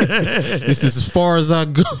 This is as far as I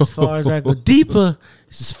go. As far as I go, deeper.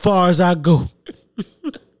 It's as far as I go.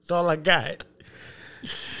 That's all I got.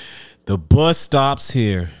 The bus stops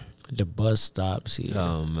here. The bus stops here.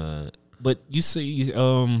 But you see,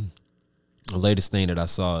 the latest thing that I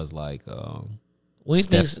saw is like,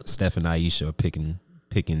 Steph and Aisha are picking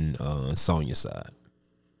Sonya's side.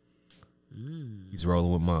 He's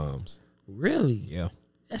rolling with moms. Really? Yeah.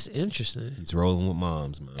 That's interesting. He's rolling with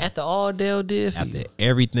moms, man. After all Dale did for you. After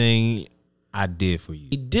everything I did for you.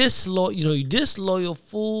 You disloyal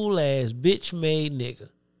fool ass bitch made nigga.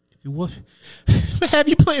 If you what? Have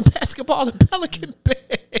you playing basketball in Pelican Bay?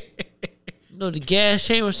 No, the gas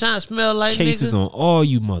chamber sign smell like Cases nigga. on all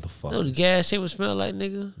you motherfuckers. No, the gas chamber smell like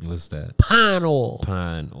nigga. What's that? Pine oil.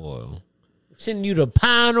 Pine oil. Sending you to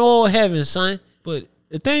pine oil heaven, son. But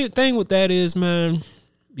the thing with that is, man,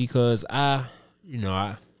 because my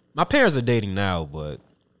parents are dating now, but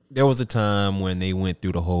there was a time when they went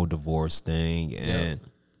through the whole divorce thing, and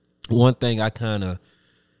one thing I kind of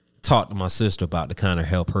talked to my sister about to kind of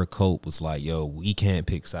help her cope was like, yo, we can't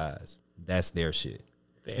pick sides. That's their shit.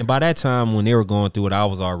 Fair. And by that time, when they were going through it, I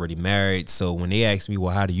was already married. So when they asked me,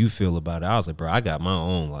 well, how do you feel about it? I was like, bro, I got my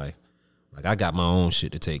own life. Like, I got my own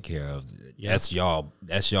shit to take care of. Yeah. That's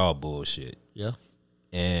y'all bullshit. Yeah.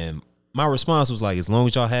 And my response was like, as long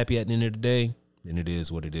as y'all happy at the end of the day, then it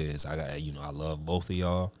is what it is. I love both of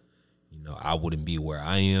y'all. I wouldn't be where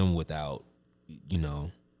I am without,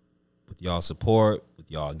 with y'all support,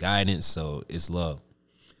 with y'all guidance. So it's love.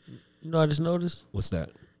 You know what I just noticed? What's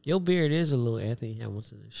that? Your beard is a little Anthony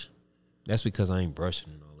Hamilton-ish. That's because I ain't brushing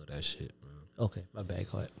and all of that shit, bro. Okay, my bad.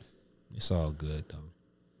 Go ahead. It's all good, though.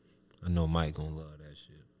 I know Mike gonna love that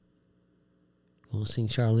shit. Want to sing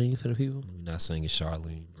Charlene for the people? We're not singing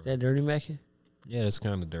Charlene, bro. Is that Dirty Mackin? Yeah, it's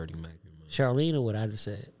kind of Dirty Mackin, man. Charlene or what I just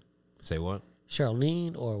said? Say what?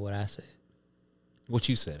 Charlene or what I said? What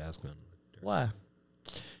you said, I was kind of dirty. Why?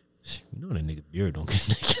 You know that nigga beard don't get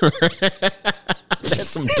naked. That's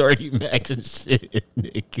some Dirty Mackin shit,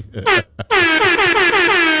 nigga.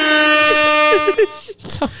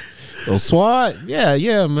 So SWAT,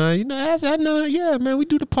 yeah, man. I know, yeah, man. We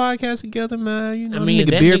do the podcast together, man.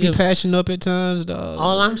 Nigga beard be passion up at times, dog.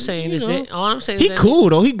 All I'm saying is he cool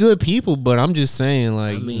though. He good people, but I'm just saying,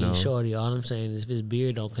 like, shorty. All I'm saying is if his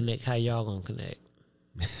beard don't connect, how y'all gonna connect?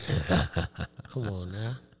 Come on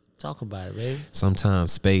now, talk about it, baby.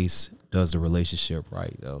 Sometimes space does the relationship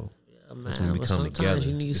right, though. Yeah, man, that's when we come together.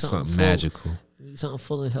 It's something magical. You need something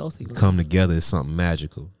full and healthy. We come together, it's something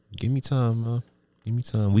magical. Give me time, man. Give me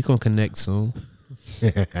time. We gonna connect soon.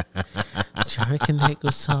 Trying to connect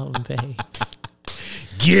with something, babe.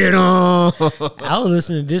 Get on. I was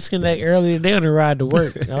listening to Disconnect earlier today on the ride to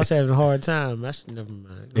work. I was having a hard time. I should never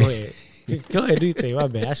mind. Go ahead. Go ahead, do your thing. My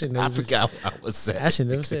bad. I forgot what I was saying. I should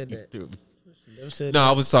never said that.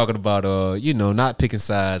 I was talking about not picking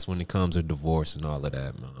sides when it comes to divorce and all of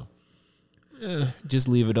that, man. Yeah, just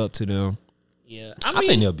leave it up to them. Yeah, I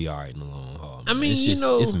think they'll be all right in the long haul. Man.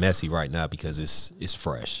 It's messy right now because it's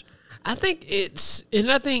fresh. I think this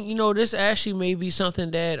actually may be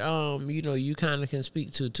something that you kind of can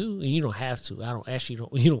speak to too, and you don't have to.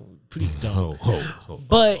 Please don't.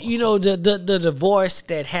 But the divorce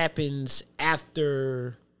that happens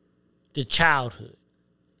after the childhood,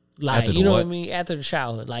 like what I mean, after the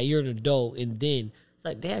childhood, like you're an adult, and then it's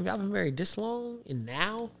like, damn, y'all been married this long, and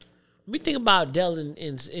now. We think about Dell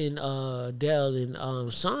and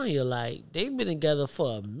Sonya, like they've been together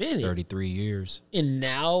for a minute, 33 years, and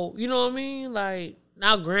now you know what I mean. Like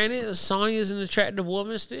now, granted, Sonya's an attractive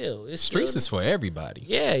woman still. It's streets still, is for everybody.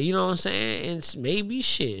 Yeah, you know what I'm saying. And maybe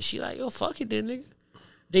shit, she like, yo, fuck it, then, nigga.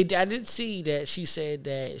 I did see that she said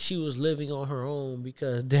that she was living on her own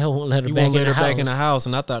because they won't let her You back won't in let the her house. back in the house,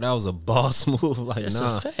 and I thought that was a boss move. Like, That's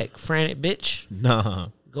nah, a fact. Frantic bitch. nah,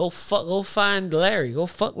 Go find Larry. Go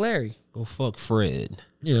fuck Larry. go fuck Fred.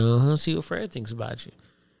 You know, let's see what Fred thinks about you.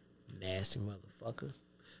 Nasty motherfucker.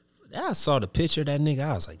 I saw the picture of that nigga.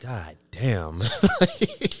 I was like, God damn.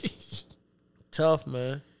 Tough,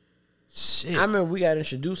 man. Shit. I remember we got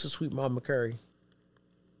introduced to Sweet Mama Curry.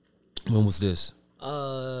 When was this?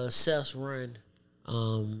 Seth's run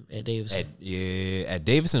at Davidson. At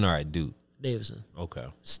Davidson or at Duke? Davidson. Okay.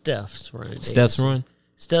 Steph's run. At Steph's Davidson. run?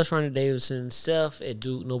 Steph's run at Davidson. Steph at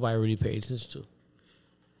Duke, nobody really paid attention to.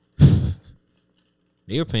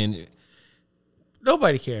 They were paying.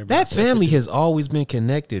 Nobody cared about That family has always been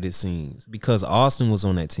connected, it seems, because Austin was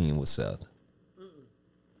on that team with Seth.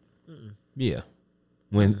 Yeah.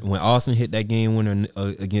 When Austin hit that game winner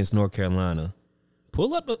against North Carolina,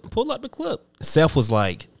 pull up the clip. Seth was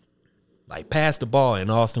like pass the ball,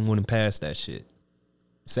 and Austin wouldn't pass that shit.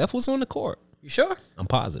 Seth was on the court. You sure? I'm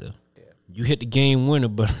positive. Yeah. You hit the game winner,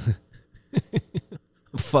 but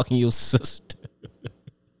I'm fucking your sister.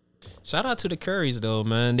 Shout out to the Currys though,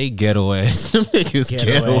 man. They ghetto ass. Them niggas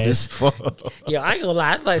ghetto as fuck. Yeah, I ain't gonna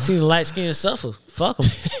lie. I'd like to see the light skin suffer. Fuck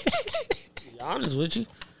them. Be honest with you.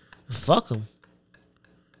 Fuck them.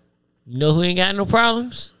 You know who ain't got no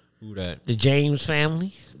problems? Who that? The James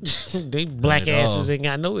family. They black asses ain't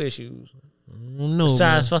got no issues. No,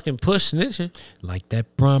 besides fucking push snitching. Like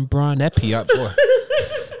that Bron, that PR boy.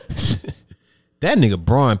 That nigga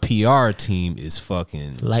Braun PR team is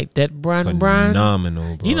fucking like that Braun.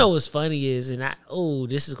 Phenomenal, bro. You know what's funny is, and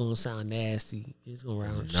this is gonna sound nasty. It's gonna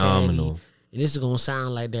sound phenomenal. And this is gonna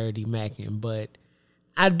sound like dirty macking, but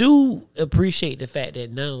I do appreciate the fact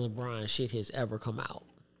that none of LeBron shit has ever come out.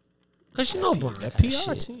 Cause you know Braun, that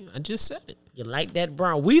PR team. I just said it. You like that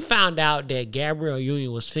Braun? We found out that Gabrielle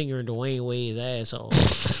Union was fingering Dwayne Wade's asshole.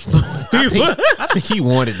 I think he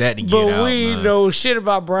wanted that to get out. But we know shit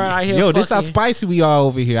about Braun out here. Yo, this how spicy we are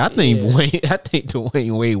over here. I think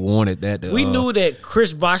Dwayne Wade wanted that. We knew that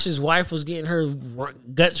Chris Bosh's wife was getting her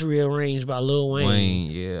guts rearranged by Lil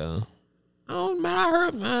Wayne. Yeah. Oh man, I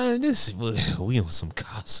heard, man. We on some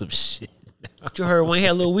gossip shit. You heard Wayne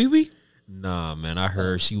had a little wee wee? Nah, man. I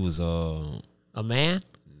heard she was a man.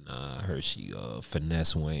 Nah, I heard she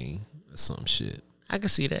finesse Wayne or some shit. I can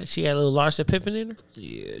see that. She had a little Larsa Pippen in her.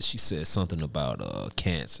 Yeah, she said something about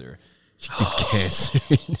cancer. She did cancer.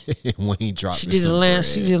 Wayne dropped. She did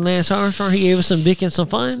Lance Armstrong. He gave her some dick and some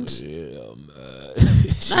funds. Yeah, man.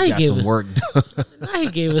 She got some work done. Now he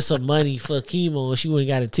gave her some money for chemo and she wouldn't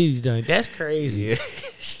got her titties done. That's crazy. Yeah.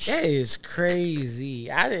 That is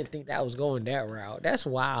crazy. I didn't think that was going that route. That's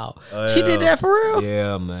wild. She did that for real?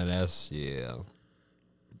 Yeah, man.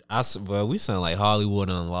 Well, we sound like Hollywood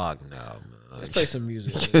Unlocked now, man. Let's play some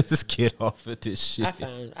music. Let's get off of this shit.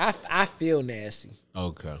 I feel nasty.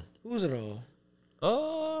 Okay. Who's it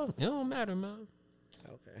on? It don't matter, man.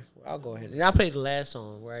 Okay. Well, I'll go ahead. And I played the last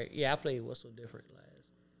song, right? Yeah, I played What's So Different last.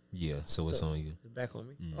 Yeah, so it's on you. It's back on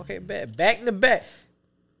me. Mm-hmm. Okay, back in the back.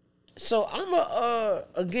 So I'm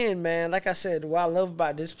again, man, like I said, what I love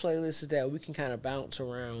about this playlist is that we can kind of bounce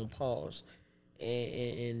around, pause,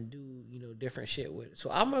 and do, different shit with it. So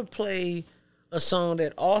I'm gonna play a song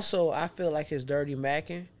that also I feel like is dirty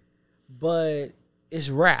macking, but it's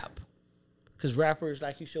rap. Because rappers,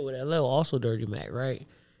 like you showed with LL, also dirty mac, right?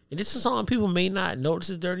 And this is a song people may not notice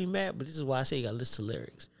is dirty mac, but this is why I say you gotta listen to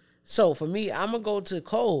lyrics. So for me, I'm gonna go to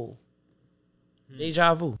Cole.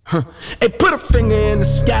 Deja Vu. Hey, put a finger in the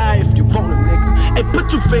sky if you want it, nigga. Hey,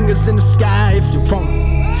 put 2 fingers in the sky if you want it.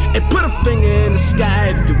 Hey, put a finger in the sky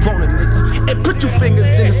if you want it, nigga. Hey, put 2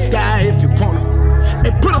 fingers in the sky if you want it.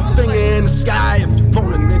 Hey, put a finger in the sky if you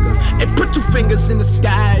want it, nigga. Hey, put 2 fingers in the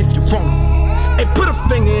sky if you want it. Hey, put a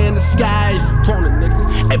finger in the sky if you want it,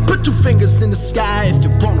 nigga. Hey, put 2 fingers in the sky if you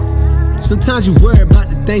want it. Sometimes you worry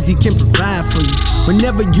about the things he can provide for you.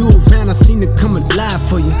 Whenever you around, I seem to come alive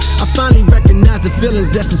for you. I finally recognize the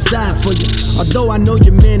feelings that's inside for you. Although I know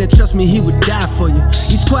your man, and trust me, he would die for you.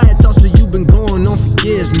 These quiet thoughts that you've been going on for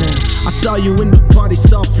years now. I saw you in the party,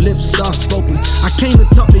 soft lips, soft spoken. I came to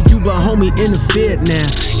talk to you, but homie interfered now.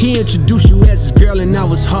 He introduced you as his girl and I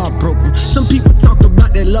was heartbroken. Some people talk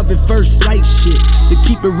about that love at first sight shit. To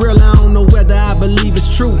keep it real, I don't know whether I believe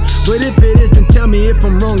it's true. But if it is, then tell me if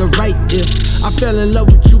I'm wrong or right. If I fell in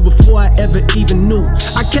love with you before I ever even knew,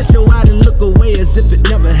 I catch your eye and look away as if it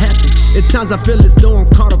never happened. At times I feel as though I'm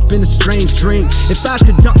caught up in a strange dream. If eyes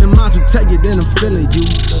could talk, then minds would tell you that I'm feeling you.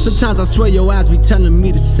 Sometimes I swear your eyes be telling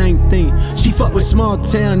me the same thing. She fuck with small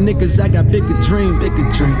town niggas, I got bigger dream, bigger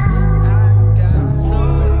dream.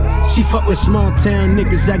 She fuck with small town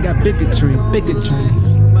niggas, I got bigger dream, bigger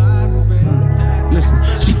dream. Listen,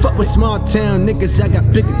 she fuck with small town niggas, I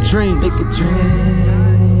got bigger dreams. Bigger dreams.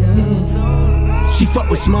 She fuck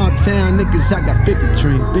with small town niggas, I got bigger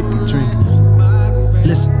dreams. Bigger dreams.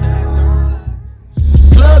 Listen.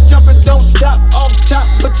 Club jumping, don't stop off top,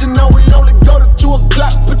 but you know we only go to 2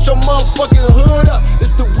 o'clock. Put your motherfucking hood up,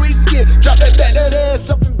 it's the weekend. Drop that ass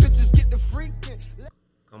up and bitches get the freaking.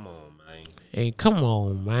 Come on, man. Hey, come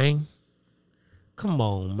on, man. Come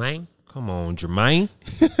on, man. Come on, Jermaine.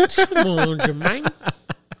 Come on, Jermaine.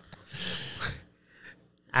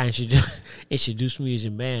 I introduced me as a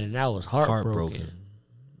man, and I was heartbroken.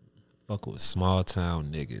 Fuck with small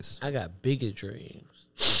town niggas. I got bigger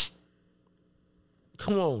dreams.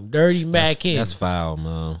 Come on, Dirty Mac. That's foul,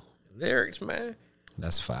 man. Lyrics, man.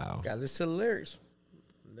 That's foul. Gotta listen to the lyrics.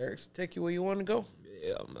 Lyrics take you where you want to go.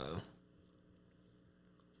 Yeah, man.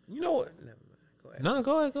 You know what? Never mind. Go ahead. No,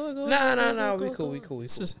 go ahead. Nah. We cool.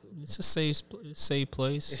 It's a safe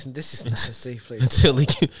place. This is not a safe place. until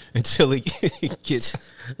it gets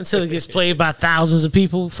Until it gets played by thousands of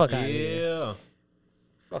people. Fuck out of here. Yeah.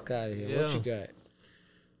 Fuck out of here. Yeah. What you got?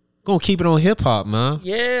 Gonna keep it on hip hop, man.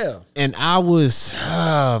 Yeah. And I was,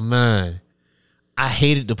 man, I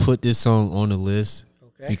hated to put this song on the list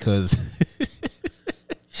because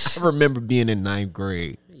I remember being in 9th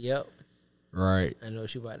grade. Yep. Right. I know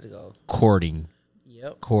what you about to go. Courting.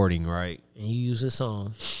 Yep. Courting, right? And you use this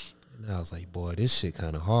song. And I was like, boy, this shit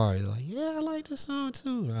kind of hard. They're like, yeah, I like this song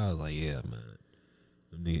too. And I was like, yeah, man.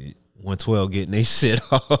 I need 112 getting they shit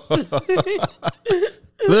off.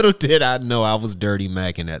 Little did I know I was Dirty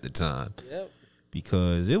Mackin' at the time. Yep.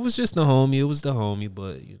 Because it was just the homie. It was the homie,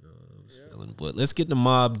 but, you know, I was feeling. But let's get the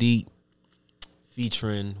Mobb Deep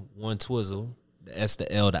featuring One Twizzle, the S,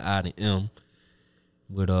 the L, the I, the M.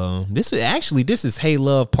 But this is Hey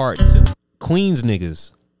Love Part 2. Queens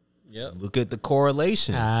niggas. Yep. Look at the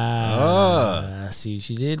correlation. I see what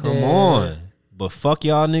you did there. Come on. But fuck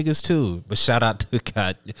y'all niggas too. But shout out to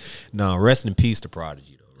God. No, rest in peace to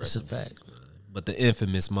Prodigy though. That's a fact. But the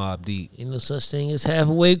infamous Mobb Deep. Ain't no such thing as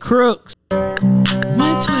halfway crooks. Listen.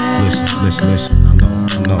 I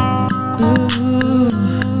know.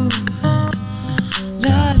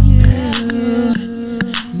 Love you.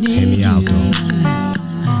 Hear me out though.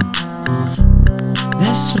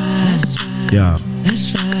 That's right. Yeah.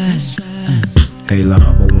 That's right. Hey love,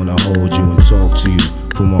 I wanna hold you and talk to you.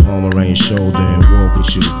 Put my arm around your shoulder and walk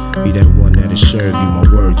with you. Be that one that'll serve you, my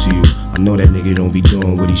word to you. I know that nigga don't be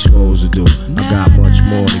doing what he's supposed to do. I got much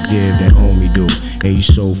more to give than homie do. And you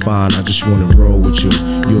so fine, I just wanna roll with you.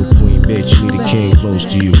 You a queen bitch, you need a king close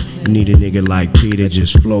to you. You need a nigga like Peter,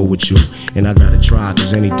 just flow with you. And I gotta try,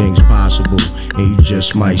 cause anything's possible. And you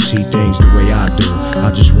just might see things the way I do.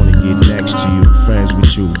 I just wanna get next to you, friends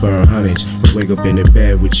with you, burn hundreds, and wake up in the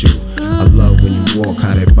bed with you. I love when you walk,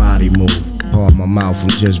 how that body move. Part my mouth from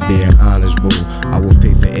just being honest, boo. I will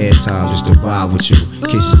pay for airtime just to vibe with you.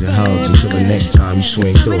 Kisses and hugs until the next time you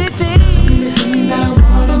swing through. So many things that I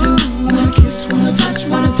wanna do. Wanna kiss, wanna touch,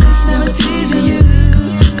 never teasing you.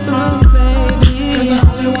 Oh, baby. Cause I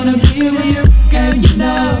only wanna be with you. Girl, you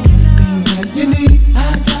know anything that you need,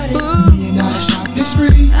 I got it. $1 million shopping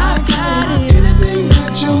spree, I got it. Anything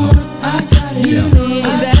that you want, I got it. You know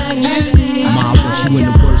that you need. Ma, I want you in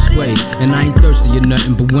the worst way, and I ain't thirsty or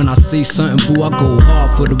nothing. But when I see something, boo, I go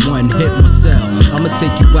hard for the one. Hit myself. I'ma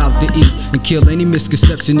take you out to eat and kill any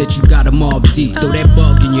misconception that you got a Mobb Deep. Throw that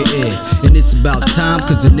bug in your ear, and it's about time.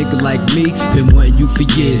 Cause a nigga like me been wanting you for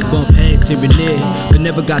years. Bump heads here and there, but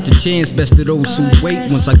never got the chance. Best of those who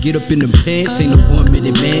wait. Once I get up in them pants, ain't no 1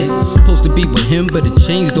 minute man. Supposed to be with him, better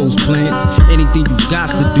change those plans. Anything you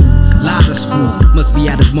got to do, lie to screw. Must be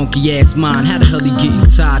out his monkey ass mind. How the hell he getting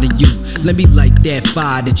tired of you? Let me light that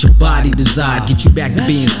fire that your body desire. Get you back to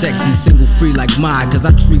being sexy, single free like mine. Cause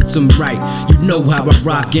I treat them right. You know how I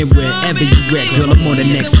rock, and wherever you at, girl, I'm on the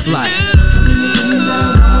next flight. So many things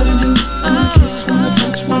that I wanna do. Wanna kiss, wanna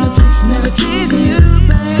touch, never teasing you,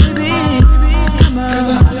 baby. Come on. Cause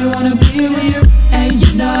I only wanna be with you. And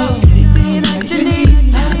you know anything that you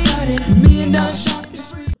need, I got it. $1 million shopping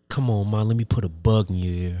spree. Come on, man. Let me put a bug in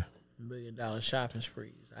your ear. $1 million shopping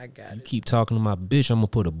sprees. I got You it. keep talking to my bitch, I'm gonna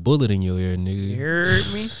put a bullet in your ear, nigga. You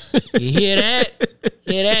heard me? You hear that?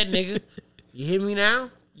 Hear that, nigga? You hear me now?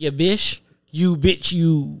 You bitch. You bitch,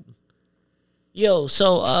 you. Yo,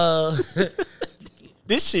 so,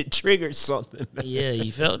 This shit triggered something. yeah,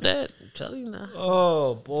 you felt that? I'm telling you now.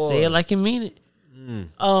 Oh, boy. Say it like you mean it.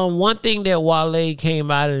 One thing that Wale came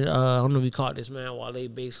out and I don't know if we caught this man. Wale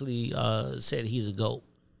basically said he's a GOAT.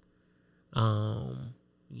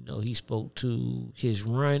 You know, he spoke to his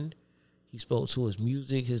run. He spoke to his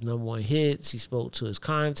music, his #1 hits. He spoke to his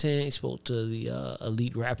content. He spoke to the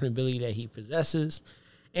elite rapping ability that he possesses.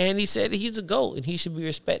 And he said that he's a GOAT and he should be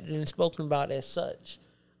respected and spoken about as such.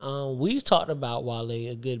 We've talked about Wale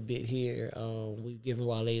a good bit here. We've given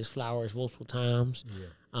Wale his flowers multiple times. Yeah.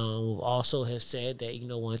 We've also have said that,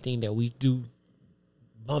 one thing that we do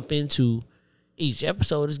bump into each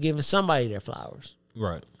episode is giving somebody their flowers.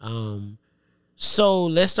 Right. So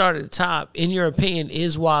let's start at the top. In your opinion,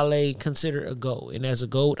 is Wale considered a GOAT? And as a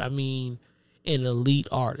GOAT, I mean an elite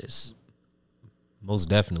artist. Most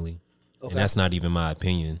definitely. Okay. And that's not even my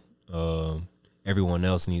opinion. Everyone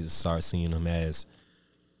else needs to start seeing him as,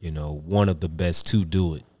 one of the best to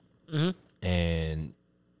do it. Mm-hmm. And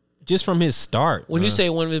just from his start. When you say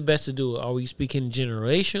one of the best to do it, are we speaking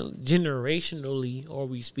generationally, or are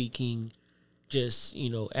we speaking just,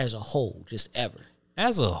 as a whole, just ever?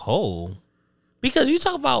 As a whole. Because you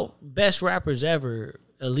talk about best rappers ever,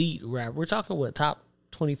 elite rap, we're talking what, top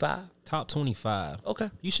 25? Top 25. Okay.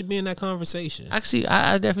 You should be in that conversation. Actually,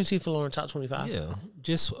 I definitely see Florence top 25. Yeah.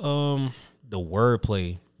 Just the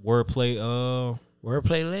wordplay. Wordplay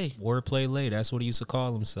lay. That's what he used to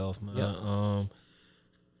call himself, man. Yep.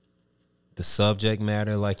 The subject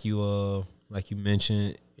matter, like you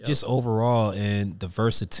mentioned, just overall, and the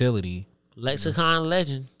versatility. Lexicon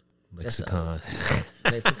legend. Lexicon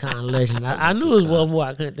legend. I knew it was one more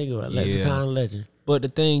I couldn't think of it. Lexicon legend. But the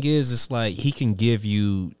thing is, it's like he can give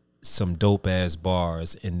you some dope ass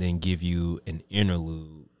bars and then give you an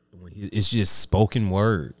interlude. It's just spoken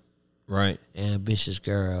word, right? Ambitious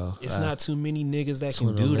girl. It's not too many niggas that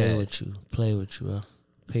can do that. Play with you,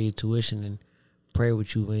 pay your tuition and pray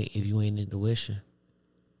with you if you ain't in tuition.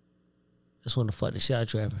 Just want to fuck the shit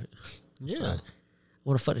out your Yeah.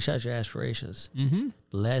 Want to fuck the shit out your aspirations. Mm-hmm.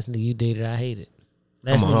 The last nigga you dated, I hated.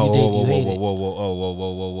 Last nigga you dated, you hated.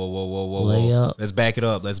 Whoa. Lay up. Let's back it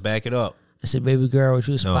up. I said, baby girl, what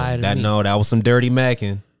you aspire to be? No, that was some dirty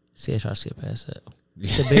macking. See, I try to skip past that. I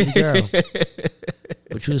said, baby girl,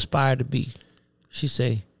 what you aspire to be? She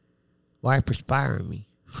say, why perspiring me?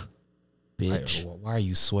 Bitch. Why are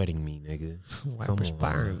you sweating me, nigga? Why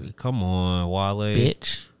perspiring me? Come on, Wale.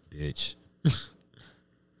 Bitch.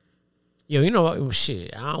 Yo, you know what?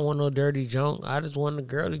 Shit, I don't want no dirty junk. I just want a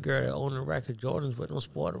girly girl that own a rack of Jordans but don't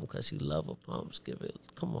sport them because she love her pumps.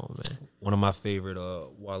 Come on, man. One of my favorite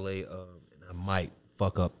Wale, and I might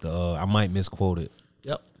fuck up I might misquote it.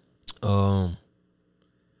 Yep.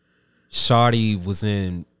 Shawty was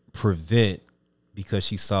in Prevent because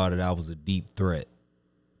she saw that I was a deep threat.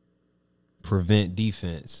 Prevent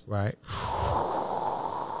defense. Right.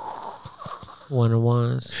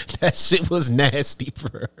 One-on-ones. That shit was nasty for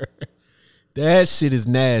her. That shit is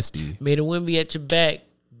nasty. May the wind be at your back,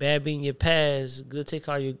 bad be in your past. Good take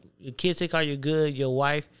all your kids take all your good. Your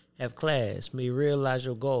wife have class. May you realize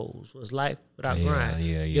your goals. What's life without grind?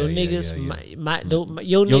 Your niggas,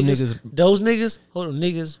 those niggas. Hold on,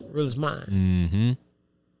 niggas real as mine. Mm-hmm.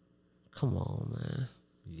 Come on, man.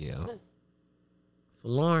 Yeah. For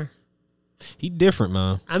Lauren, he different,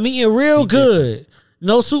 man. I'm eating real good. Different.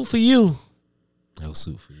 No suit for you. No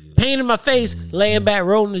suit for you. Pain in my face, laying back,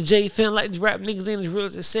 rolling the J, feeling like these rap niggas ain't as real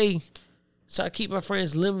as they say. So I keep my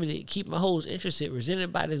friends limited, keep my hoes interested,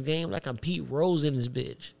 resented by this game like I'm Pete Rose in this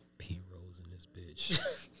bitch.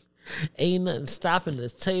 Ain't nothing stopping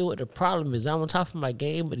us. Tell you what the problem is. I'm on top of my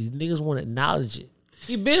game, but these niggas want to acknowledge it.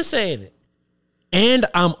 He been saying it. And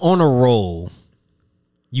I'm on a roll.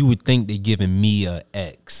 You would think they're giving me a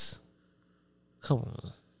X. Come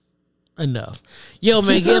on. Enough. Yo,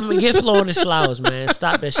 man, get Flo his flowers, man.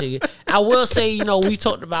 Stop that shit. I will say, we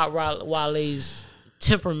talked about Wale's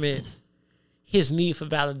temperament, his need for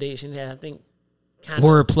validation. I think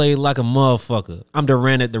wordplay like a motherfucker. I'm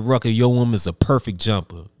Durant at the Rucker. Your woman's a perfect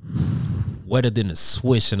jumper. Wetter than a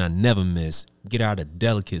swish and I never miss. Get out of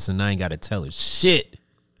delicates and I ain't got to tell her shit.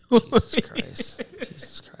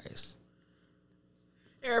 Jesus Christ.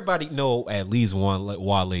 Everybody know at least one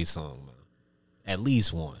Wale song, man. At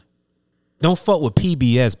least one. Don't fuck with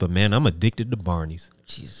PBS, but man, I'm addicted to Barney's.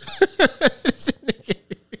 Jesus.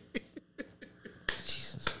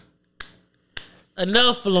 Jesus.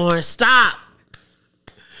 Enough, Lawrence. Stop.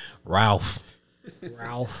 Ralph.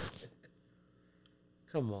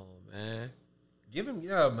 Come on, man. Give him,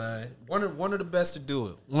 man. One of the best to do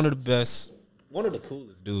it. One of the best. One of the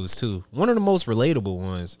coolest dudes too. One of the most relatable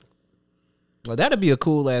ones. Well, that'd be a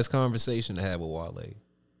cool ass conversation to have with Wale.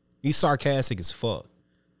 He's sarcastic as fuck.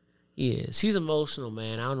 He is. He's emotional,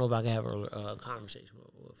 man. I don't know if I can have a conversation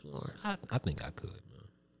with Lauren. I think I could, man.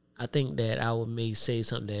 I think that I would maybe say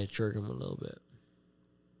something that trigger him a little bit.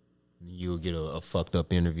 You'll get a fucked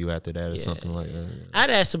up interview after that or something like that. Yeah.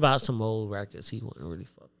 I'd ask about some old records he wouldn't really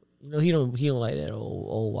fuck with. He don't like that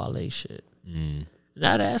old Wale shit. And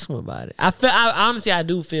I'd ask him about it. I honestly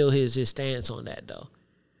do feel his stance on that though.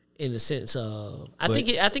 in the sense of I But-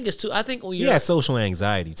 think it's too. I think when He you're has social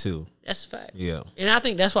anxiety too. that's a fact. Yeah. And I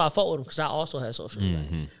think that's why I fought with him because I also had social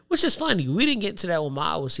anxiety, which is funny. We didn't get to that when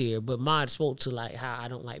Ma was here, but Ma spoke to like how I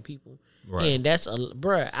don't like people, Right. and that's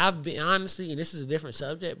bruh. I've been honestly, and this is a different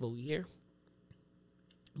subject, but we here.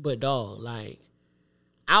 But dog, like,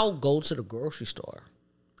 I'll go to the grocery store.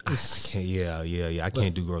 I can't, I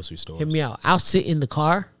can't do grocery stores. Hear me out. I'll sit in the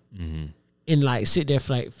car and like sit there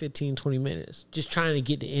for like 15, 20 minutes, just trying to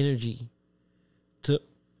get the energy to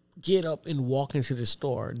get up and walk into the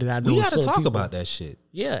store that I know. We is got to full of talk people. about that shit.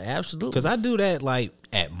 Yeah, absolutely. Because I do that like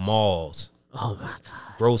at malls, Oh my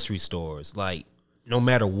God. grocery stores. Like, no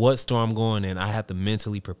matter what store I'm going in, I have to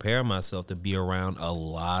mentally prepare myself to be around a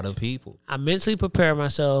lot of people. I mentally prepare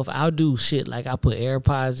myself. I'll do shit like I put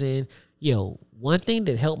AirPods in. Yo, one thing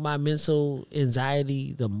that helped my mental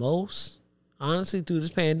anxiety the most, honestly, through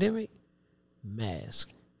this pandemic, mask.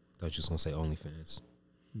 Thought you was going to say OnlyFans.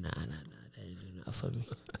 Nah. That ain't do nothing for me.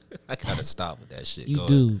 I got to stop with that shit. You Go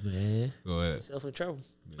do, ahead. man. Go ahead. Yourself in trouble.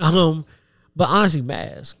 But honestly,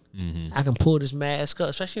 mask. I can pull this mask up,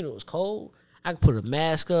 especially when it was cold. I can put a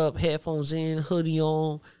mask up, headphones in, hoodie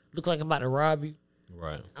on, look like I'm about to rob you.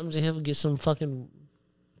 Right. I'm just here to get some fucking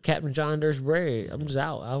Captain John Durst bread. I'm just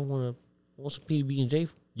out. I want some PB&J.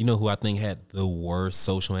 You know who I think had the worst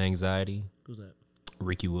social anxiety? Who's that?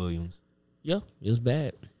 Ricky Williams. Yeah, it was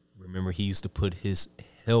bad. Remember, he used to put his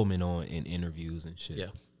helmet on in interviews and shit. Yeah.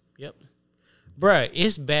 Yep. Bruh,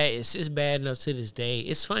 it's bad. It's bad enough to this day.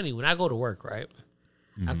 It's funny. When I go to work, right?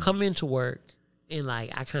 I come into work and,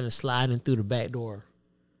 like, I kind of slide in through the back door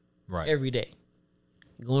Right. every day.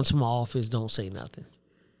 Go into my office, don't say nothing.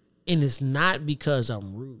 And it's not because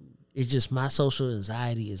I'm rude. It's just my social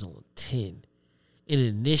anxiety is on 10. And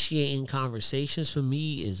initiating conversations for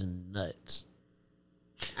me is nuts.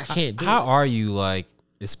 I can't do How it. are you, like,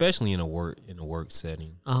 especially in a work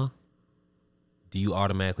setting? Uh-huh. Do you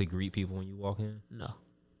automatically greet people when you walk in? No.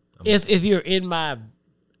 If you're in my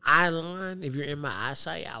eye line, if you're in my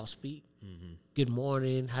eyesight, I'll speak. Good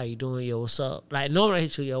morning. How you doing? Yo, what's up? Like, normally I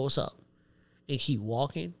hit you, yo, what's up? And keep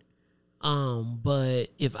walking. But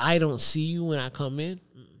if I don't see you when I come in,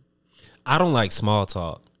 I don't like small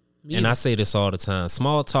talk. Me And either. I say this all the time.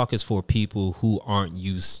 Small talk is for people who aren't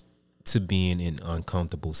used to being in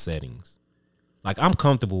uncomfortable settings. Like, I'm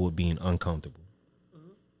comfortable with being uncomfortable.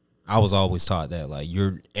 I was always taught that, like,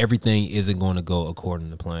 everything isn't going to go according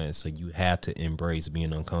to plan, so you have to embrace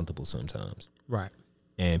being uncomfortable sometimes. right.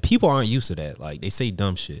 And people aren't used to that. Like, they say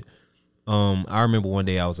dumb shit. I remember one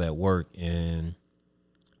day I was at work and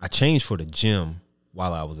I changed for the gym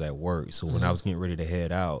while I was at work. So when I was getting ready to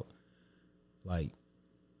head out, like,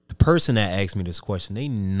 the person that asked me this question, they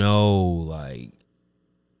know, like,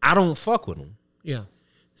 I don't fuck with them. Yeah.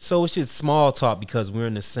 So it's just small talk because we're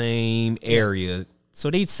in the same area.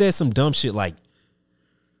 So they said some dumb shit like,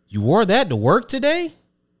 you wore that to work today?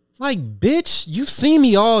 Like, bitch, you've seen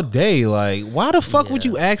me all day. Like, why the fuck would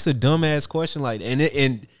you ask a dumbass question like that?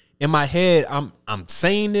 And in my head, I'm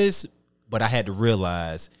saying this, but I had to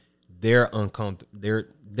realize they're uncomfortable.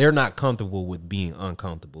 They're not comfortable with being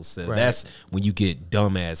uncomfortable. So that's when you get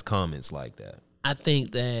dumbass comments like that. I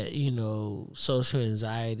think that, social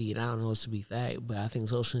anxiety, and I don't know this to be fact, but I think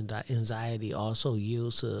social anxiety also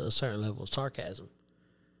yields to a certain level of sarcasm.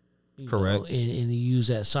 Correct. And you use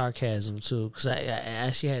that sarcasm too, because I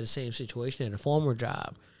actually had the same situation at a former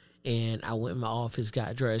job, and I went in my office,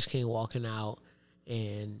 got dressed, came walking out,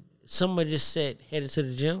 and somebody just said, headed to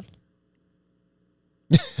the gym.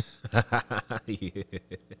 Yeah.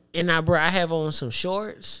 And I have on some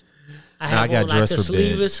shorts. I got on dressed like a for bed.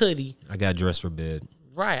 sleeveless hoodie. I got dressed for bed.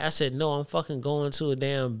 Right. I said, no, I'm fucking going to a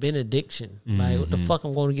damn benediction. Like, what the fuck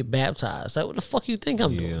I'm going to get baptized? Like, what the fuck you think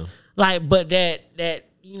I'm doing? Like, but that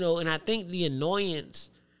and I think the annoyance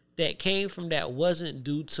that came from that wasn't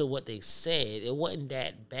due to what they said. It wasn't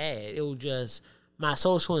that bad. It was just my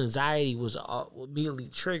social anxiety was immediately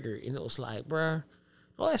triggered. And it was like, bruh,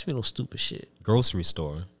 don't ask me no stupid shit. Grocery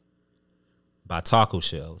store. Buy taco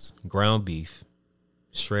shells, ground beef,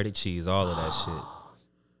 shredded cheese, all of that shit.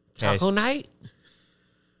 Taco night?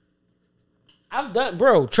 I've done,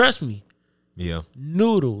 bro, trust me. Yeah.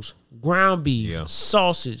 Noodles, ground beef, Yeah.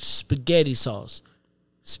 sausage, spaghetti sauce.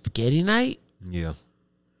 Spaghetti night? Yeah.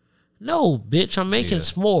 No, bitch, I'm making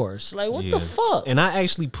s'mores. Like, what the fuck? And I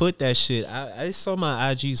actually put that shit. I saw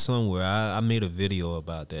my IG somewhere. I made a video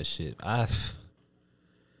about that shit.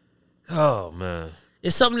 Oh man.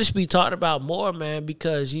 It's something that should be talked about more, man,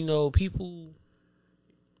 because, people,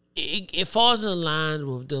 it falls in line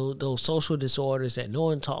with those social disorders that no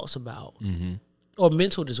one talks about, or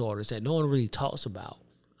mental disorders that no one really talks about.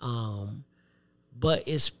 but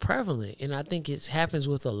it's prevalent, and I think it happens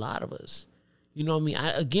with a lot of us. You know what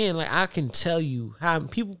I mean? I can tell you how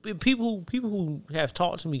people who have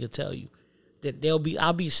talked to me can tell you that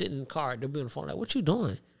I'll be sitting in the car, they'll be on the phone like, "What you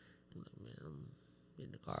doing?" I'm like, "Man, I'm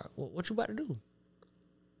in the car." What you about to do?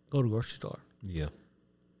 Go to the grocery store. Yeah.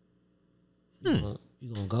 You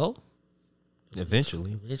gonna go?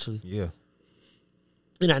 Eventually. Yeah.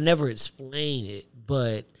 And I never explain it,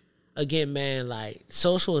 but again, man, like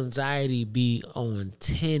social anxiety be on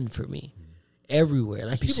 10 for me everywhere.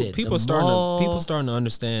 Like you said, people starting to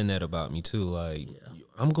understand that about me too. Like,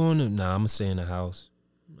 I'm gonna stay in the house.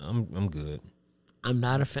 I'm good. I'm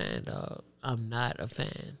not a fan, dog. I'm not a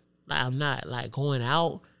fan. Like, I'm not like going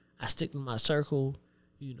out. I stick to my circle.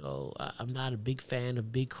 You know, I'm not a big fan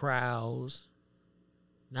of big crowds.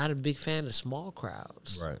 Not a big fan of small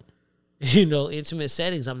crowds. Right. You know, intimate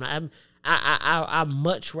settings. I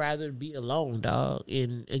much rather be alone, dog.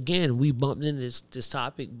 And again, we bumped into this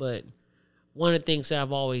topic, but one of the things that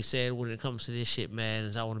I've always said when it comes to this shit, man,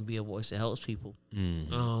 is I want to be a voice that helps people.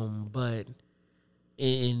 Mm-hmm. But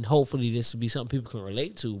and hopefully this will be something people can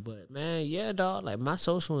relate to. But man, yeah, dog. Like my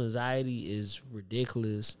social anxiety is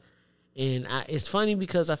ridiculous, and it's funny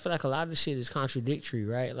because I feel like a lot of the shit is contradictory,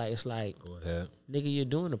 right? Like it's like, go ahead, nigga, you're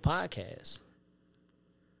doing a podcast.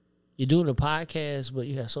 You're doing a podcast, but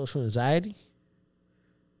you have social anxiety.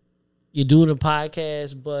 You're doing a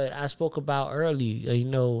podcast, but I spoke about earlier, you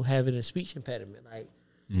know, having a speech impediment. Like,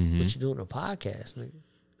 but you're doing a podcast, nigga.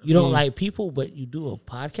 You don't like people, but you do a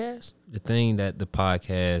podcast? The thing that the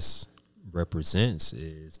podcast represents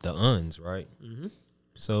is the uns, right? Mm-hmm.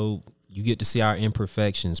 So you get to see our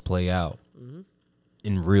imperfections play out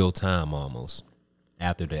in real time almost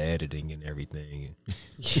after the editing and everything.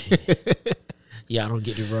 Yeah, I don't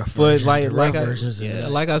get the rough but versions.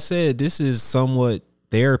 Like I said, this is somewhat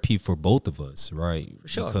therapy for both of us, right? For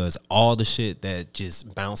sure. Because all the shit that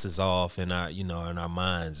just bounces off in our, in our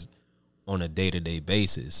minds on a day-to-day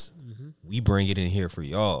basis, we bring it in here for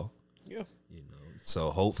y'all. Yeah. So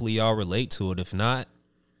hopefully y'all relate to it. If not,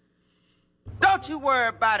 don't you worry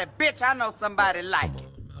about it, bitch. I know somebody like it.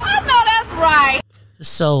 I know that's right.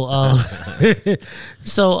 So,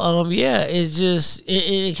 yeah, it's just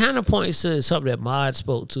it kind of points to something that Mod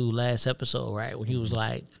spoke to last episode, right? When he was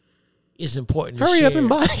like, "It's important to hurry share." up and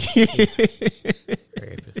buy.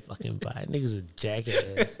 Hurry up and fucking buy. Niggas a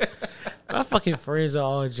jackass. My fucking friends are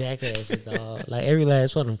all jackasses, dog. Like every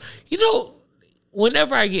last one of them. You know,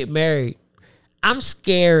 whenever I get married, I'm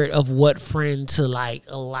scared of what friend to like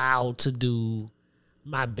allow to do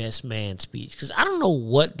my best man speech because I don't know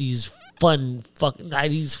what these fucking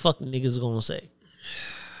niggas are gonna say.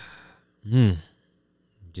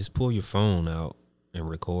 Just pull your phone out and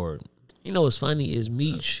record. You know what's funny is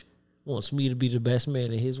Meech wants me to be the best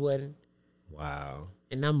man at his wedding. Wow.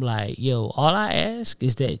 And I'm like, yo, all I ask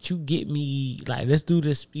is that you get me, like, let's do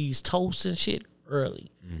these toasts and shit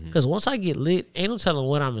early. Because once I get lit, ain't no telling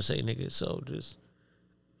what I'm going to say, nigga. So just,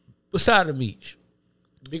 beside the Meech,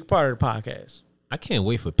 big part of the podcast. I can't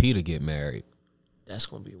wait for P to get married. That's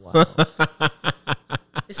going to be wild.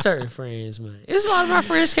 It's certain friends, man. It's a lot of my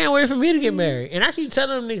friends can't wait for me to get married. And I keep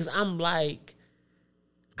telling them niggas, I'm like,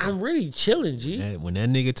 I'm really chilling, G. When that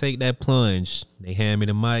nigga take that plunge, they hand me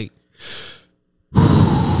the mic.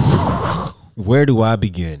 Where do I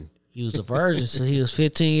begin? He was a virgin since he was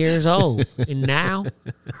 15 years old. And now,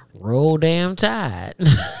 roll damn tide.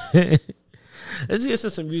 Let's get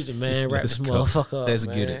some music, man. Wrap this motherfucker up. Let's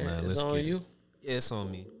man. get it, man. It's on you? Yeah, it's on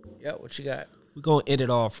me. Yeah, what you got? We're going to end it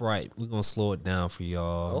off right. We're going to slow it down for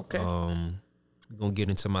y'all. Okay. We're going to get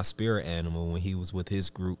into my spirit animal when he was with his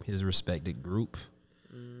group, his respected group.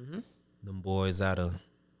 Them boys out of,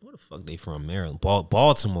 where the fuck they from? Maryland.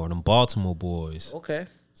 Baltimore. Them Baltimore boys. Okay.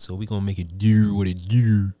 So we going to make it do what it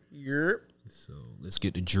do. Yep. So let's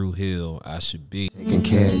get to Drew Hill. I should be taking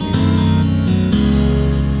care of you.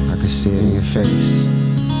 I can see it in your face.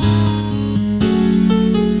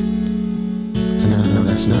 And I know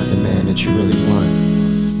that's not the man that you really want,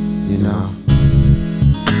 you know.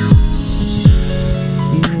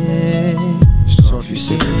 Yeah. So if you're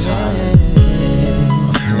sick and tired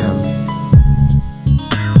of him,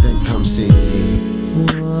 then come see me.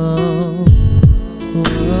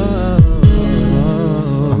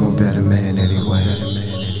 I'm a better man anyway.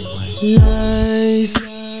 Lies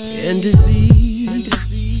and deceit.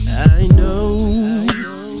 I know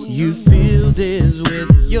you feel this with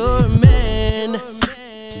your man.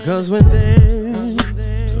 'Cause when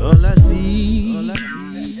there's all I see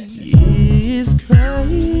is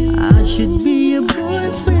crying. I should be a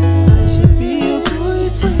boyfriend. I should be a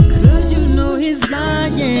boyfriend. 'Cause you know he's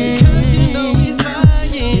lying. 'Cause you know he's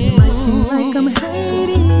lying. It might seem like I'm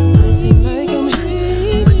hating. It might seem like I'm hating.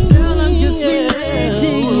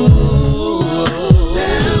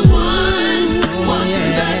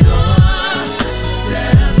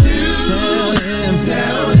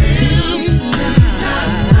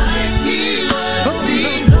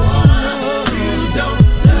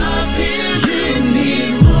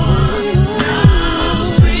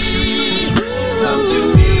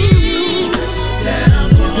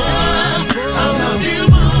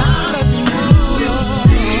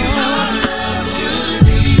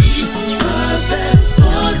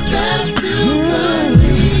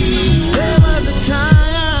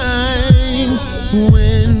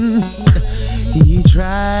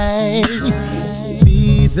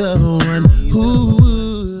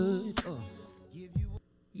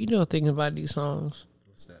 You know, thinking about these songs.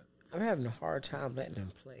 What's that? I'm having a hard time letting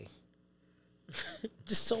them play.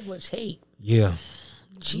 Just so much hate. Yeah.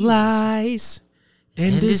 Jesus. Lies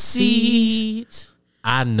and deceit.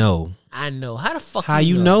 I know. How the fuck? How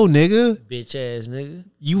you know, nigga? Bitch ass nigga.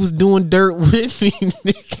 You was doing dirt with me,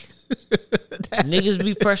 nigga. Niggas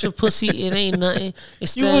be pressure pussy. It ain't nothing.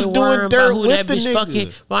 Instead You was of doing worrying dirt about who with that the bitch nigga.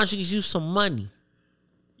 fucking. Why don't you get you some money?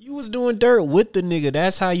 You was doing dirt with the nigga.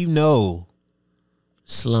 That's how you know.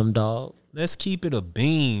 Slumdog. Let's keep it a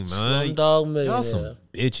beam, man. Slumdog millionaire. Y'all some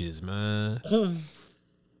bitches, man.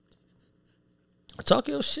 Talk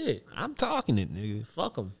your shit. I'm talking it, nigga.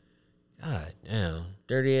 Fuck them. God damn.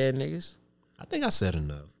 Dirty ass niggas. I think I said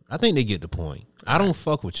enough. I think they get the point. I don't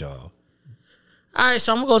fuck with y'all. All right,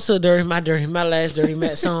 so I'm gonna go to my last Dirty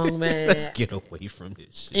Matt song, man. Let's get away from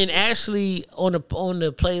this shit. And actually, on the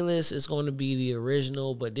playlist, it's going to be the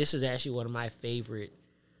original, but this is actually one of my favorite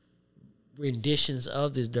renditions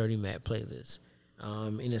of this Dirty Matt playlist.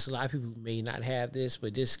 And it's a lot of people who may not have this,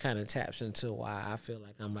 but this kind of taps into why I feel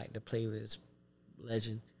like I'm like the playlist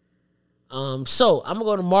legend. So I'm gonna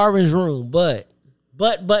go to Marvin's Room, but.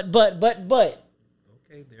 Okay,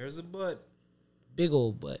 there's a but. Big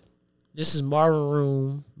old but. This is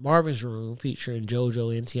Marvin's Room featuring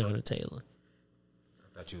JoJo and Tiana Taylor. I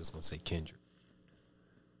thought you was gonna say Kendrick.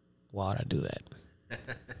 Why would I do that?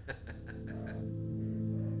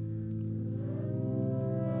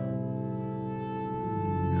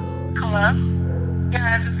 Hello? Yeah,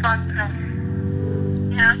 I just walked in.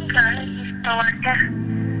 Yeah, okay. You still like that?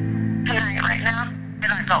 Tonight, right now?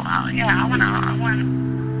 Did I go out? Yeah, I went out. I went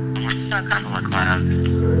to a couple of clubs.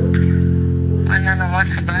 And then I went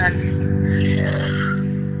to bed.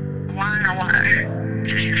 Wine or what?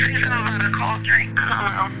 Did you say something about a cold drink? I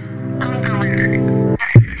don't know. I'm delirious.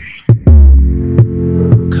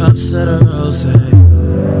 Cups of the rose,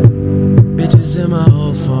 bitches in my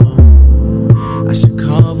old phone. I should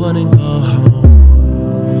call one and go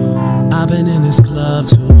home. I've been in this club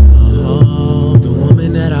too long. The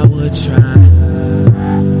woman that I would try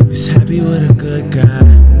is happy with a good guy,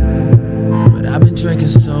 but I've been drinking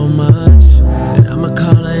so much that I'ma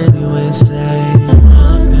call her anyway and say,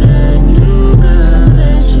 fuck that new girl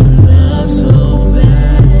that you love so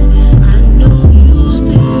bad. I know you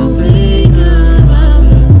still think about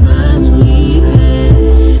the times we had.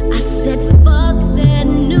 I said, fuck that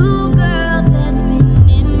new girl that's been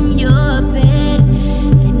in your bed.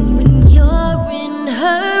 And when you're in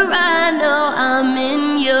her, I know I'm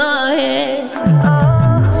in your head.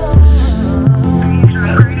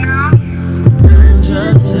 I'm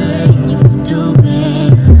just saying you could do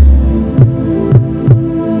better.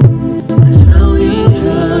 Tell me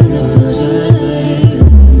how to do that.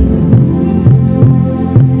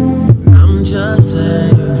 I'm just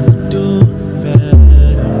saying you could do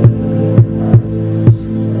better.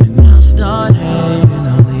 And I'll start hating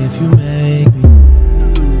only if you make me.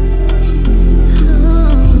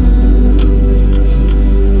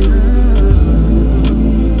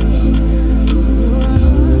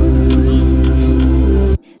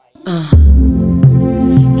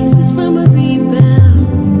 Kisses from a rebound.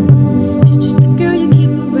 She's just the girl you keep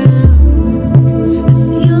around. I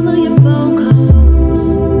see all of your phone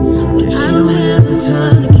calls, Guess but I she don't have the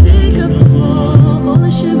time to kick up no more. All the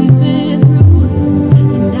shit we've been through,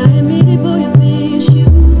 and I admit it, boy, I miss you.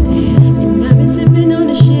 And I've been sipping on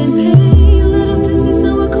the champagne, a little tipsy,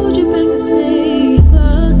 so I called you back to say,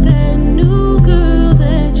 fuck that new girl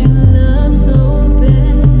that you love so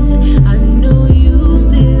bad. I know you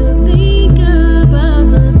still think about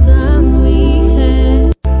the times we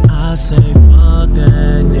had. I say fuck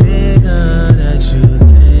that nigga that you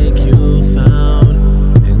think you found.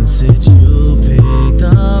 And since you picked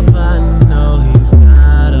up, I know he's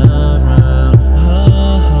not around.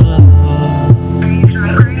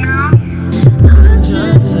 I'm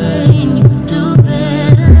just saying you could do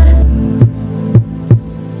better.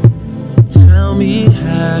 Tell me,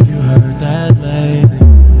 have you heard that lately?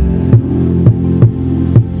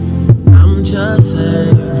 I'm just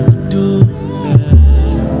saying you could do better.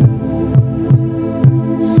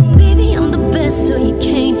 Baby, I'm the best, so you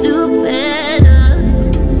can't do better.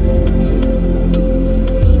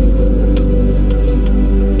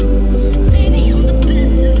 Baby, I'm the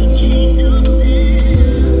best, so you can't do better.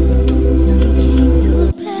 No, you can't do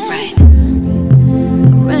better.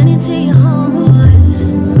 I ran into your homeboys.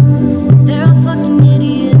 They're all fucking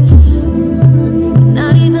idiots. You're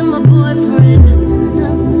not even my boyfriend.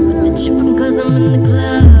 But they're tripping 'cause I'm in the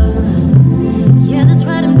club. Yeah, that's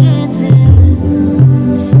right, I'm dancing.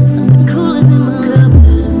 Something cool is in my cup.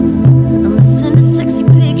 I'ma send a sexy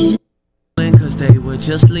picture. Cause they were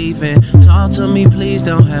just leaving. Talk to me, please,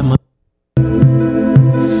 don't have my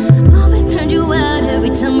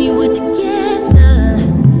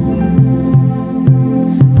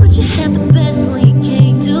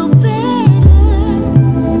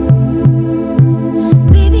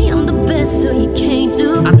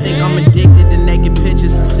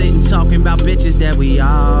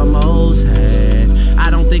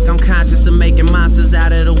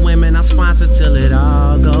sponsor till it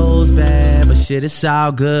all goes bad. But shit, it's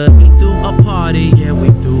all good. We threw a party, yeah, we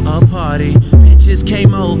threw a party. Bitches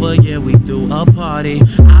came over, yeah, we threw a party.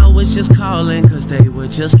 I was just calling cause they were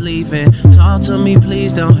just leaving. Talk to me,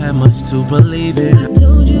 please, don't have much to believe in. I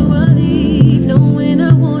told you I'd leave, knowing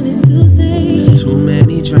I wanted to stay. Too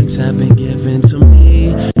many drinks have been given to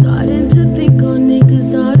me. Starting to think all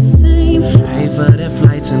niggas are the same. Pay for their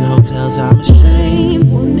flights and hotels, I'm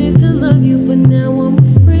ashamed. Wanted to love you, but now I'm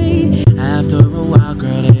afraid. After a while,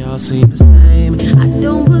 girl, they all seem the same. I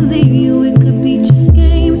don't believe you, it could be just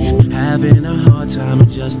game. Having a hard time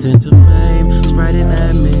adjusting to fame. Spreading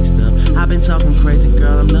that mixed up. I've been talking crazy,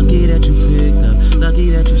 girl, I'm lucky that you picked up. Lucky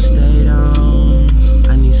that you stayed on.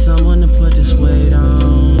 I need someone to put this weight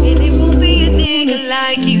on. And it won't be a nigga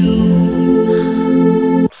like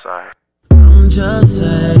you. Sorry. I'm just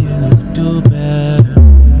saying you could do better.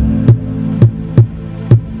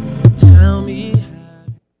 Tell me.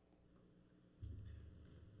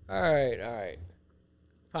 All right.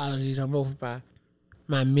 Apologies, I'm over by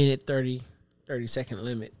my minute 30-second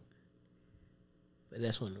limit. But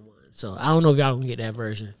that's one of the ones. So I don't know if y'all gonna get that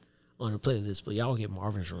version on the playlist, but y'all get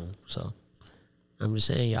Marvin's Room. So I'm just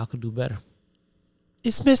saying y'all could do better.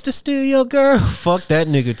 It's Mr. Steal Your Girl. Fuck that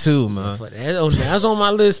nigga too, man. That's on my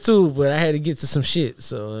list too, but I had to get to some shit.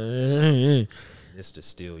 So Mr.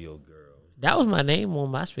 Steal Your Girl. That was my name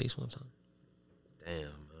on MySpace one time. Damn, man.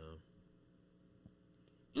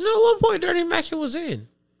 You know, at one point Dirty Mac was in.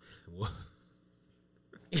 What?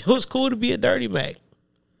 It was cool to be a Dirty Mac.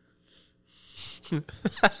 I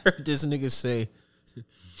heard this nigga say,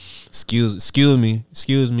 excuse me.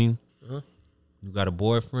 Huh? You got a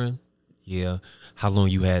boyfriend? Yeah. How long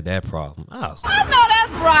you had that problem? I was like, I know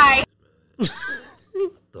that's right.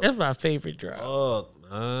 That's my favorite drop. fuck,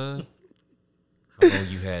 man. How long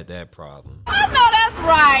you had that problem? I know that's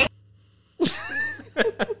right.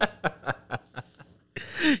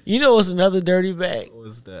 You know what's another Dirty Mac?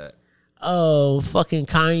 What's that? Oh, fucking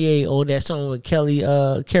Kanye on that song with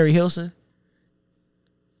Carrie Hilson.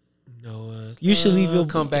 No, you should leave your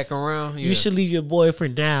come back around. Yeah. You should leave your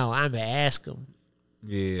boyfriend now. I'ma ask him.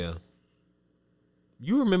 Yeah.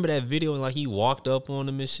 You remember that video like he walked up on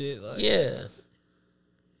him and shit? Like, Yeah.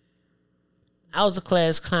 I was a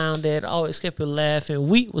class clown that always kept it laughing.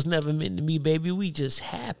 Wheat was never meant to me, baby. We just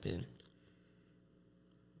happened.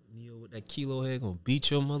 Neo with that kilo head gonna beat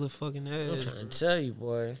your motherfucking ass. I'm trying to tell you,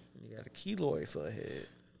 boy. You got a keloid for a head.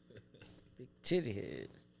 Big titty head.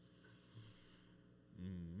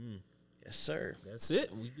 Yes, sir. That's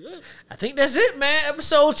it. We good. I think that's it, man.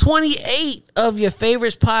 Episode 28 of your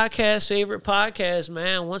favorite podcast,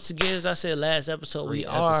 man. Once again, as I said last episode, we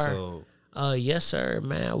are. Yes, sir,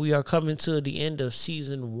 man. We are coming to the end of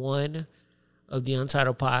season 1 of the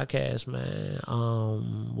Untitled podcast, man.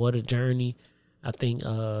 What a journey. I think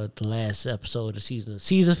the last episode of the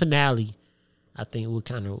season finale, I think it would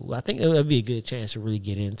be a good chance to really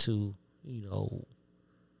get into,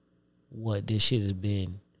 what this shit has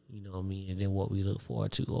been. You know what I mean? And then what we look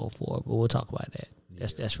forward to going forward. But we'll talk about that.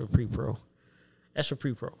 That's for pre-pro. That's for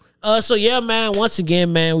pre-pro. So, yeah, man, once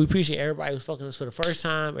again, man, we appreciate everybody who's fucking us for the first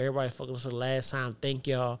time. Everybody fucking us for the last time. Thank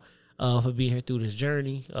y'all for being here through this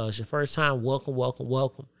journey. It's your first time. Welcome.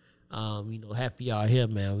 Happy y'all here,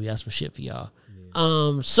 man. We got some shit for y'all.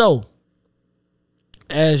 Yeah. So,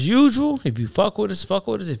 as usual, if you fuck with us.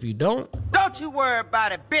 If you don't you worry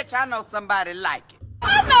about it, bitch. I know somebody like it.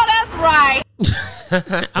 I know that's right.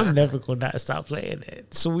 I'm never gonna not stop playing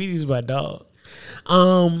that. Sweetie's my dog.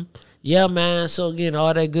 Yeah, man. So again,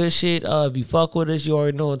 all that good shit. If you fuck with us, you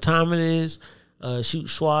already know what time it is. Shoot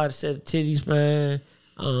swat instead of titties, man.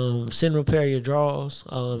 Send repair your drawers.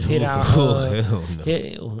 Hit our hell no.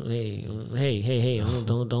 Hey,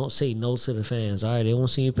 don't say no to the fans. All right, they won't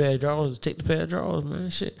see a pair of drawers. Take the pair of drawers, man.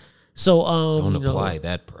 Shit. So don't apply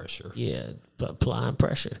that pressure. Yeah, applying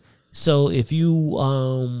pressure. So if you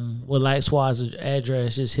would like Swat's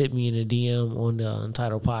address, just hit me in a DM on the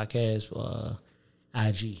Untitled Podcast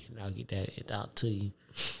IG, and I'll get that out to you.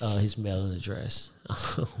 His mailing address,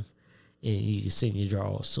 and you can send your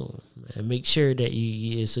drawers to him. And make sure that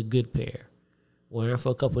it's a good pair. Wear it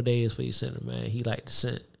for a couple of days before you send it, man. He like the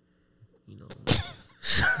scent,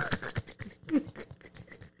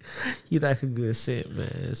 He like a good scent,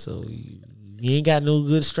 man. So you ain't got no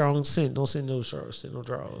good strong scent. Don't send no shorts, send no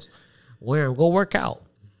drawers. Wear them. Go work out.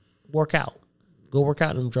 Go work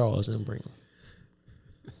out them drawers and bring them.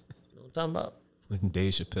 You know what I'm talking about? When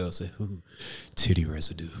Dave Chappelle said, "Ooh, titty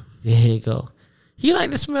residue." There you go. He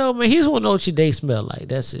like to smell, man. He just want to know what your day smell like.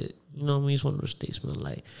 That's it. You know what I mean? It's one of those days, man.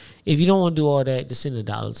 Like, if you don't want to do all that, just send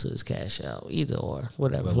 $1 to his cash out. Either or.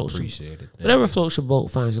 Whatever Well floats appreciated. whatever floats your boat,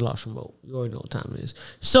 finds your lost your boat. You already know what time it is.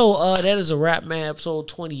 So, that is a wrap, man. Episode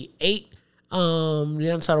 28. The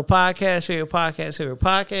Untitled Podcast, favorite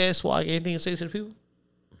podcast. Swag, anything to say to the people?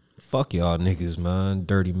 Fuck y'all niggas, man.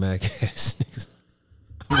 Dirty Mac ass niggas.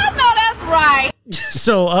 I know that's right.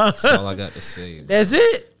 So, that's all I got to say. That's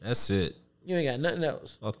it? That's it. You ain't got nothing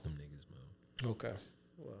else? Fuck them niggas, man. Okay.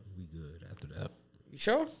 Well, we good after that. You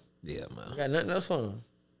sure? Yeah, man. You got nothing else for them?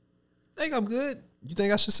 I think I'm good. You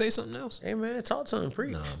think I should say something else? Hey, man, talk to him.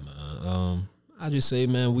 Preach. Nah, man. I just say,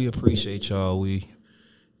 man, we appreciate y'all. We,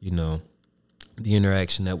 the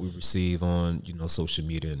interaction that we receive on, social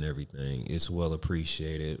media and everything, it's well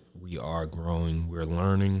appreciated. We are growing. We're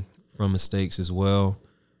learning from mistakes as well.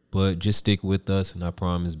 But just stick with us, and I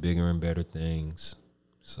promise bigger and better things.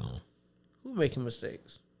 So, who making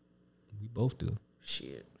mistakes? We both do.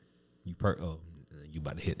 Shit. You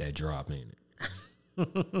about to hit that drop, ain't it?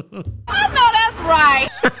 I know that's right.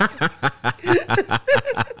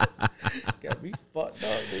 Got me fucked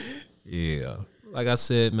up, nigga. Yeah. Like I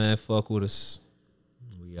said, man, fuck with us.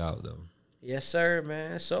 We out, though. Yes, sir,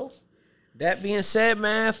 man. So, that being said,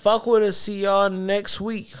 man, fuck with us. See y'all next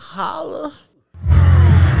week. Holla.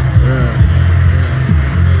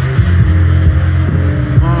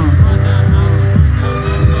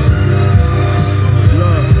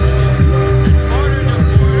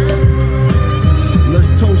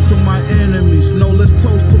 Toast to my enemies, no, let's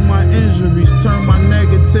toast to my injuries. Turn my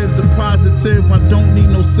negative to positive, I don't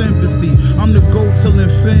need no sympathy. I'm the GOAT till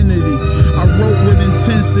infinity. I wrote with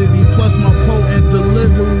intensity, plus my potent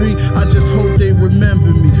delivery. I just hope they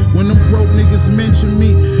remember me. When them broke niggas mention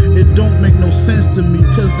me, it don't make no sense to me,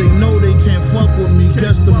 cause they know they can't fuck with me.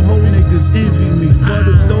 Guess them whole niggas envy me. But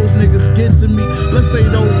if those niggas get to me, let's say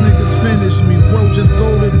those niggas finish me. Bro, just go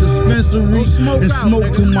to dispensary and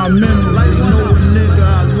smoke to my memory. Know a nigga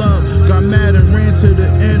I love got mad and ran to the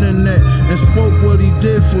internet and spoke what he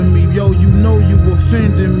did for me. Yo, you know you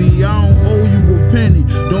offended me. I don't owe you a penny.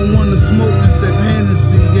 Don't wanna smoke except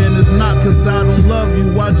Hennessy. And it's not cause I don't love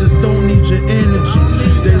you, I just don't need your energy.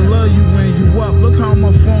 They love you when you up. Look how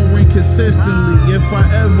my phone ring consistently. If I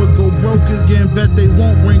ever go broke again, bet they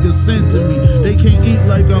won't bring a cent to me. They can't eat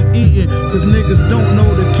like I'm eating, cause niggas don't know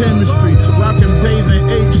the chemistry. Rockin' bathing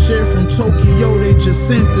ape shit from Tokyo, they just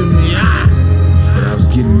sent to me. But I was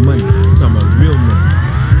getting money, talking about real money.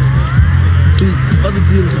 See, other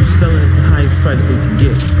dealers were selling at the highest price they could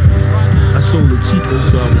get. I sold it cheaper,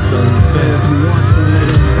 so I was selling it fast. If you want to,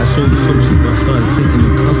 nigga. I sold it so cheap, I started taking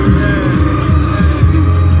the customers.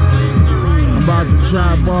 I'm about to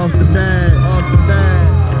drop off the bag,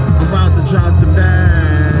 I'm about to drop the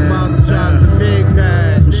bag, I'm about to drop the big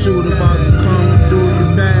bag. The shoot about to come and do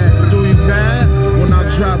you bad when I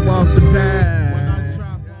drop off the bag.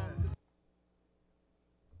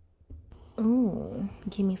 Ooh,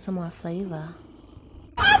 give me some more flavor.